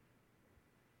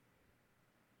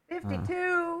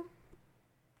 52.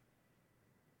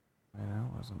 Wait,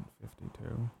 that wasn't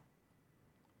 52.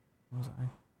 Was I?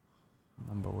 What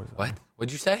number was I? What?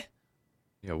 What'd you say?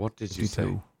 Yeah, what did you say?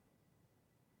 52.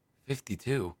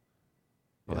 52.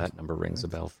 Well, Yes, that number rings a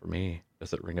bell for me.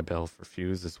 Does it ring a bell for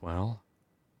Fuse as well?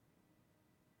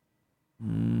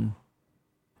 Mm,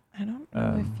 I don't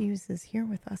know if Um, Fuse is here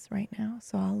with us right now,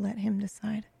 so I'll let him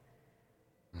decide.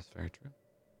 That's very true.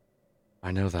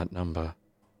 I know that number.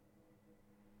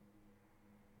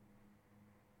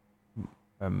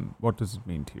 what does it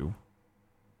mean to you?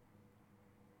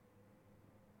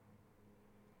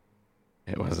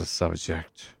 It was a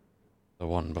subject. The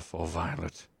one before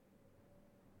Violet.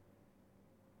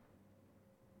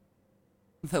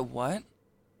 The what?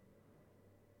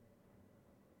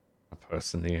 A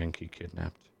person the Yankee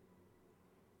kidnapped.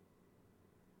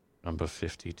 Number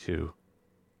 52.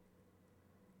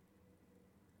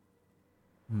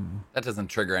 That doesn't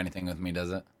trigger anything with me, does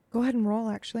it? Go ahead and roll,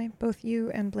 actually. Both you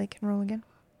and Blake can roll again.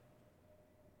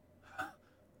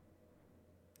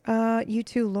 You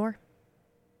too, Lore.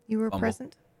 You were Fumble.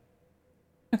 present.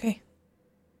 Okay.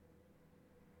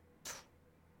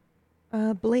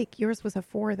 Blake, yours was a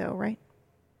 4 though, right?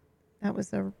 That was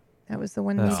the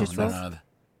one No, you just rolled. No.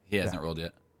 He hasn't rolled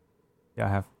yet. Yeah, I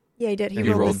have. Yeah, he did. He He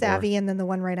rolled the rolled savvy, and then the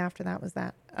one right after that was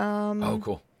that. Oh,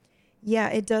 cool. Yeah,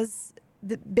 it does.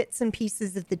 The bits and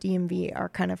pieces of the DMV are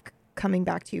kind of coming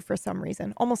back to you for some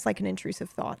reason, almost like an intrusive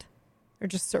thought, or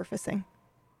just surfacing.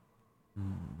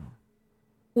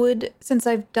 Since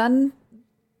I've done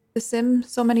the sim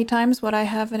so many times, would I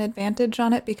have an advantage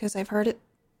on it because I've heard it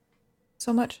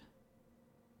so much?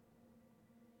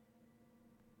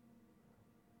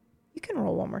 You can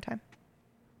roll one more time.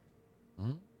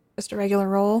 Just a regular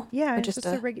roll? Yeah, Or just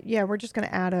a yeah, we're just going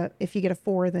to add a, if you get a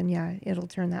 4, then yeah, it'll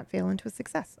turn that fail into a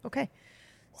success. Okay.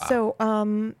 Wow.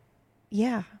 So,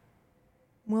 yeah,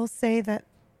 we'll say that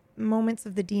moments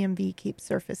of the DMV keep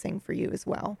surfacing for you as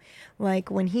well. Like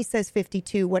when he says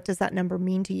 52, what does that number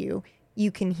mean to you?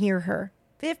 You can hear her.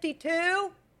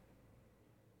 52?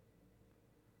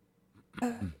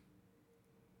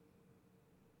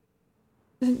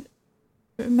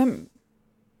 Remember,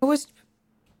 what was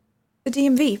the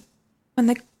DMV when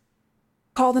they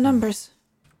call the numbers?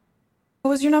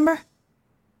 What was your number?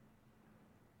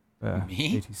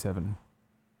 Me? 87.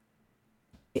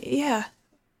 Yeah.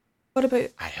 What about...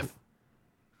 I have.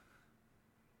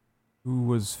 Who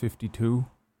was 52?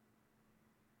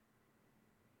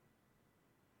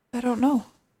 I don't know.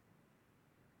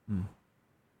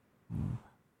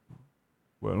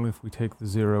 Well, if we take the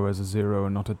 0 as a 0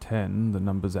 and not a 10, the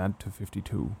numbers add to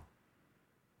 52.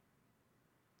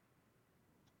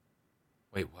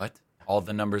 Wait, what? All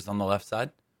the numbers on the left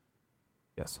side?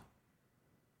 Yes.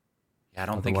 Yeah, I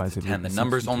don't Otherwise think it's it a 10. would The be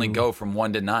numbers only 62. go from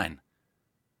 1 to 9.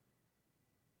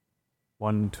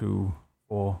 1, 2,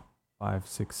 4, 5,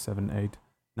 6, 7, 8,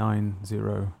 9,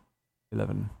 0,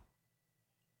 11.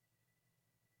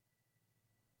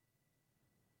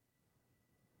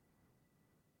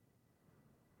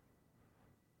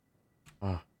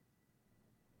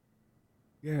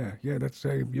 Yeah, that's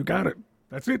you got it.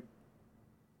 That's it.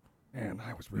 Man,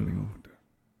 I was really hoping to.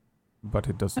 But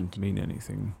it doesn't mean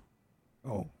anything.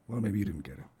 Oh, well, maybe you didn't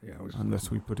get it. Yeah, I was.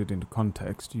 Unless we put it into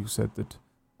context. You said that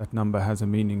that number has a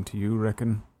meaning to you,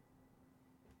 reckon?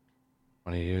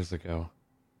 20 years ago,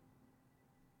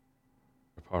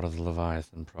 we're part of the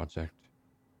Leviathan Project.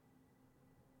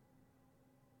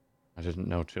 I didn't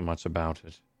know too much about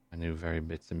it. I knew very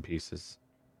bits and pieces.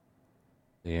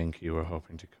 The ink you were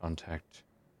hoping to contact,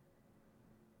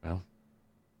 well,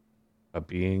 a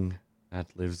being that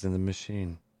lives in the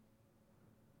machine.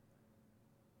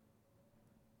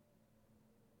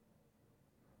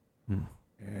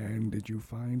 And did you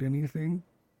find anything?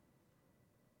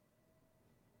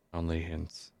 Only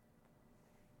hints.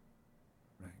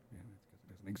 Right, yeah, that's because it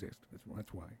doesn't exist.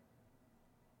 That's why.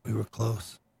 We were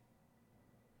close.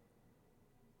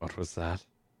 What was that?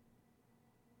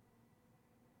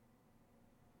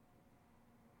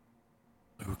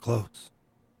 We were close.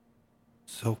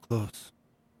 So close.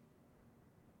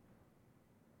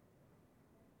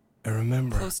 I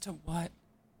remember. Close to what?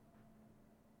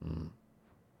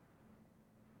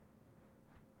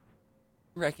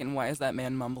 Reckon, why is that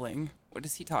man mumbling? What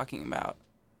is he talking about?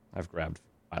 I've grabbed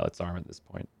Violet's arm at this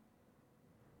point.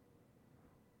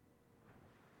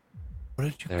 What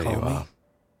did you There call you me? are.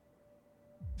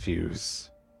 Fuse.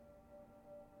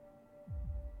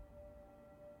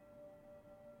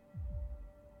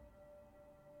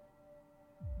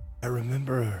 I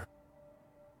remember her.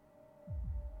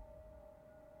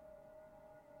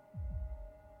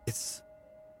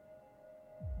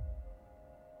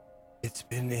 It's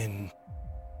been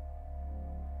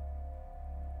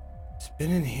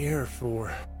in here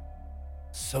for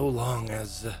so long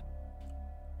as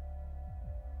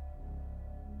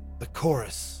the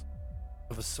chorus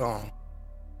of a song.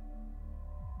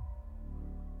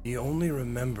 You only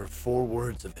remember 4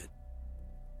 words of it,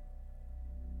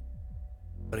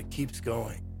 but it keeps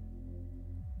going.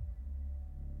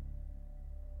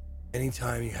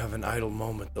 Anytime you have an idle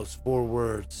moment, those 4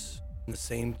 words in the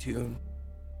same tune,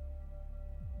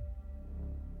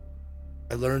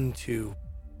 I learned to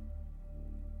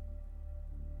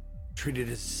treat it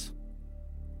as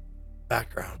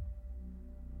background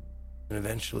and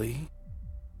eventually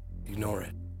ignore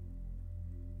it.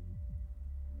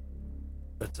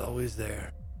 But it's always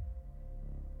there.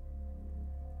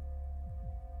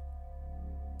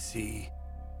 See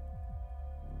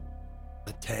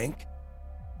a tank,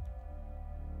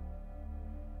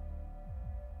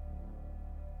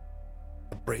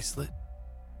 a bracelet,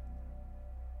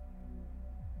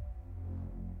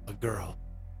 a girl,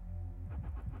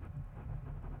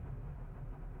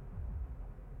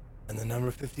 and the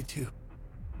number 52.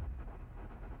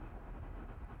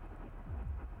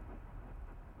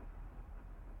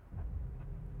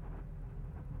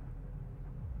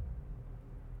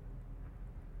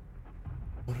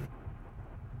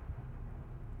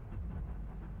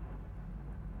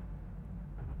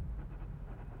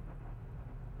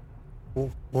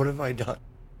 What have I done?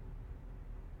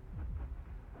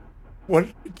 What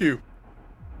did I do?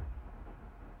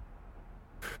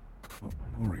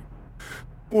 Ori,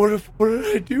 What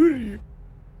did I do to you?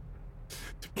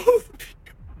 To both of you.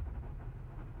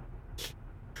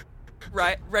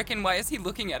 Right, Reckon, why is he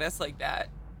looking at us like that?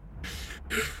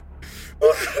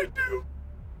 What did I do?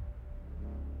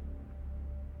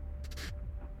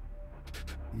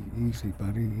 Easy,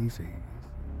 buddy, easy.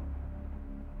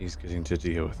 He's getting to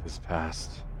deal with his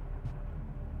past.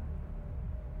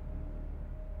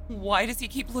 Why does he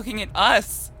keep looking at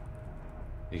us?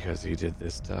 Because he did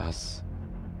this to us.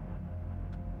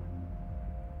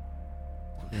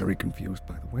 Very confused,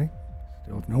 by the way.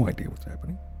 Still have no idea what's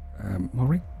happening.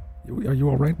 Maury, are you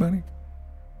all right, buddy?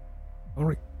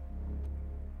 Maury,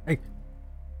 hey,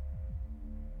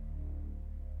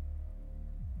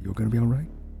 you gonna be all right?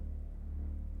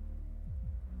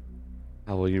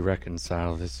 How will you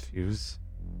reconcile this fuse?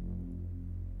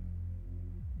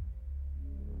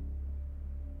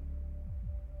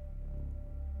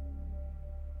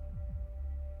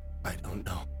 I don't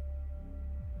know.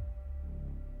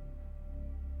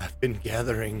 I've been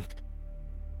gathering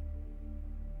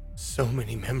so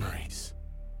many memories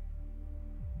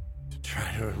to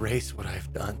try to erase what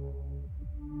I've done.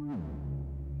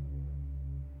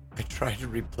 I tried to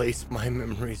replace my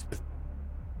memories with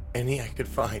any I could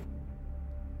find.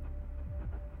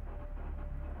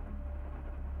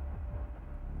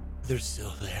 They're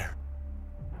still there.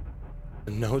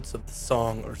 The notes of the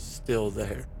song are still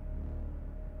there.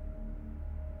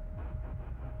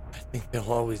 I think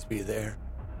they'll always be there.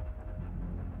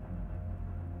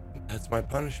 That's my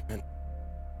punishment.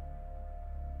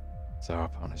 It's our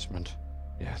punishment.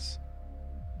 Yes.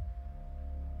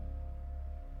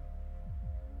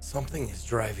 Something is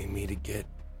driving me to get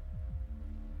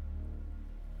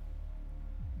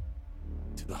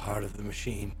to the heart of the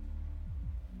machine.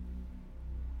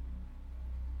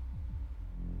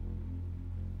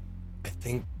 I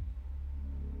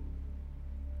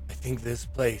think this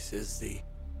place is the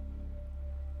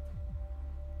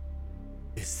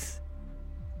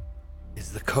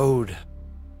code.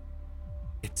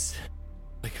 It's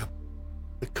like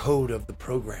the code of the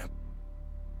program.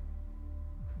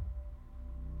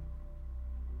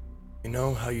 You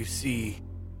know how you see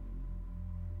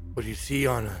what you see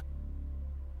on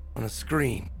a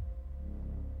screen.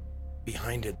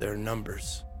 Behind it there are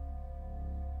numbers.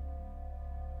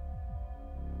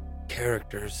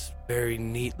 Characters very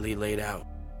neatly laid out.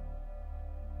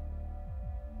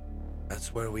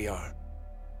 That's where we are.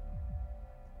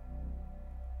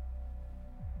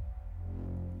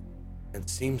 It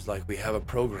seems like we have a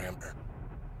programmer.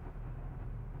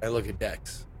 I look at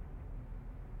Dex.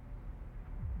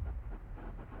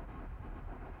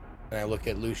 And I look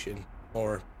at Lucian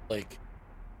or Blake.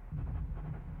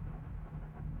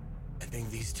 I think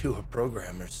these two are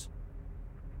programmers.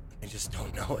 They just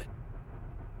don't know it.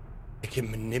 They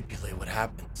can manipulate what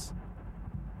happens.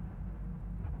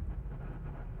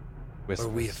 Whispers. Or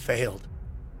we have failed.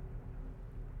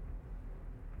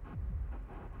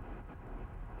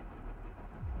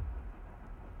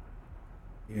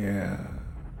 Yeah.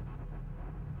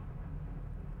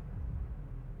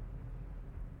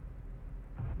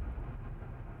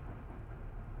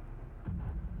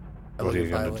 What are you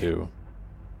going to do?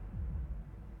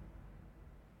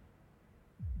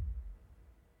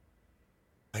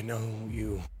 I know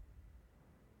you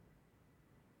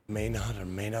may not or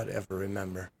may not ever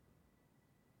remember.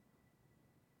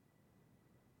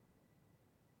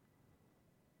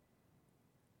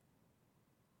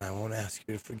 I won't ask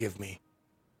you to forgive me.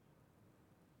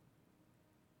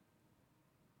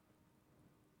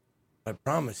 I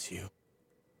promise you,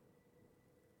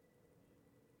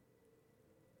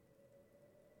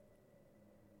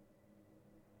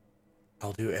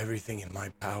 I'll do everything in my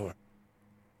power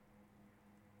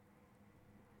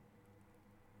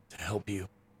to help you,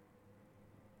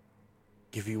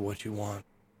 give you what you want.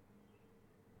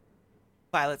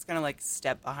 Violet's gonna like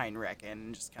step behind Reckon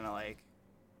and just kind of like,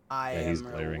 I am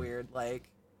real weird, like.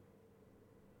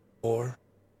 Or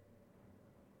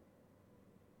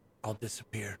I'll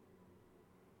disappear.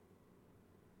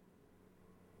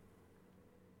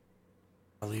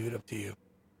 I'll leave it up to you.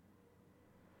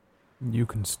 You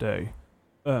can stay.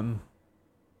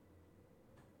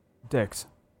 Dex.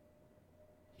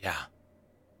 Yeah.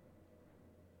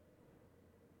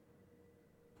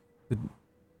 The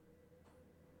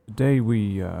day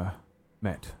we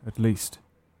met, at least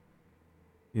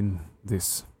in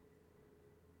this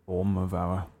form of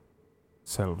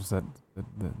ourselves, that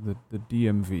the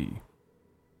DMV.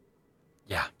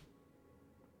 Yeah.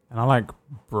 And I like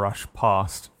brush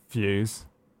past Fuse.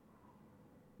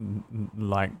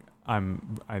 Like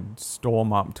I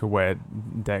storm up to where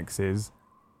Dex is.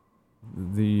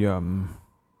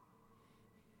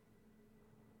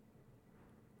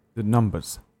 the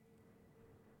numbers.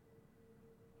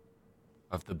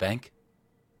 Of the bank?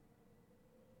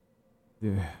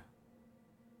 Yeah.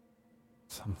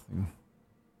 Something.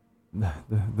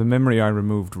 The memory I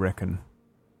removed, reckon.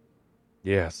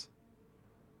 Yes.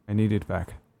 I need it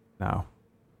back. Now.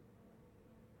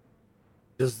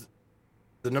 Does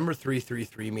the number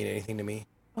 333 mean anything to me?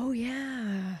 Oh,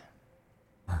 yeah.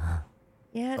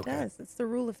 Yeah, it does. It's the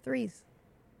rule of threes.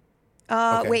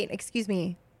 Okay. Wait, excuse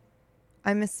me.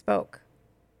 I misspoke.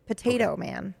 Potato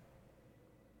man.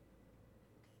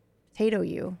 Potato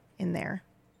you in there.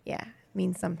 Yeah,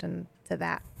 means something to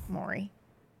that, Maury.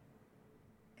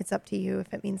 It's up to you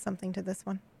if it means something to this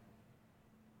one.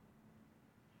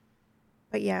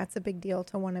 But yeah, it's a big deal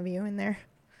to one of you in there.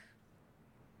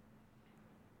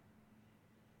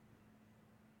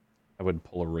 I would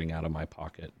pull a ring out of my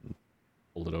pocket and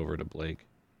hold it over to Blake.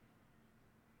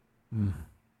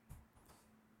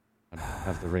 I'd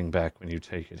have the ring back when you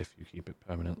take it if you keep it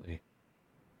permanently.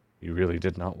 You really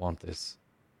did not want this.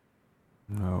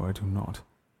 No, I do not.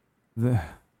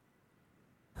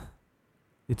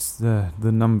 It's the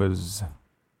numbers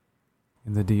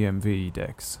in the DMV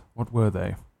decks. What were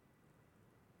they?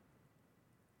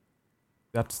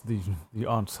 That's the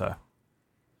answer.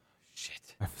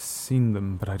 Shit. I've seen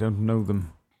them, but I don't know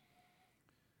them.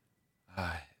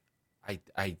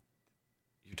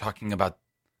 You're talking about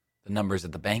the numbers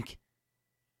at the bank?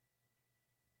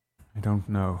 I don't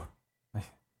know. I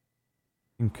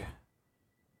think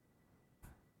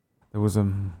there was a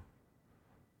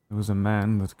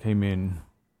man that came in.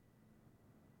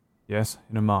 Yes,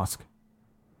 in a mask.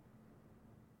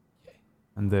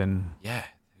 And then Yeah,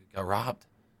 he got robbed.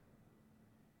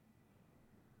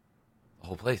 The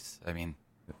whole place. I mean,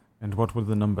 and what were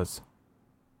the numbers?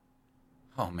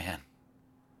 oh man.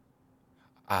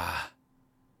 Can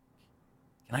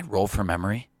I roll for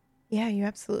memory? Yeah, you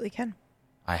absolutely can.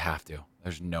 I have to.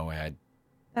 There's no way I'd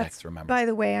That's remember. By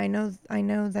the way, I know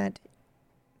that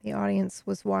the audience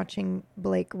was watching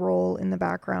Blake roll in the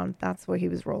background. That's what he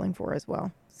was rolling for as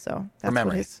well. So that's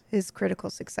what his critical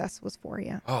success was for.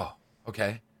 Yeah. Oh,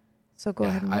 okay. So go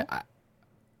ahead and roll.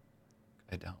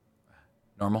 I don't.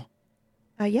 Normal?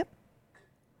 Yep.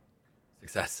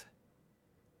 Success.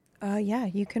 Yeah,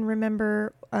 you can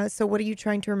remember. So what are you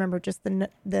trying to remember? Just the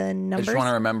numbers? I just want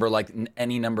to remember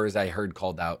any numbers I heard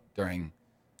called out during.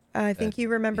 I think you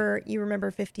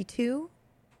remember 52.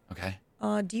 Okay.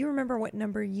 Do you remember what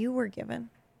number you were given?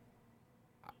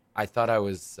 I thought I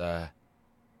was.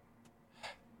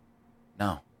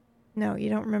 No. No, you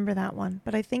don't remember that one.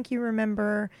 But I think you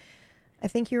remember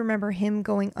him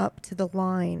going up to the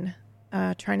line,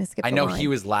 trying to skip the line. I know he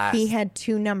was last. He had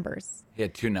two numbers. He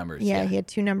had two numbers. Yeah, he had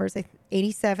two numbers.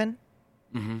 87.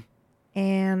 Mm-hmm.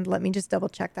 And let me just double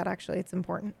check that, actually. It's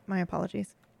important. My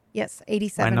apologies. Yes,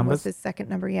 87 was his second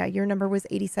number. Yeah, your number was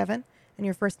 87. And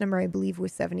your first number, I believe,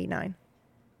 was 79.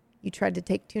 You tried to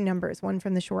take two numbers, one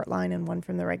from the short line and one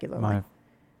from the regular line.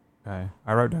 Okay.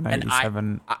 I wrote down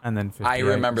 87 and then 58. I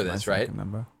remember was this, my right? second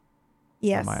number.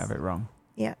 Yes. I might have it wrong.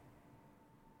 Yeah.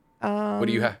 What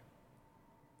do you have?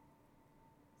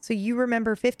 So you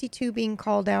remember 52 being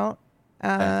called out.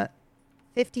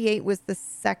 58 was the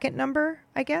second number,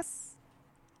 I guess.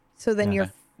 So then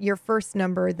your first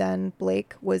number then,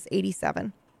 Blake, was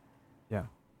 87. Yeah.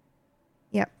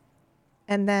 Yep.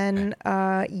 And then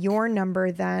your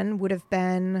number then would have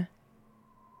been,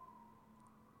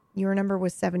 your number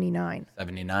was 79.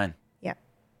 79. Yeah. So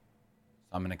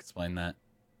I'm going to explain that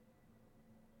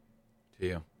to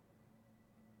you.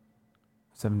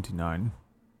 79.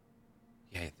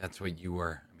 Yeah, that's what you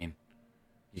were. I mean,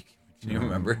 do you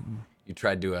remember? You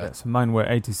tried to... Yes, mine were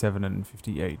 87 and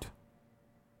 58.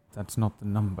 That's not the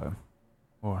number.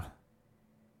 Or...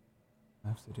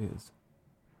 perhaps it is.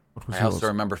 What was I yours? also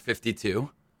remember 52.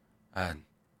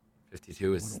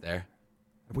 52 is there.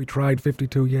 Have we tried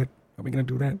 52 yet? Are we going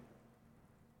to do that?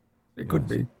 It could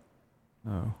be.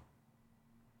 No.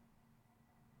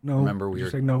 No. Remember Did we you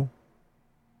were... say no?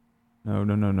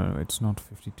 No. It's not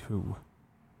 52.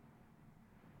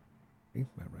 Is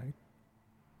that right?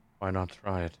 Why not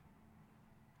try it?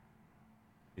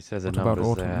 You said the What about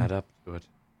numbers they autumn? add up to it.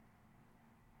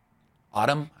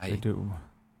 Autumn? They do.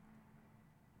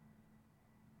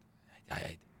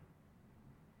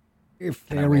 If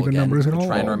Can I there are roll even again numbers at to all.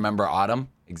 try and remember Autumn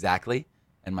exactly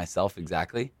and myself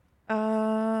exactly?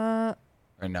 Or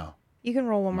no? You can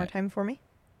roll one more time for me.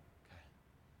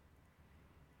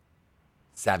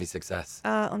 Savvy success.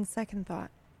 On second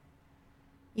thought,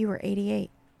 you were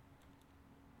 88.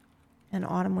 And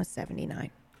Autumn was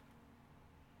 79.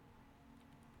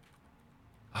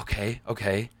 Okay.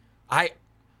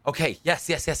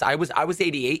 Yes. I was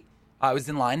 88. I was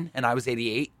in line and I was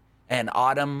 88. And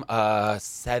Autumn,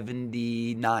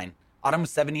 79. Autumn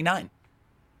was 79.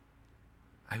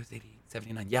 I was 88,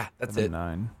 79. Yeah, that's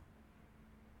 79.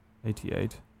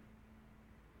 88.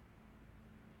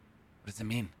 What does it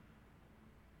mean?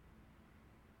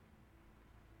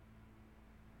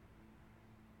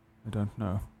 I don't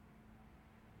know.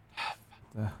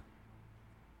 It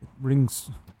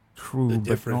rings true, The but not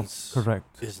difference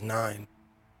correct. is 9.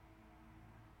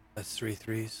 That's 3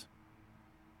 threes.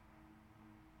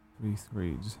 3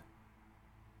 threes.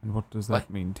 And what does that What?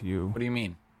 mean to you? What do you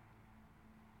mean?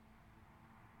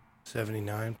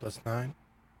 79 plus 9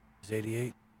 is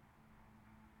 88.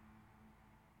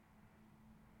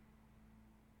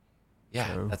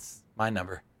 Yeah, So- that's my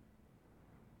number.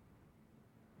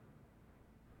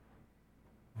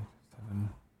 7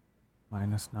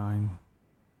 minus 9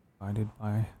 divided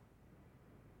by...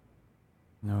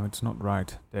 No, it's not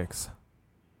right, Dex.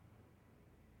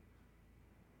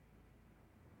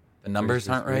 The numbers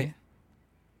aren't right?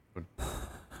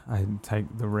 I take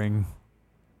the ring.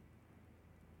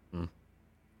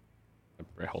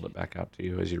 I hold it back out to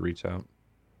you as you reach out.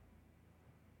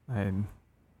 I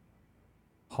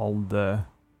hold the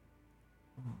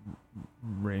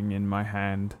ring in my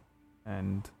hand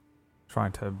and try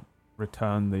to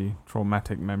return the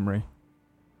traumatic memory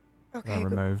that I Okay,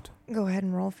 removed. go ahead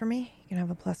and roll for me. You can have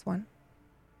a +1.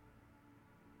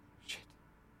 Shit.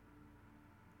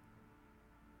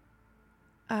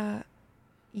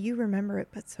 You remember it,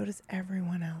 but so does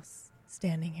everyone else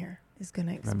standing here is going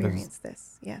to experience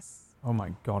this. Yes. Oh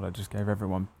my god, I just gave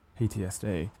everyone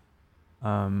PTSD.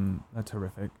 That's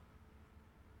horrific.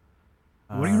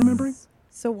 What are you remembering?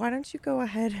 So why don't you go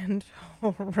ahead and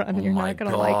run? Oh You're my not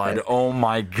going to like this. Oh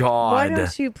my god. Why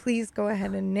don't you please go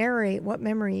ahead and narrate what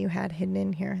memory you had hidden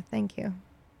in here? Thank you.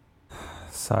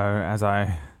 So, as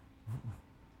I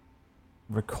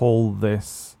recall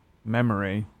this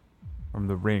memory from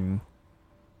the ring,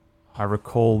 I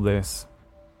recall this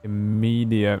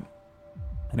immediate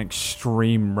and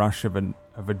extreme rush of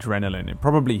adrenaline. It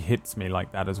probably hits me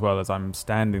like that as well as I'm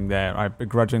standing there. I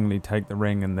begrudgingly take the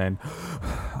ring and then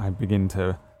I begin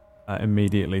to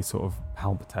immediately sort of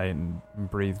palpitate and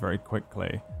breathe very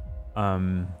quickly.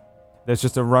 There's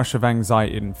just a rush of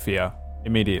anxiety and fear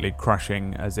immediately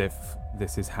crushing as if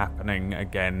this is happening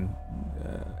again.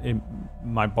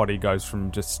 My body goes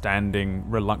from just standing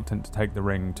reluctant to take the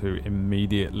ring to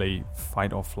immediately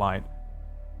fight or flight.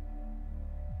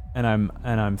 And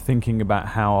I'm thinking about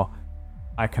how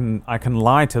I can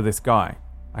lie to this guy.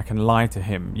 I can lie to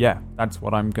him. Yeah, that's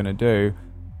what I'm gonna do.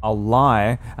 I'll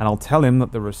lie and I'll tell him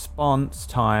that the response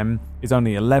time is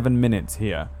only 11 minutes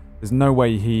here. There's no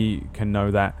way he can know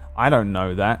that. I don't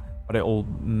know that, but it'll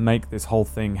make this whole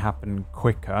thing happen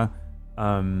quicker.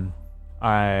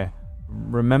 I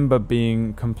remember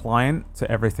being compliant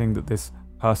to everything that this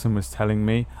person was telling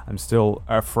me. I'm still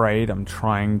afraid. I'm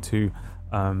trying to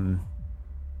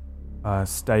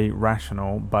stay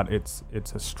rational, but it's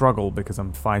a struggle because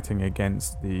I'm fighting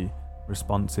against the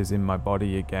responses in my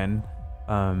body again.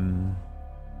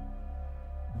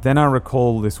 Then I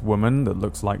recall this woman that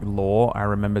looks like Law. I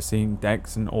remember seeing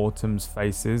Dex and Autumn's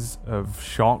faces of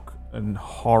shock and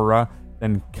horror,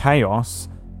 then chaos,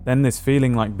 then this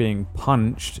feeling like being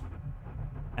punched,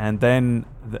 and then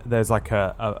there's like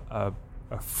a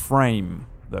frame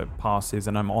that passes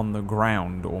and I'm on the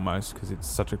ground almost because it's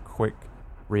such a quick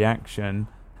reaction,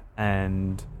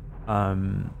 and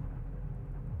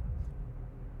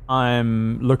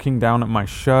I'm looking down at my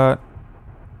shirt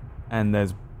and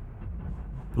there's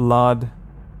blood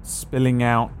spilling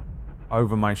out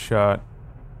over my shirt,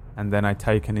 and then I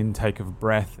take an intake of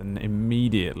breath and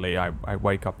immediately I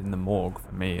wake up in the morgue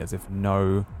for me as if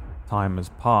no time has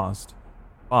passed.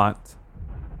 But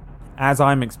as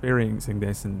I'm experiencing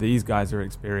this and these guys are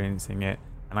experiencing it,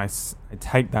 and I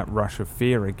take that rush of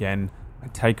fear again, I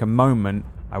take a moment,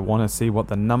 I want to see what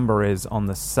the number is on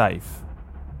the safe.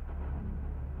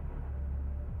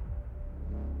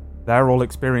 They're all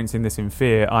experiencing this in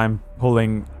fear. I'm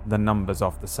pulling the numbers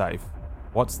off the safe.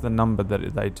 What's the number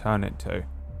that they turn it to?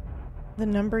 The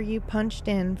number you punched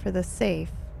in for the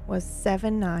safe was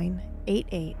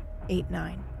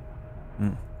 798889.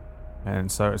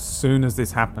 And so as soon as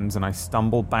this happens and I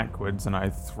stumble backwards and I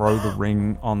throw the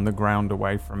ring on the ground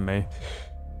away from me.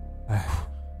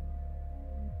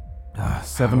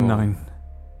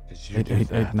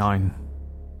 798889.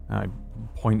 I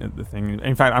point at the thing.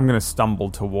 In fact, I'm going to stumble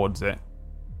towards it.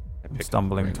 I'm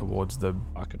stumbling towards the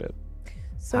pocket it.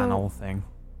 panel thing.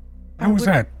 How was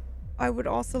that? I would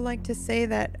also like to say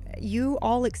that you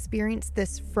all experienced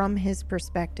this from his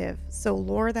perspective. So,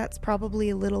 Lore, that's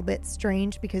probably a little bit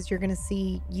strange because you're going to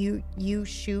see you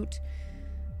shoot.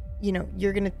 You know,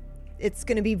 you're going to it's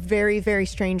going to be very, very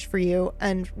strange for you.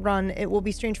 And Run, it will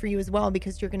be strange for you as well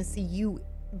because you're going to see you,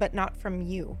 but not from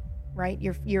you, right?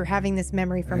 You're having this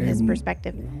memory from his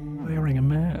perspective. Wearing a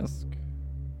mask.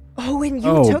 Oh, and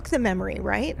you took the memory,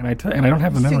 right? And I don't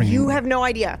have the memory. So you anymore. have no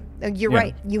idea. You're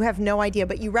right. You have no idea,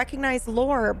 but you recognize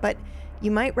lore, but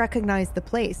you might recognize the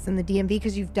place in the DMV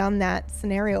because you've done that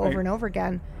scenario over and over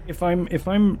again.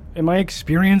 Am I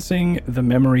experiencing the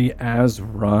memory as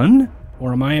Run,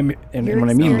 or am I? And You're when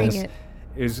I mean this,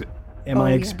 experiencing it. am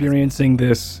I experiencing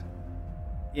this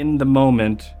in the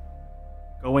moment,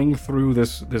 going through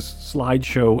this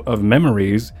slideshow of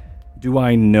memories? Do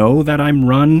I know that I'm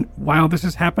Run while this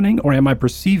is happening, or am I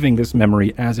perceiving this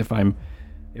memory as if I'm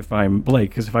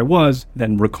Blake? Because if I was,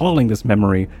 then recalling this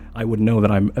memory, I would know that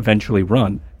I'm eventually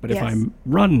Run. But if I'm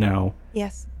Run now,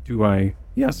 yes. do I?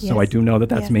 Yes. So I do know that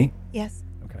that's me. Yes.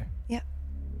 Okay. Yeah.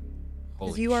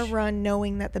 Because you are Run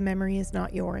knowing that the memory is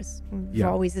not yours. We've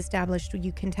always established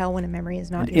you can tell when a memory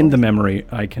is not yours. In the memory,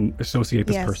 I can associate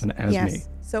this person as me.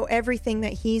 So everything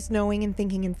that he's knowing and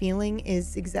thinking and feeling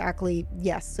is exactly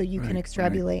so you can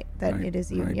extrapolate that it is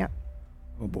you. Yeah.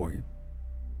 Oh boy.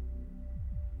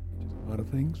 Just a lot of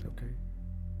things. Okay.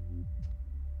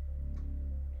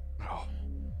 Oh,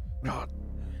 God.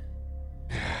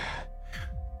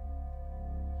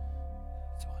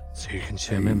 So you can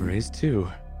share memories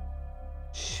too.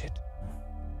 Shit.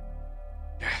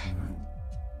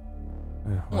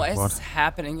 What's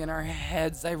happening in our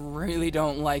heads? I really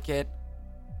don't like it.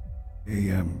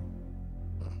 Hey,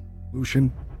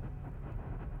 Lucian.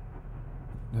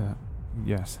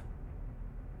 Yes.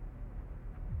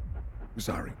 I'm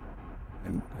sorry.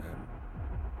 And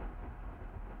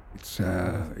it's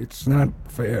not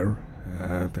fair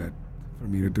that for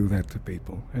me to do that to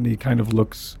people. And he kind of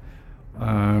looks,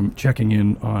 checking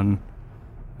in on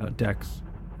Dex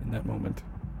in that moment.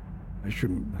 I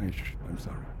shouldn't. I'm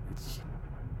sorry. It's.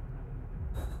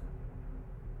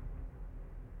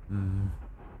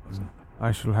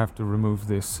 I shall have to remove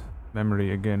this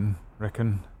memory again.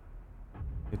 Reckon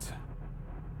it.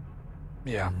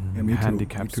 me too.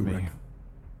 Handicaps me. Reckon.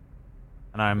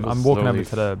 And I'm walking over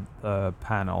to the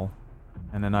panel,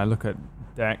 and then I look at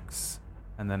Dex,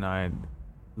 and then I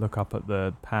look up at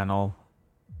the panel,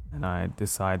 and I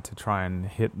decide to try and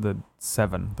hit the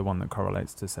 7, the one that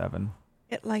correlates to 7.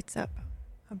 It lights up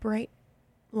a bright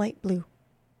light blue.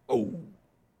 Oh.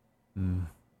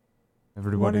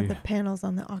 Everybody. One of the panels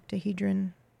on the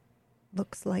octahedron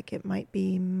looks like it might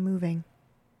be moving.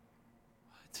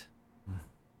 What?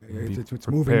 It's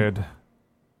prepared moving.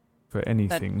 For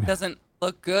anything. That doesn't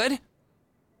look good.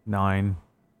 9.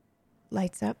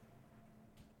 Lights up.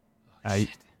 8.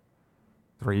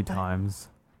 3 times.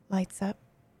 Lights up.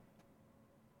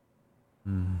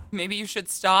 Maybe you should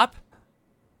stop.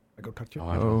 I go touch it.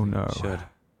 Oh no. Should.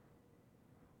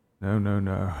 No.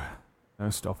 No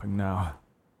stopping now.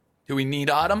 Do we need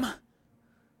Autumn?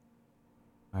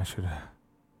 I should.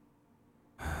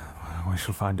 We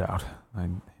shall find out. I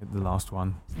hit the last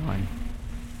one. 9.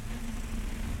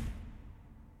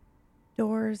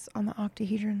 Doors on the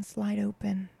octahedron slide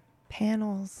open.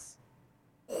 Panels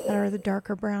that are the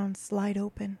darker brown slide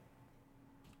open.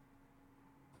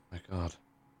 My God.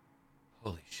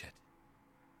 Holy shit.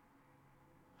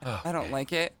 I don't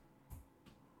like it.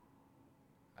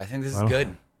 I think this is good.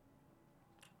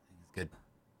 It's good.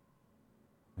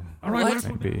 All right,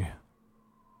 What? Maybe.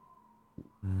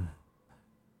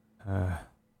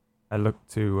 I look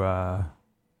to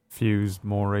Fuse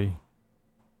Maury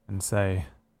and say,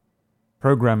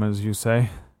 "Programmers, you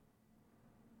say?"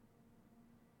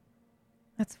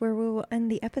 That's where we will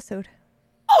end the episode.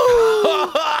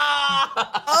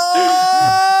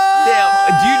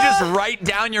 Damn, do you just write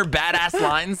down your badass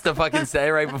lines to fucking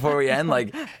say right before we end?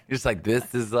 Like, you're just like,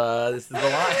 this is the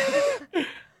line.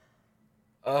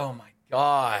 Oh my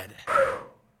God.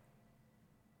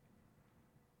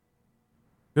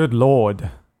 Good lord.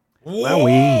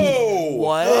 Whoa!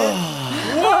 What?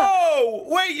 Whoa!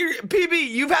 Wait, PB,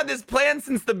 you've had this plan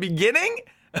since the beginning?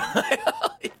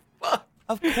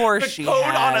 Of course she has. A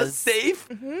code on a safe?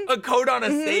 A code on a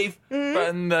safe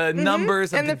and the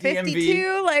numbers and of the the DMV.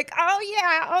 52, like,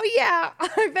 oh yeah.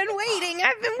 I've been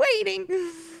waiting.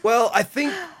 Well, I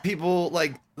think people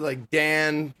like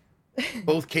Dan,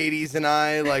 both Katie's and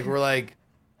I, like, were like,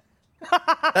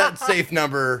 that safe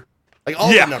number, like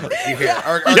all the numbers you hear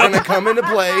are going to come into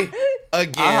play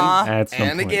again At some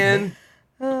and point. again.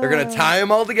 They're going to tie them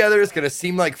all together. It's going to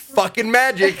seem like fucking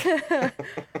magic.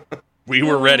 We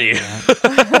were ready.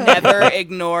 Never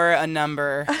ignore a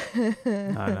number.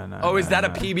 No. Oh, is that a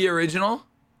PB original?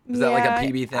 Is that like a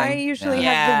PB thing? I usually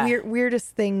have the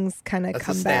weirdest things kind of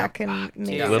come back and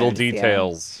make little sense,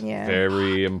 details. Yeah.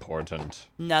 Very important.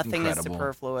 Nothing Incredible. is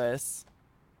superfluous.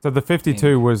 So the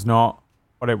 52 was not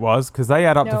what it was because they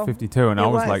add up No, to 52, and I it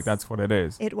was was. like, "That's what it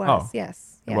is." It was, Oh,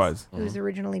 yes. it was. It was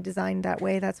originally designed that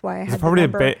way. That's why I There's had probably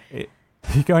the a number. bit.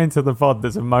 You go into the VOD.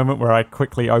 There's a moment where I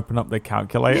quickly open up the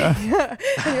calculator, And you're like,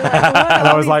 what? and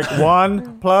I was like,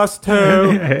 1 plus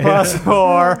 2 plus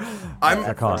 4.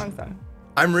 I can't.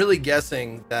 I'm really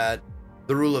guessing that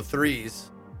the rule of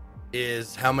threes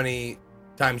is how many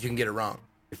times you can get it wrong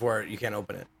before you can't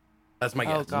open it. That's my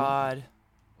guess. Oh God.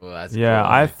 Well, that's Yeah,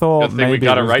 cool. I thought Good thing maybe we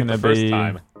got it it was right gonna the first be.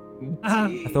 time.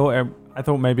 I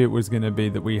thought maybe it was going to be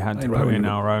that we had to Right, put right. in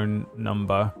our own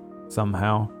number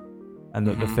somehow, and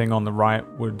that the thing on the right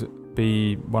would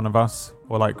be one of us,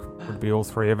 or like would be all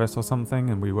three of us or something,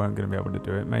 and we weren't going to be able to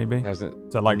do it. Maybe.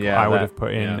 So like Yeah, I would that- have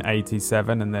put in yeah.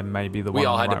 87, and then maybe the We one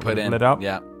all on had the to right put would have in. lit up.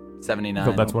 Yeah, 79. I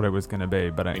thought that's what it was going to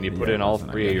be, but And you put yeah, in it all wasn't,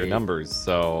 I three of guess. your numbers,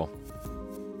 so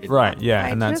Right, yeah, I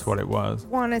and that's just what it was.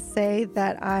 want to say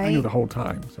that I knew the whole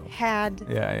time. So had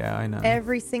Yeah, I know.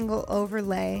 every single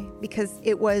overlay because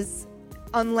it was,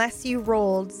 unless you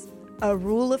rolled a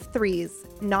rule of threes,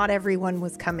 not everyone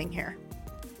was coming here.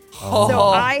 So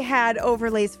I had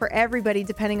overlays for everybody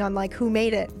depending on like who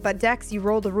made it. But Dex, you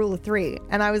rolled a rule of 3,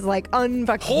 and I was like,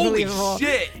 unfucking Holy believable.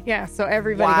 shit! Yeah, so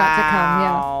everybody got to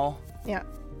Wow. come. Yeah,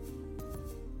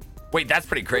 Wait, that's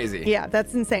pretty crazy. yeah,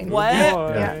 that's insane. What?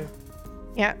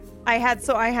 Yeah. I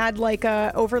had like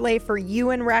a overlay for you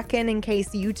and Reckon in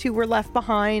case you two were left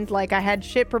behind. Like I had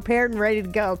shit prepared and ready to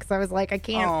go because I was like, I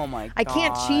can't Oh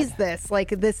can't cheese this. Like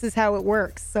this is how it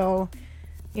works. So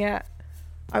yeah.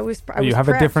 I was you have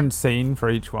prepped. a different scene for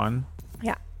each one.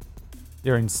 Yeah.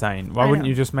 You're insane. Why I wouldn't know.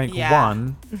 you just make Yeah.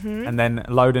 one and then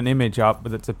load an image up,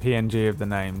 but it's a PNG of the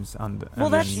names under? Well,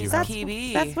 and then that's you that's, have-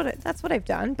 PB. that's what I've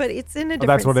done, but it's in a Oh, different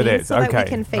that's what it scene is. so Okay, that we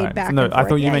can fade right. back. No, and I forth.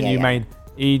 thought you Yeah, meant yeah, you yeah. made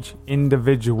each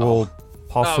individual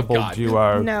possible God.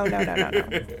 duo No.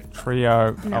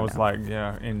 trio. No, I was no. like,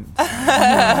 yeah,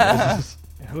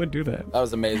 Who would do that? That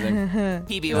was amazing.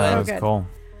 PB that would. was good. cool.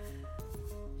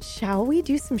 Shall we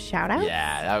do some shout outs?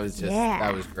 Yeah, that was just Yeah.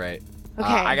 that was great. Okay.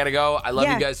 I gotta go. I love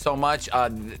Yeah. you guys so much.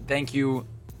 Thank you.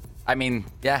 I mean,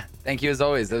 yeah, thank you as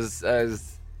always. It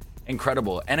was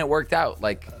incredible, and it worked out.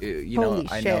 Like you Holy know,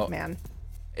 I shit, know man.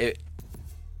 it.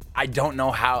 I don't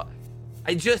know how.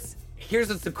 Here's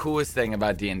what's the coolest thing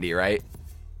about D&D, right?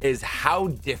 Is how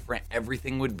different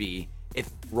everything would be if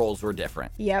roles were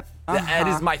different. Yep. That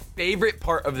is my favorite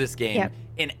part of this game Yep.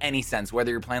 in any sense, whether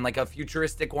you're playing like a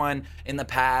futuristic one in the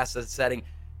past, a setting.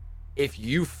 If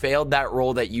you failed that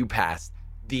roll that you passed,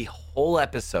 the whole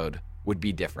episode would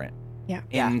be different Yeah.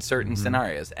 in certain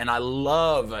scenarios. And I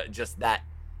love just that.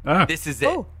 Ah, This is it.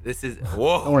 Oh. This is,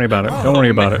 whoa. don't worry about it. Don't worry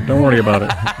about it. Don't worry about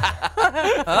it.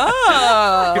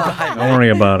 Oh. Don't worry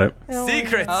about it.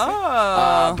 Secrets.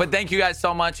 Oh. But thank you guys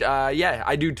so much. Yeah,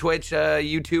 I do Twitch,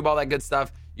 YouTube, all that good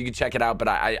stuff. You can check it out, but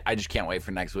I just can't wait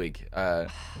for next week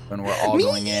when we're all Me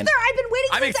going in. either. I've been waiting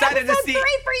I'm since excited to episode see- 3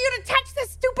 for you to touch this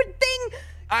stupid thing.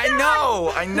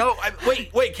 I know.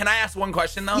 Wait. Can I ask one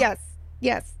question though?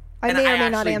 Yes. I And may I or may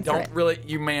not actually answer don't it. really.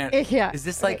 You man. Yeah. Is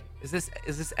this like? Is this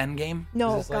Endgame?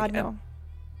 No, Is this like God no.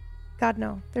 God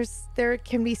no. There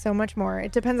can be so much more.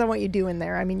 It depends on what you do in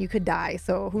there. I mean, you could die,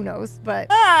 so who knows? But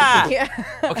Ah. yeah.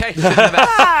 Okay. Shouldn't have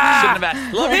asked. Shouldn't have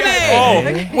asked. Love you guys.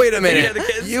 Oh, wait a Yeah, minute. the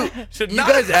kids You should you not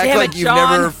guys have- act Damn like it, you've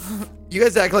John. never. You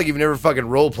guys act like you've never fucking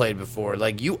role played before.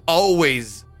 Like you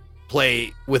always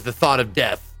play with the thought of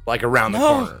death, like around the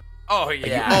corner. Oh Like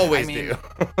yeah. you always I mean, do.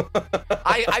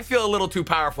 I feel a little too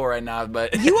powerful right now,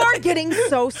 but You are getting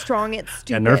so strong, it's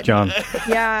Yeah, stupid. Nerf John.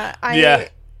 Yeah. Yeah.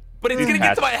 but it's gonna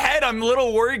get to my head. I'm a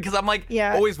little worried because I'm like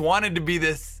Yeah. always wanted to be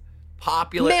this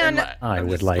popular. Man, and I I'm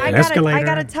would just- like I an gotta, escalator. I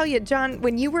gotta tell you, John,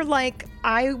 when you were like,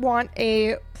 I want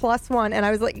a +1, and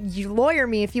I was like, you lawyer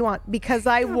me if you want, because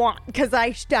I know it.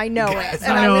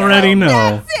 And I was already like,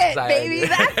 know. That's it, baby.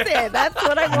 That's it. That's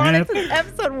what I wanted since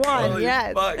episode 1. Holy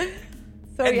Yes. fuck.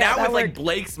 So And yeah, now that with like worked.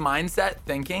 Blake's mindset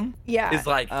thinking, Yeah. is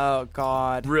like Oh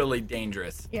God. really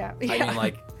dangerous. Yeah. I Yeah. mean,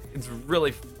 like it's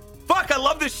really. Fuck! I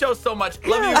love this show so much.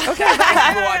 Love you. Okay, Thank bye.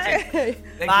 you for watching. Thank you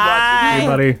for Bye. watching. Hey,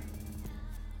 buddy.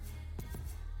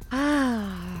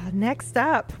 Next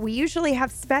up, we usually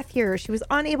have Speth here. She was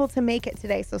unable to make it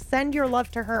today, so send your love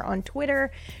to her on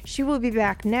Twitter. She will be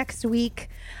back next week.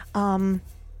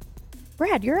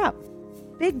 Brad, you're up.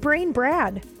 Big brain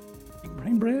Brad.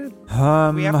 Brain bread?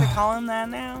 We have to call him that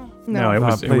now. No, it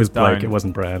was please Blake. don't. It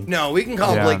wasn't Brad. No, we can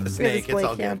call Yeah. Blake the It was snake. It's Blake,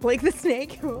 all yeah. good. Blake the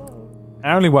snake.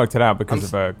 I only worked it out because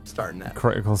of a Starting that.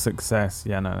 critical success.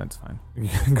 Yeah, no, that's fine.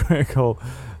 Critical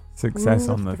success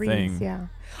Rule on of the threes, thing. yeah.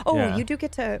 Oh, Yeah. you do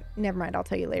get to. Never mind. I'll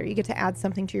tell you later. You get to add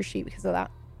something to your sheet because of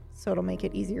that, so it'll make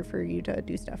it easier for you to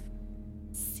do stuff.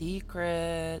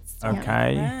 Secrets.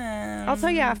 Okay. I'll tell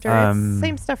you after. It's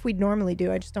same stuff we'd normally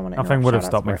do. I just don't want to. Nothing would have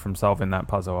stopped me from solving that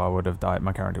puzzle. I would have died.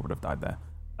 My character would have died there.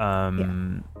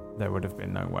 There would have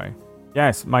been no way.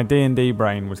 Yes, my D&D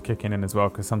brain was kicking in as well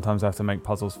because sometimes I have to make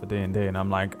puzzles for D&D and I'm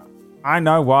like, I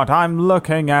know what I'm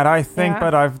looking at, I think,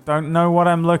 but I don't know what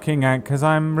I'm looking at because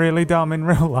I'm really dumb in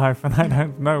real life and I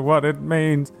don't know what it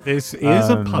means. This is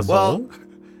a puzzle.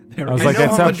 Well, I was like,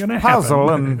 it's a puzzle,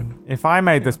 and if I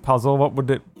made this puzzle, what would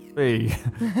it be?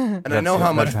 And I know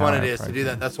how much fun it is to do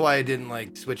that. That's why I didn't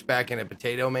like switch back into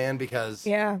Potato Man because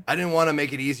I didn't want to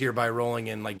make it easier by rolling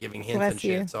and like giving hints and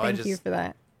shit. So Thank I just you for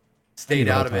that. stayed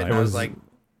out of it. And I was like,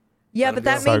 yeah, but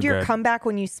that made your good. comeback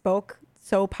when you spoke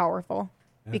so powerful.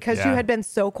 Because you had been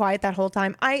so quiet that whole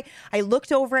time. I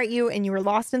looked over at you and you were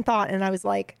lost in thought and I was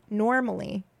like,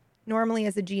 normally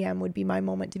as a GM would be my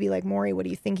moment to be like, Maury, what are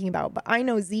you thinking about? But I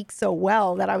know Zeke so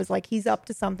well that I was like, he's up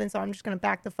to something, so I'm just going to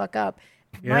back the fuck up.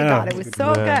 My God, it was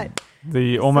so good.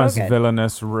 The almost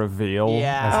villainous reveal.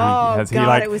 Yeah. As he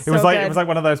like, it was it was so like good. it was like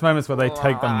one of those moments where they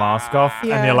take the mask off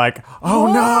and you're like,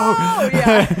 oh no,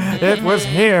 it was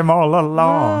him all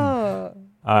along.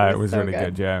 It was so really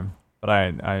good. good, yeah. But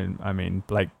I mean,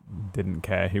 Blake didn't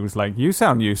care. He was like, "You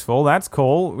sound useful. That's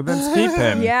cool. Let's keep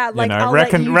him." Yeah, like, I'll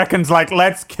Reckon's like,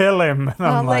 "Let's kill him." And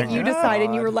I'm I'll like, let you decide,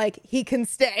 and you were like, he can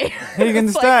stay. He can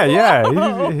It's stay. like, Yeah,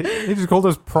 whoa. he just called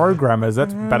us programmers.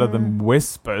 That's better than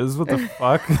whispers. What the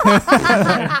fuck?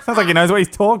 Sounds like he knows what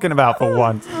he's talking about for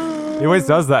once. He always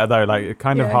does that though. Like it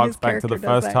kind of Yeah, harks his back to the character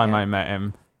does first that, time yeah. I met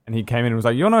him, and he came in and was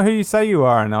like, "You know who you say you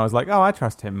are?" And I was like, "Oh, I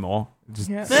trust him more." Just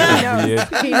Yeah. so He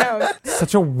weird. knows. He knows.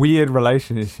 Such a weird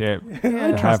relationship I to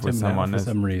have trust with him now someone for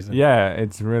some reason. Yeah,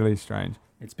 it's really strange.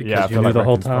 It's because Yeah, I you feel knew like the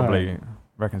whole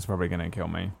Reckon's probably going to kill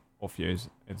me or Fuse.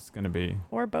 It's going to be.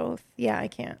 Or both. Yeah, I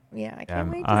can't. Yeah, I can't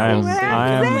wait to I'm- see what I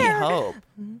happens am- We there. hope.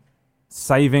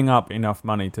 saving up enough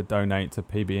money to donate to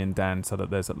PB and Dan so that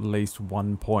there's at least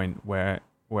one point where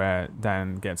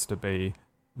Dan gets to be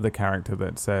the character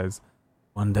that says,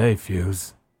 "One day,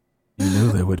 Fuse, you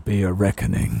knew there would be a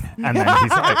reckoning," and then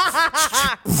he's like,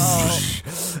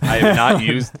 I have not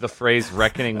used the phrase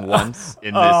reckoning once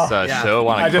in this show.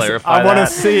 I want to clarify I want to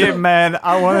that. see it, man.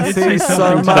 I want to see so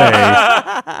something much. today.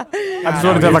 I just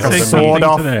want to have like a Say sword something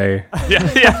off, today.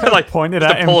 yeah, like pointed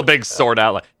just at to him. pull a big sword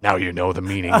out. Like now you know the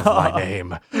meaning of my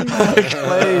name.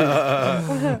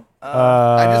 I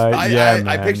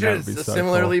man, pictured that'd it be so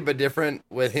similarly cool. but different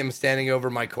with him standing over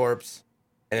my corpse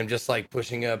and him just like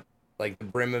pushing up like the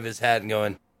brim of his hat and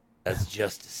going, "That's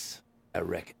justice, I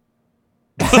reckon."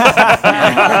 That's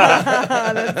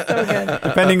so good.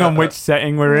 Depending on which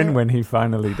setting we're in when he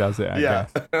finally does it, I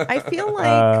guess. I feel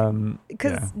like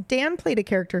because yeah. Dan played a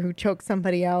character who choked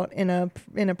somebody out in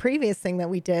a previous thing that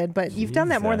we did, but you've done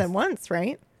that more than Jesus. once,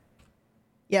 right?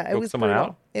 Yeah, it Choked was someone brutal.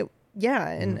 out?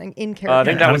 In character. I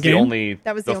think that Out was of the game? only.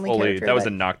 That was the only character That was a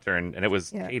that- nocturne, and it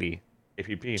was Yeah. Katie,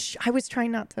 APP. I was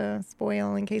trying not to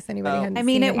spoil in case anybody hadn't. I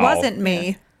mean, seen it wasn't Yeah.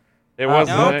 me. It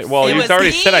wasn't. Nope. Well, It you've was already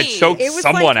he. said I choked It was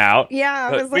someone like- out. Yeah,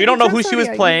 I but was like, we don't know you who choked she was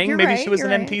somebody out. playing. You're Maybe right, she was you're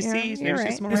an right, NPC. yeah, Maybe you're she's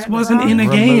right. more This random. wasn't in a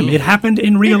game. It happened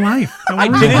in real life. Don't I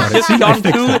worry did about it just See, I on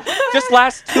fixed it. just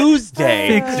last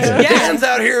Tuesday. Fixed it. Dan's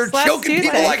out here Last choking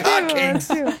people Tuesday. like hotcakes.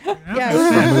 Yeah, it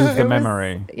was Remove the it was-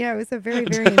 memory. Yeah, it was a very,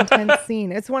 very intense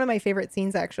scene. It's one of my favorite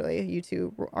scenes, actually. You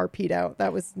two RP'd out.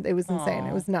 It was insane.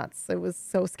 It was nuts. It was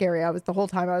so scary. The whole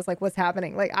time I was like, "What's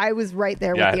happening?" Like I was right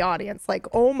there Yeah. with the audience. Like,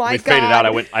 oh my We god. faded out.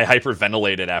 I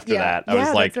hyperventilated after Yeah. that. I was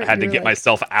Yeah, like, that's right. had to You were get like-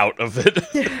 myself out of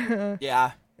it.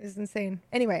 Yeah. It was insane.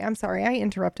 Anyway, I'm sorry. I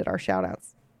interrupted our shout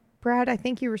outs. Brad, I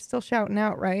think you were still shouting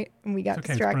out, right? And we got It's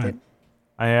okay, it's distracted.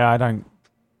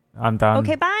 I'm done.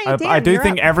 Okay, bye, I Dan, do you're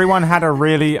think up. everyone had a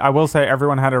really, I will say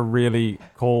everyone had a really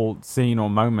cool scene or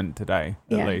moment today,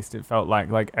 Yeah. at least. It felt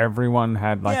like everyone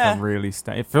had like Yeah. a really,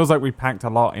 it feels like we packed a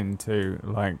lot into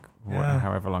like Yeah.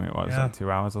 however long it was, Yeah. like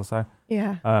 2 hours or so.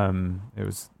 Yeah.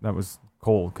 That was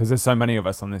cool because there's so many of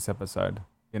us on this episode,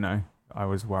 you know. I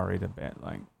was worried a bit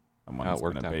like someone's it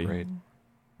worked gonna out be. great.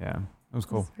 Yeah, it was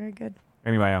cool. That's very good.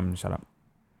 Anyway, shut up.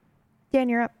 Dan,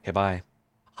 you're up. Okay, bye.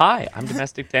 Hi, I'm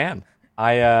Domestic Dan.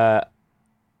 I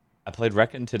played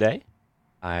Reckon today.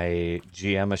 I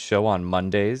GM a show on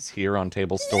Mondays here on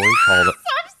Table Story called. I'm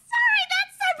sorry.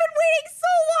 I've been waiting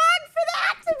so long for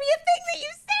that to be a thing that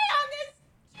you say on this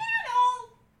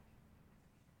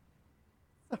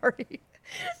channel. Sorry.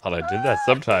 Thought I did that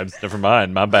sometimes. Never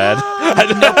mind. My bad.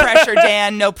 No pressure,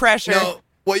 Dan. No pressure. No,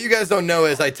 what you guys don't know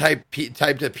is I typed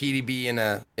a PDB in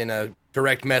a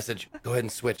direct message. Go ahead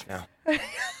and switch now.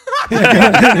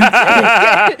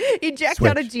 Eject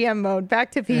out of GM mode.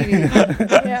 Back to PV.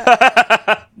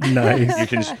 Yeah.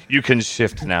 Nice. You can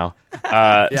shift now.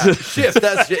 Shift.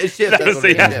 That's shift. That's what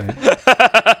it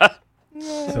is.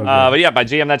 So good. But yeah, by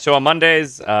GM that show on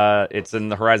Mondays. It's in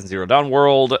the Horizon Zero Dawn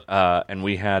world, and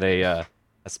we had a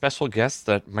special guest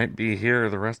that might be here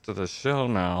the rest of the show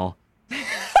now.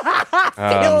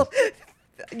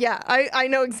 Yeah, I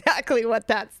know exactly what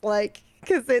that's like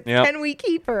because it's Can We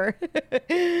Keep Her?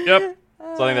 Yep.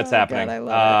 Something that's happening. God, I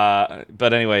love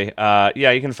but anyway,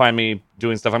 yeah, you can find me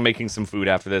doing stuff. I'm making some food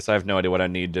after this. I have no idea what I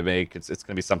need to make. It's going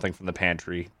to be something from the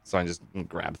pantry. So I just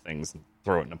grab things and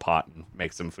throw it in a pot and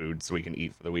make some food so we can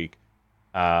eat for the week.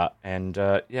 Yeah,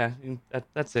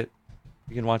 that's it.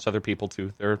 You can watch other people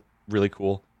too. They're really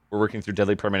cool. We're working through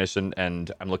Deadly Premonition,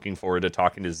 and I'm looking forward to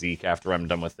talking to Zeke after I'm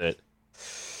done with it.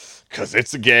 Because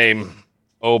it's a game.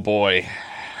 Oh, boy.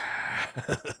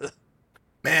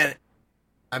 Man,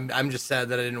 I'm just sad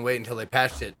that I didn't wait until they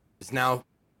patched it. It's now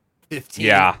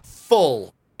 15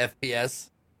 full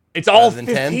FPS. It's all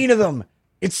 15 of them.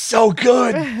 It's so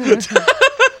good.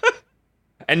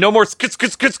 And no more skits.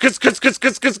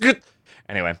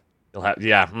 Anyway, you'll have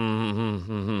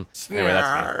Anyway,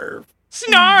 that's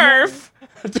Snarf.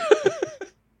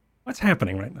 What's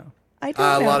happening right now? I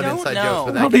don't know. A lot of inside jokes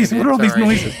for that. What are all these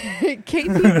noises?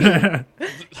 KTP.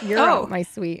 You're out, my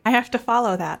sweet. I have to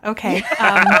follow that. Okay.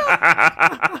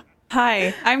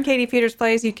 Hi, I'm Katie Peters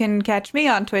Plays. You can catch me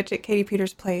on Twitch at Katie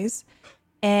Peters Plays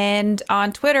and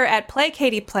on Twitter at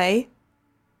PlayKatiePlay.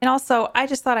 And also, I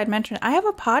just thought I'd mention I have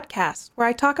a podcast where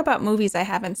I talk about movies I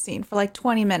haven't seen for like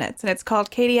 20 minutes, and it's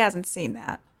called Katie Hasn't Seen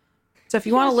That. So if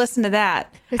you want to listen to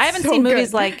that, I haven't seen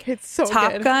movies like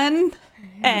Top Gun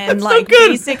and like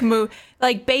basic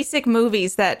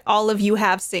movies that all of you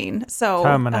have seen. So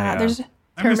there's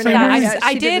Terminator.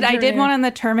 I did one on the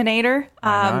Terminator.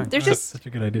 There's just such a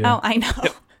good idea. Oh, I know.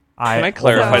 Can I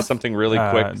clarify something really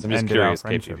quick? I'm just curious,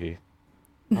 KPP.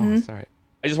 Mm-hmm. Oh, sorry.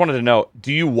 I just wanted to know,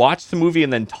 do you watch the movie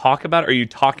and then talk about it, or are you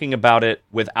talking about it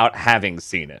without having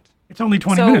seen it? It's only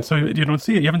 20 minutes, so you don't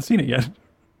see it. You haven't seen it yet.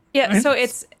 Yeah, right? so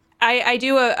it's I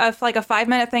do a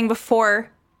 5-minute thing before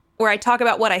where I talk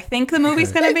about what I think the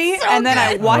movie's going to be, and then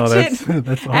I watch it,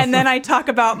 that's awesome. and then I talk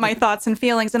about my thoughts and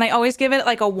feelings, and I always give it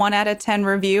like a 1 out of 10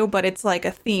 review, but it's like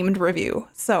a themed review.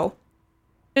 So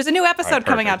there's a new episode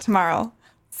coming out tomorrow.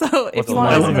 So if you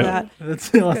want to listen to that.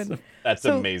 That's awesome. That's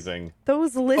amazing.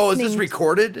 Those listening. Oh, is this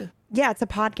recorded? Yeah, it's a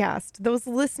podcast. Those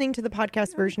listening to the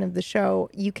podcast version of the show,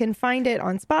 you can find it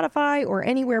on Spotify or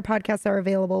anywhere podcasts are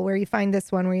available where you find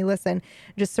this one where you listen.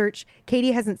 Just search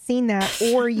Katie Hasn't Seen That,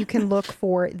 or you can look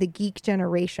for The Geek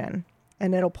Generation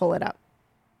and it'll pull it up.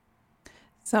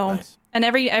 So, and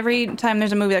every time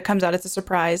there's a movie that comes out, it's a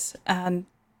surprise. And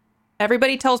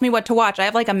everybody tells me what to watch. I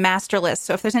have like a master list.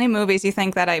 So if there's any movies you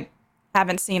think that I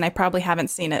haven't seen, I probably haven't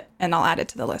seen it, and I'll add it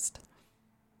to the list.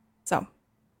 So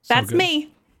that's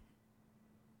me.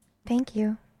 Thank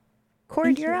you.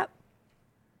 Cord, you're up.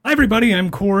 Hi, everybody.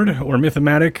 I'm Cord, or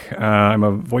Mythomatic. I'm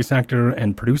a voice actor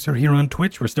and producer here on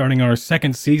Twitch. We're starting our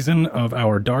second season of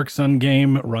our Dark Sun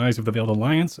game, Rise of the Veiled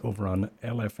Alliance, over on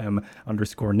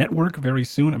LFM_network very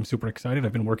soon. I'm super excited.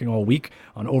 I've been working all week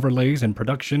on overlays and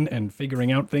production and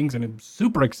figuring out things, and I'm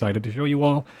super excited to show you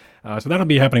all. So that'll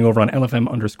be happening over on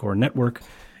LFM_network.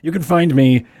 You can find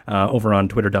me over on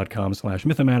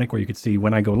twitter.com/Mythomatic, where you can see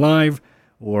when I go live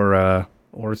or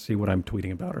see what I'm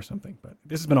tweeting about or something. But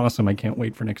this has been awesome. I can't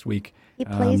wait for next week. He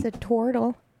plays a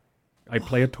turtle. I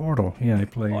play a turtle. Yeah, I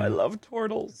play. Oh, I love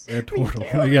turtles. A turtle.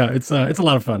 Yeah, it's a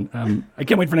lot of fun. I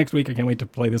can't wait for next week. I can't wait to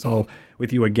play this all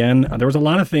with you again. There was a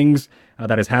lot of things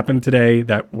that has happened today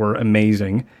that were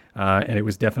amazing, and it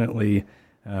was definitely.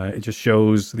 It just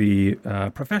shows the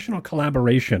professional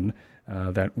collaboration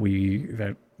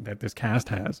that this cast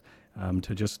has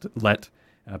to just let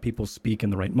people speak in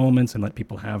the right moments and let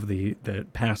people have the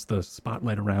pass the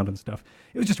spotlight around and stuff.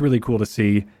 It was just really cool to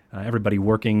see everybody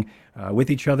working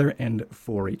with each other and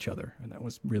for each other, and that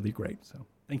was really great. So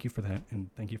thank you for that,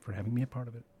 and thank you for having me a part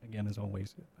of it. Again, as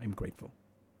always, I'm grateful.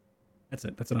 That's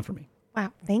it. That's enough for me.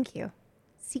 Wow, thank you.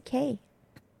 CK.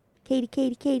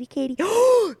 Katie.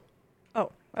 Oh,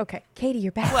 okay. Katie,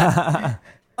 you're back.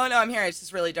 Oh, no, I'm here. It's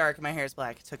just really dark. My hair's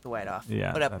black. I took the white off.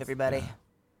 Yeah, what up, everybody?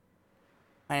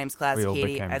 My name's Classic We all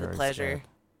Katie. became I had the very pleasure. scared.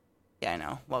 Yeah, I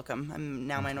know. Welcome. I'm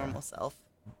now my normal self.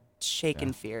 Shake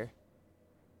in fear.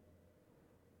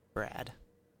 Brad.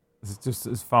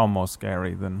 It's far more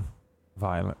scary than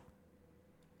Violet.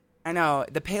 I know.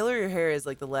 The paler your hair is,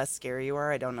 like, the less scary you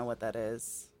are. I don't know what that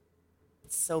is.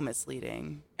 It's so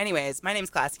misleading. Anyways, my name's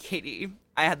Classic Katie.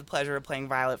 I had the pleasure of playing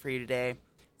Violet for you today.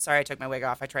 Sorry I took my wig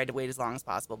off. I tried to wait as long as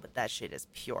possible, but that shit is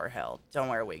pure hell. Don't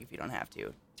wear a wig if you don't have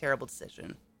to. Terrible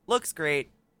decision. Looks great.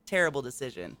 Terrible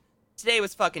decision. Today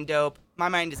was fucking dope. My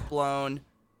mind is blown.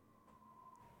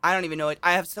 I don't even know it.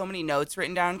 I have so many notes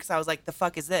written down because I was like, the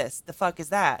fuck is this? The fuck is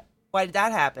that? Why did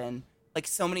that happen? Like,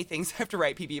 so many things I have to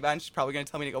write PB about, and she's probably going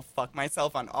to tell me to go fuck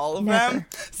myself on all of them.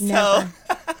 So, Never.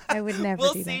 I would never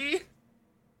we'll do see. that.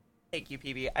 Thank you,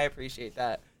 PB. I appreciate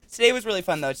that. Today was really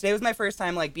fun, though. Today was my first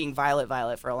time, like, being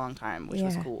Violet for a long time, which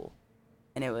was cool.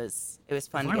 And it was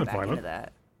fun to get back into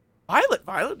that.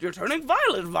 Violet, you're turning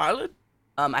Violet.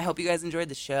 I hope you guys enjoyed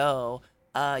the show.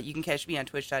 You can catch me on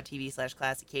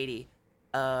twitch.tv/ClassicKatie.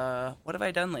 What have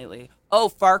I done lately? Oh,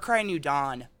 Far Cry New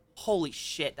Dawn. Holy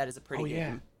shit, that is a pretty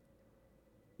game.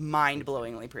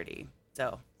 Mind-blowingly pretty.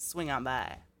 So, swing on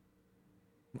by.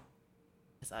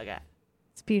 That's all I got.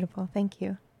 It's beautiful. Thank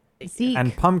you. Zeke.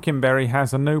 And Pumpkinberry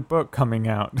has a new book coming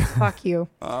out. Fuck you.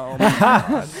 Oh my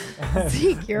god.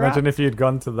 Zeke, you're Imagine up. if you'd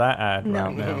gone to that ad No.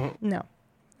 right now.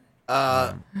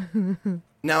 No.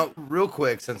 Now, real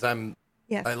quick, since I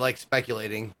Yes. like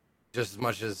speculating just as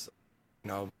much as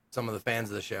some of the fans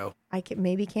of the show. I can't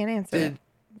answer it.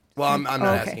 Well, I'm not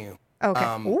asking you.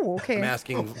 Okay. Ooh, okay.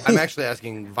 I'm actually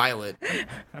asking Violet.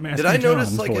 Did I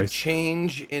notice like a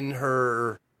change in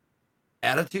her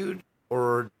attitude,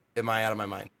 or am I out of my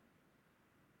mind?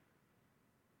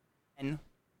 And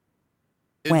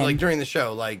It was like during the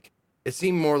show, like it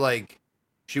seemed more like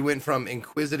she went from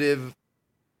inquisitive,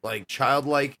 like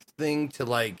childlike thing to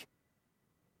like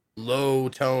low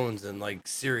tones and like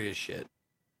serious shit.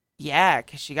 yeah,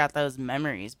 because she got those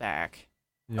memories back.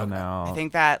 You know. I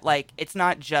think that, like, it's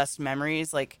not just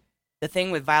memories. Like, the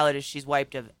thing with Violet is she's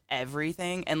wiped of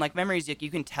everything. And, like, memories,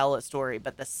 you can tell a story,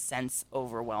 but the sensory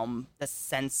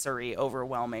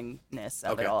overwhelmingness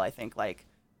of it all, I think, like,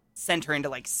 sent her into,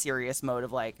 like, serious mode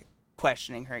of, like,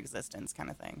 questioning her existence kind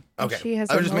of thing. Okay. She has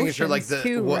I was just making sure, like,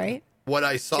 right? what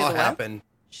I saw happen.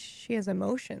 She has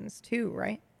emotions, too,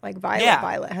 right? Like,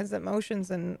 Violet has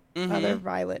emotions, and other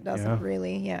Violet doesn't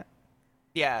really,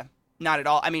 Yeah. Not at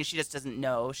all. I mean, she just doesn't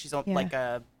know. She's like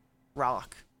a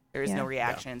rock. There is no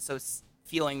reaction. So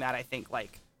feeling that, I think,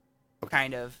 like,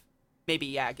 kind of,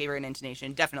 maybe, gave her an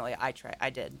intonation. Definitely, I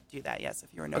did do that, yes,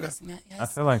 if you were noticing that, yes. I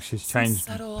feel like she's changed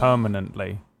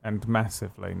permanently and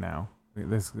massively now.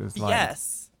 This is like,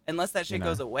 yes. Unless that shit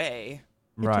goes away.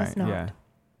 Right, yeah.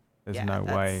 There's no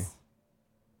way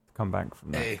to come back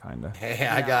from that, kind of. Hey,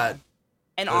 I got...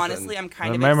 And honestly, I'm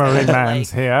kind the of memory excited,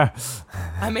 man's here.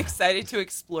 I'm excited to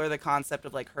explore the concept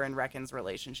of like her and Reckon's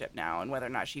relationship now, and whether or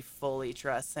not she fully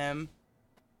trusts him.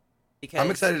 Because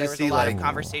I'm excited there to was see a lot like of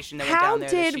conversation that went down there.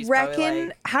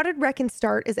 How did Reckon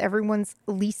start as everyone's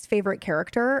least favorite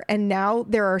character, and now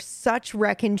there are such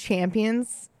Reckon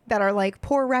champions that are like,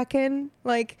 poor Reckon,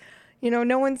 like,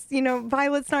 no one's,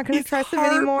 Violet's not going to trust him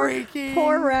anymore.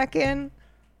 Poor Reckon.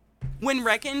 When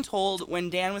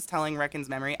Dan was telling Reckon's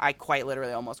memory, I quite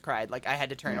literally almost cried. Like, I had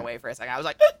to turn away for a second. I was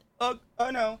like, oh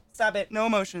no, stop it. No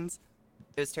emotions.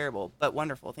 It was terrible, but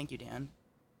wonderful. Thank you, Dan.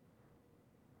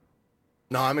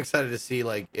 No, I'm excited to see,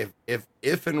 like,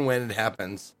 if and when it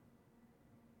happens,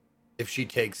 if she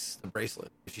takes the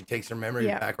bracelet, if she takes her memory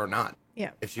back or not. Yeah.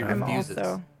 If she refuses.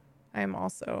 I am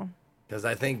also. Because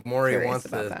I think Maury wants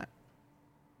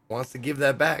to give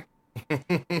that back.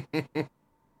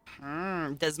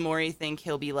 Does Maury think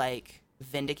he'll be, like,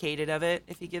 vindicated of it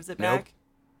if he gives it back?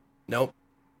 Nope.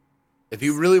 If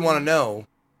you really want to know,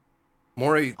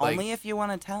 Maury, like... Only if you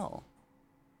want to tell.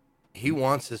 He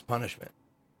wants his punishment.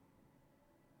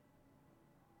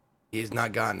 He's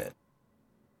not gotten it.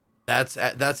 That's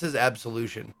his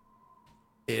absolution,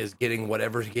 is getting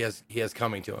whatever he has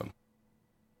coming to him.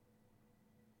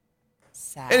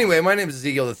 Sad. Anyway, my name is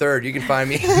Ezekiel III. You can find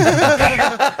me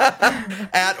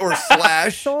at or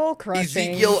slash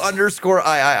Ezekiel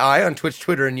 _III on Twitch,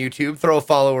 Twitter, and YouTube. Throw a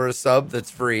follow or a sub.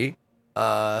 That's free.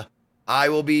 I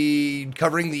will be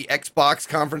covering the Xbox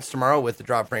conference tomorrow with the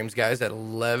Drop Frames guys at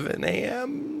 11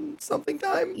 a.m. something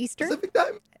time. Pacific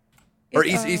time? Or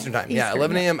Eastern time. Yeah,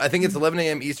 11 a.m. I think it's 11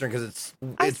 a.m. Eastern because it's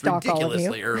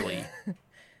ridiculously early.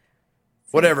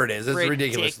 Whatever it is, it's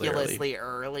ridiculously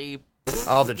early.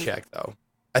 I'll have to check, though.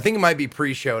 I think it might be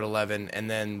pre-show at 11 and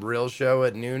then real show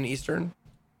at noon Eastern.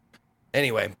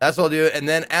 Anyway, that's what I'll do. And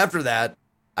then after that,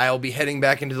 I'll be heading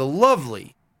back into the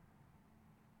lovely,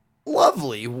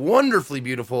 wonderfully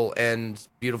beautiful and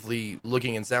beautifully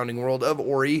looking and sounding world of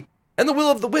Ori and the Will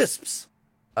of the Wisps.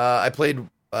 I played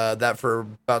that for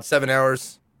about 7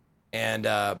 hours, and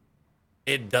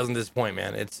it doesn't disappoint,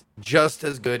 man. It's just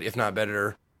as good, if not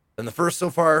better, than the first so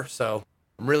far, so...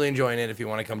 I'm really enjoying it. If you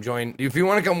want to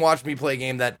come watch me play a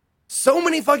game that so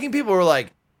many fucking people were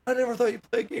like, I never thought you'd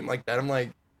play a game like that. I'm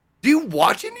like, do you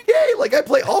watch any day? Like, I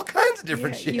play all kinds of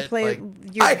different shit. You play.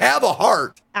 Like, I have a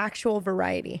heart. Actual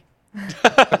variety.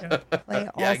 Play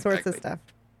all sorts of stuff.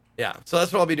 Yeah. So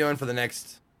that's what I'll be doing for the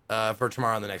next, for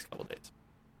tomorrow and the next couple days.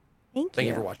 Thank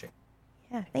you for watching.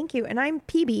 Yeah, thank you. And I'm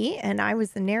PB, and I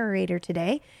was the narrator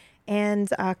today. And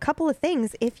a couple of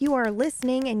things. If you are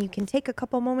listening and you can take a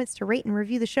couple moments to rate and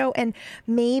review the show, and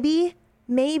maybe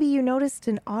you noticed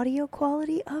an audio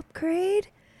quality upgrade.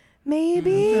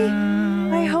 Maybe.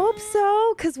 I hope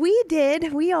so, because we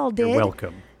did. We all did. You're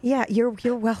welcome. Yeah,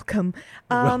 you're welcome.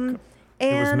 It was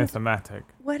And mathematic.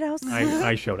 what else?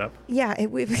 I showed up. Yeah,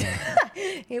 it was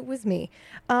it was me.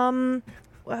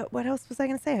 What else was I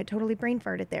going to say? I totally brain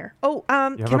farted there. Oh, You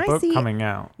have can a I book see? coming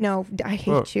out. No, I hate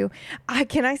Book. you.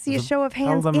 Can I see a show of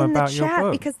hands them in the about your chat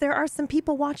book. because there are some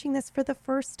people watching this for the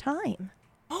first time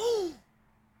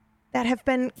that have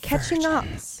been catching up.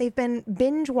 They've been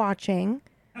binge watching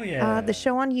the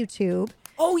show on YouTube.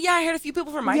 Oh yeah, I heard a few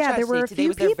people from my Yeah, chat there were say a today few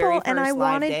was their very people, and I first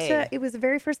live wanted day. to. It was the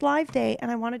very first live day,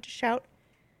 and I wanted to shout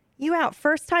you out.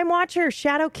 First time watcher,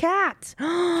 Shadow Cat.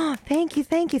 Thank you,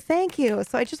 thank you, thank you.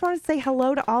 So I just wanted to say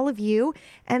hello to all of you.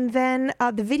 And then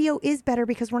the video is better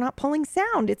because we're not pulling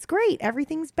sound. It's great.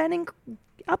 Everything's been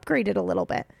upgraded a little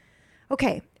bit.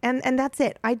 Okay, and that's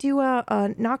it. I do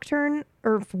a nocturne,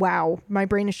 or wow, my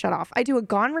brain is shut off. I do a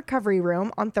Gone Recovery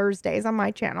Room on Thursdays on my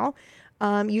channel,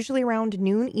 usually around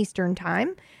noon Eastern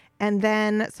time. And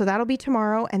then, so that'll be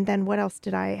tomorrow. And then what else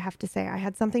did I have to say? I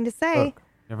had something to say. Book.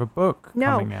 You have a book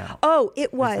coming out. Oh,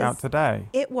 it was. It's out today.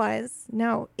 It was.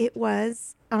 No, it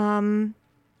was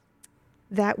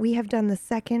that we have done the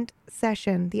second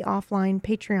session, the offline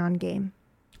Patreon game.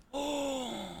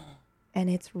 And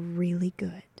it's really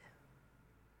good.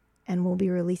 And we'll be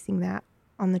releasing that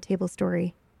on the Table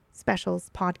Story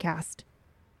Specials podcast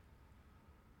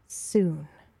soon.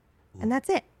 And that's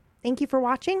it. Thank you for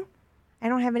watching. I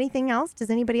don't have anything else. Does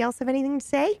anybody else have anything to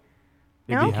say?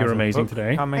 No? You're amazing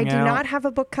today. I do not have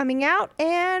a book coming out,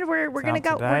 and we're gonna out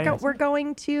go. today. We're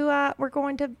going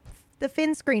to the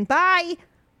Finn screen. Bye.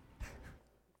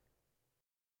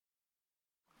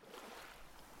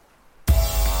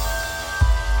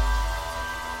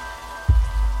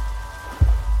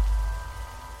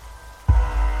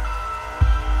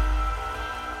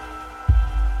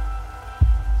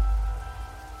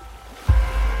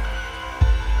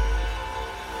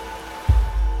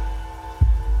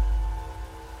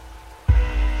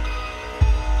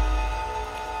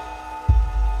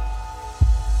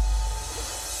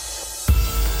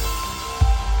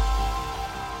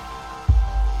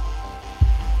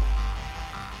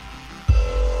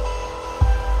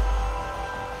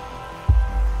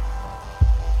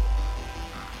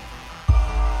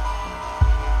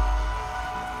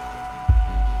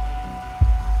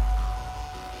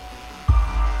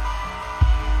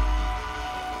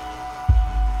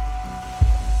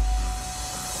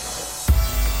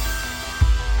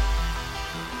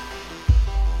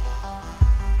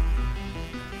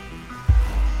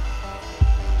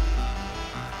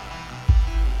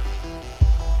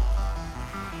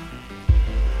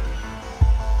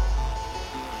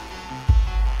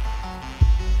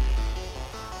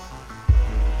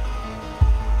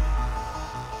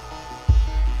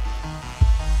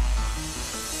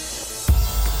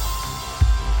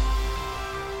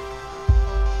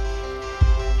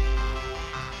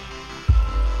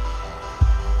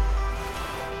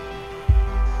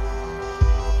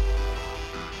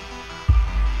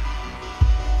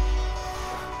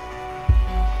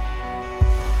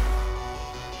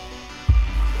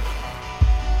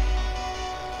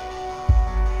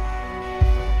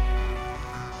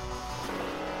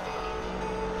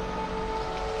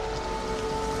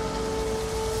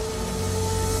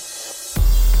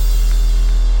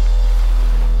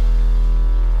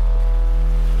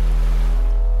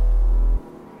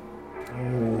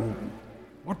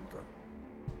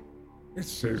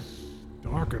 This is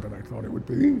darker than I thought it would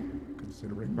be,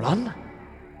 considering. Run?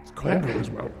 It's colder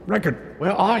as well. Record.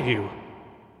 Where are you?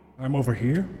 I'm over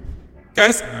here.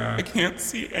 Guys, I can't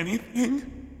see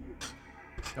anything.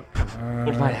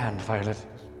 Hold my hand, Violet.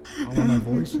 Follow my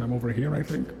voice. I'm over here, I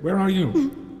think. Where are you?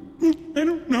 I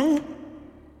don't know.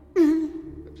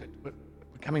 We're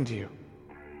coming to you.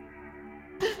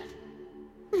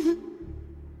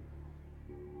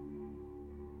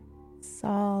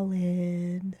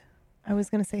 Solid. I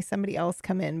was going to say somebody else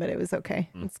come in, but it was okay.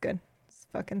 It's good. It's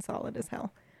fucking solid as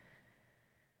hell.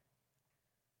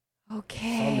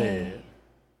 Okay. Solid.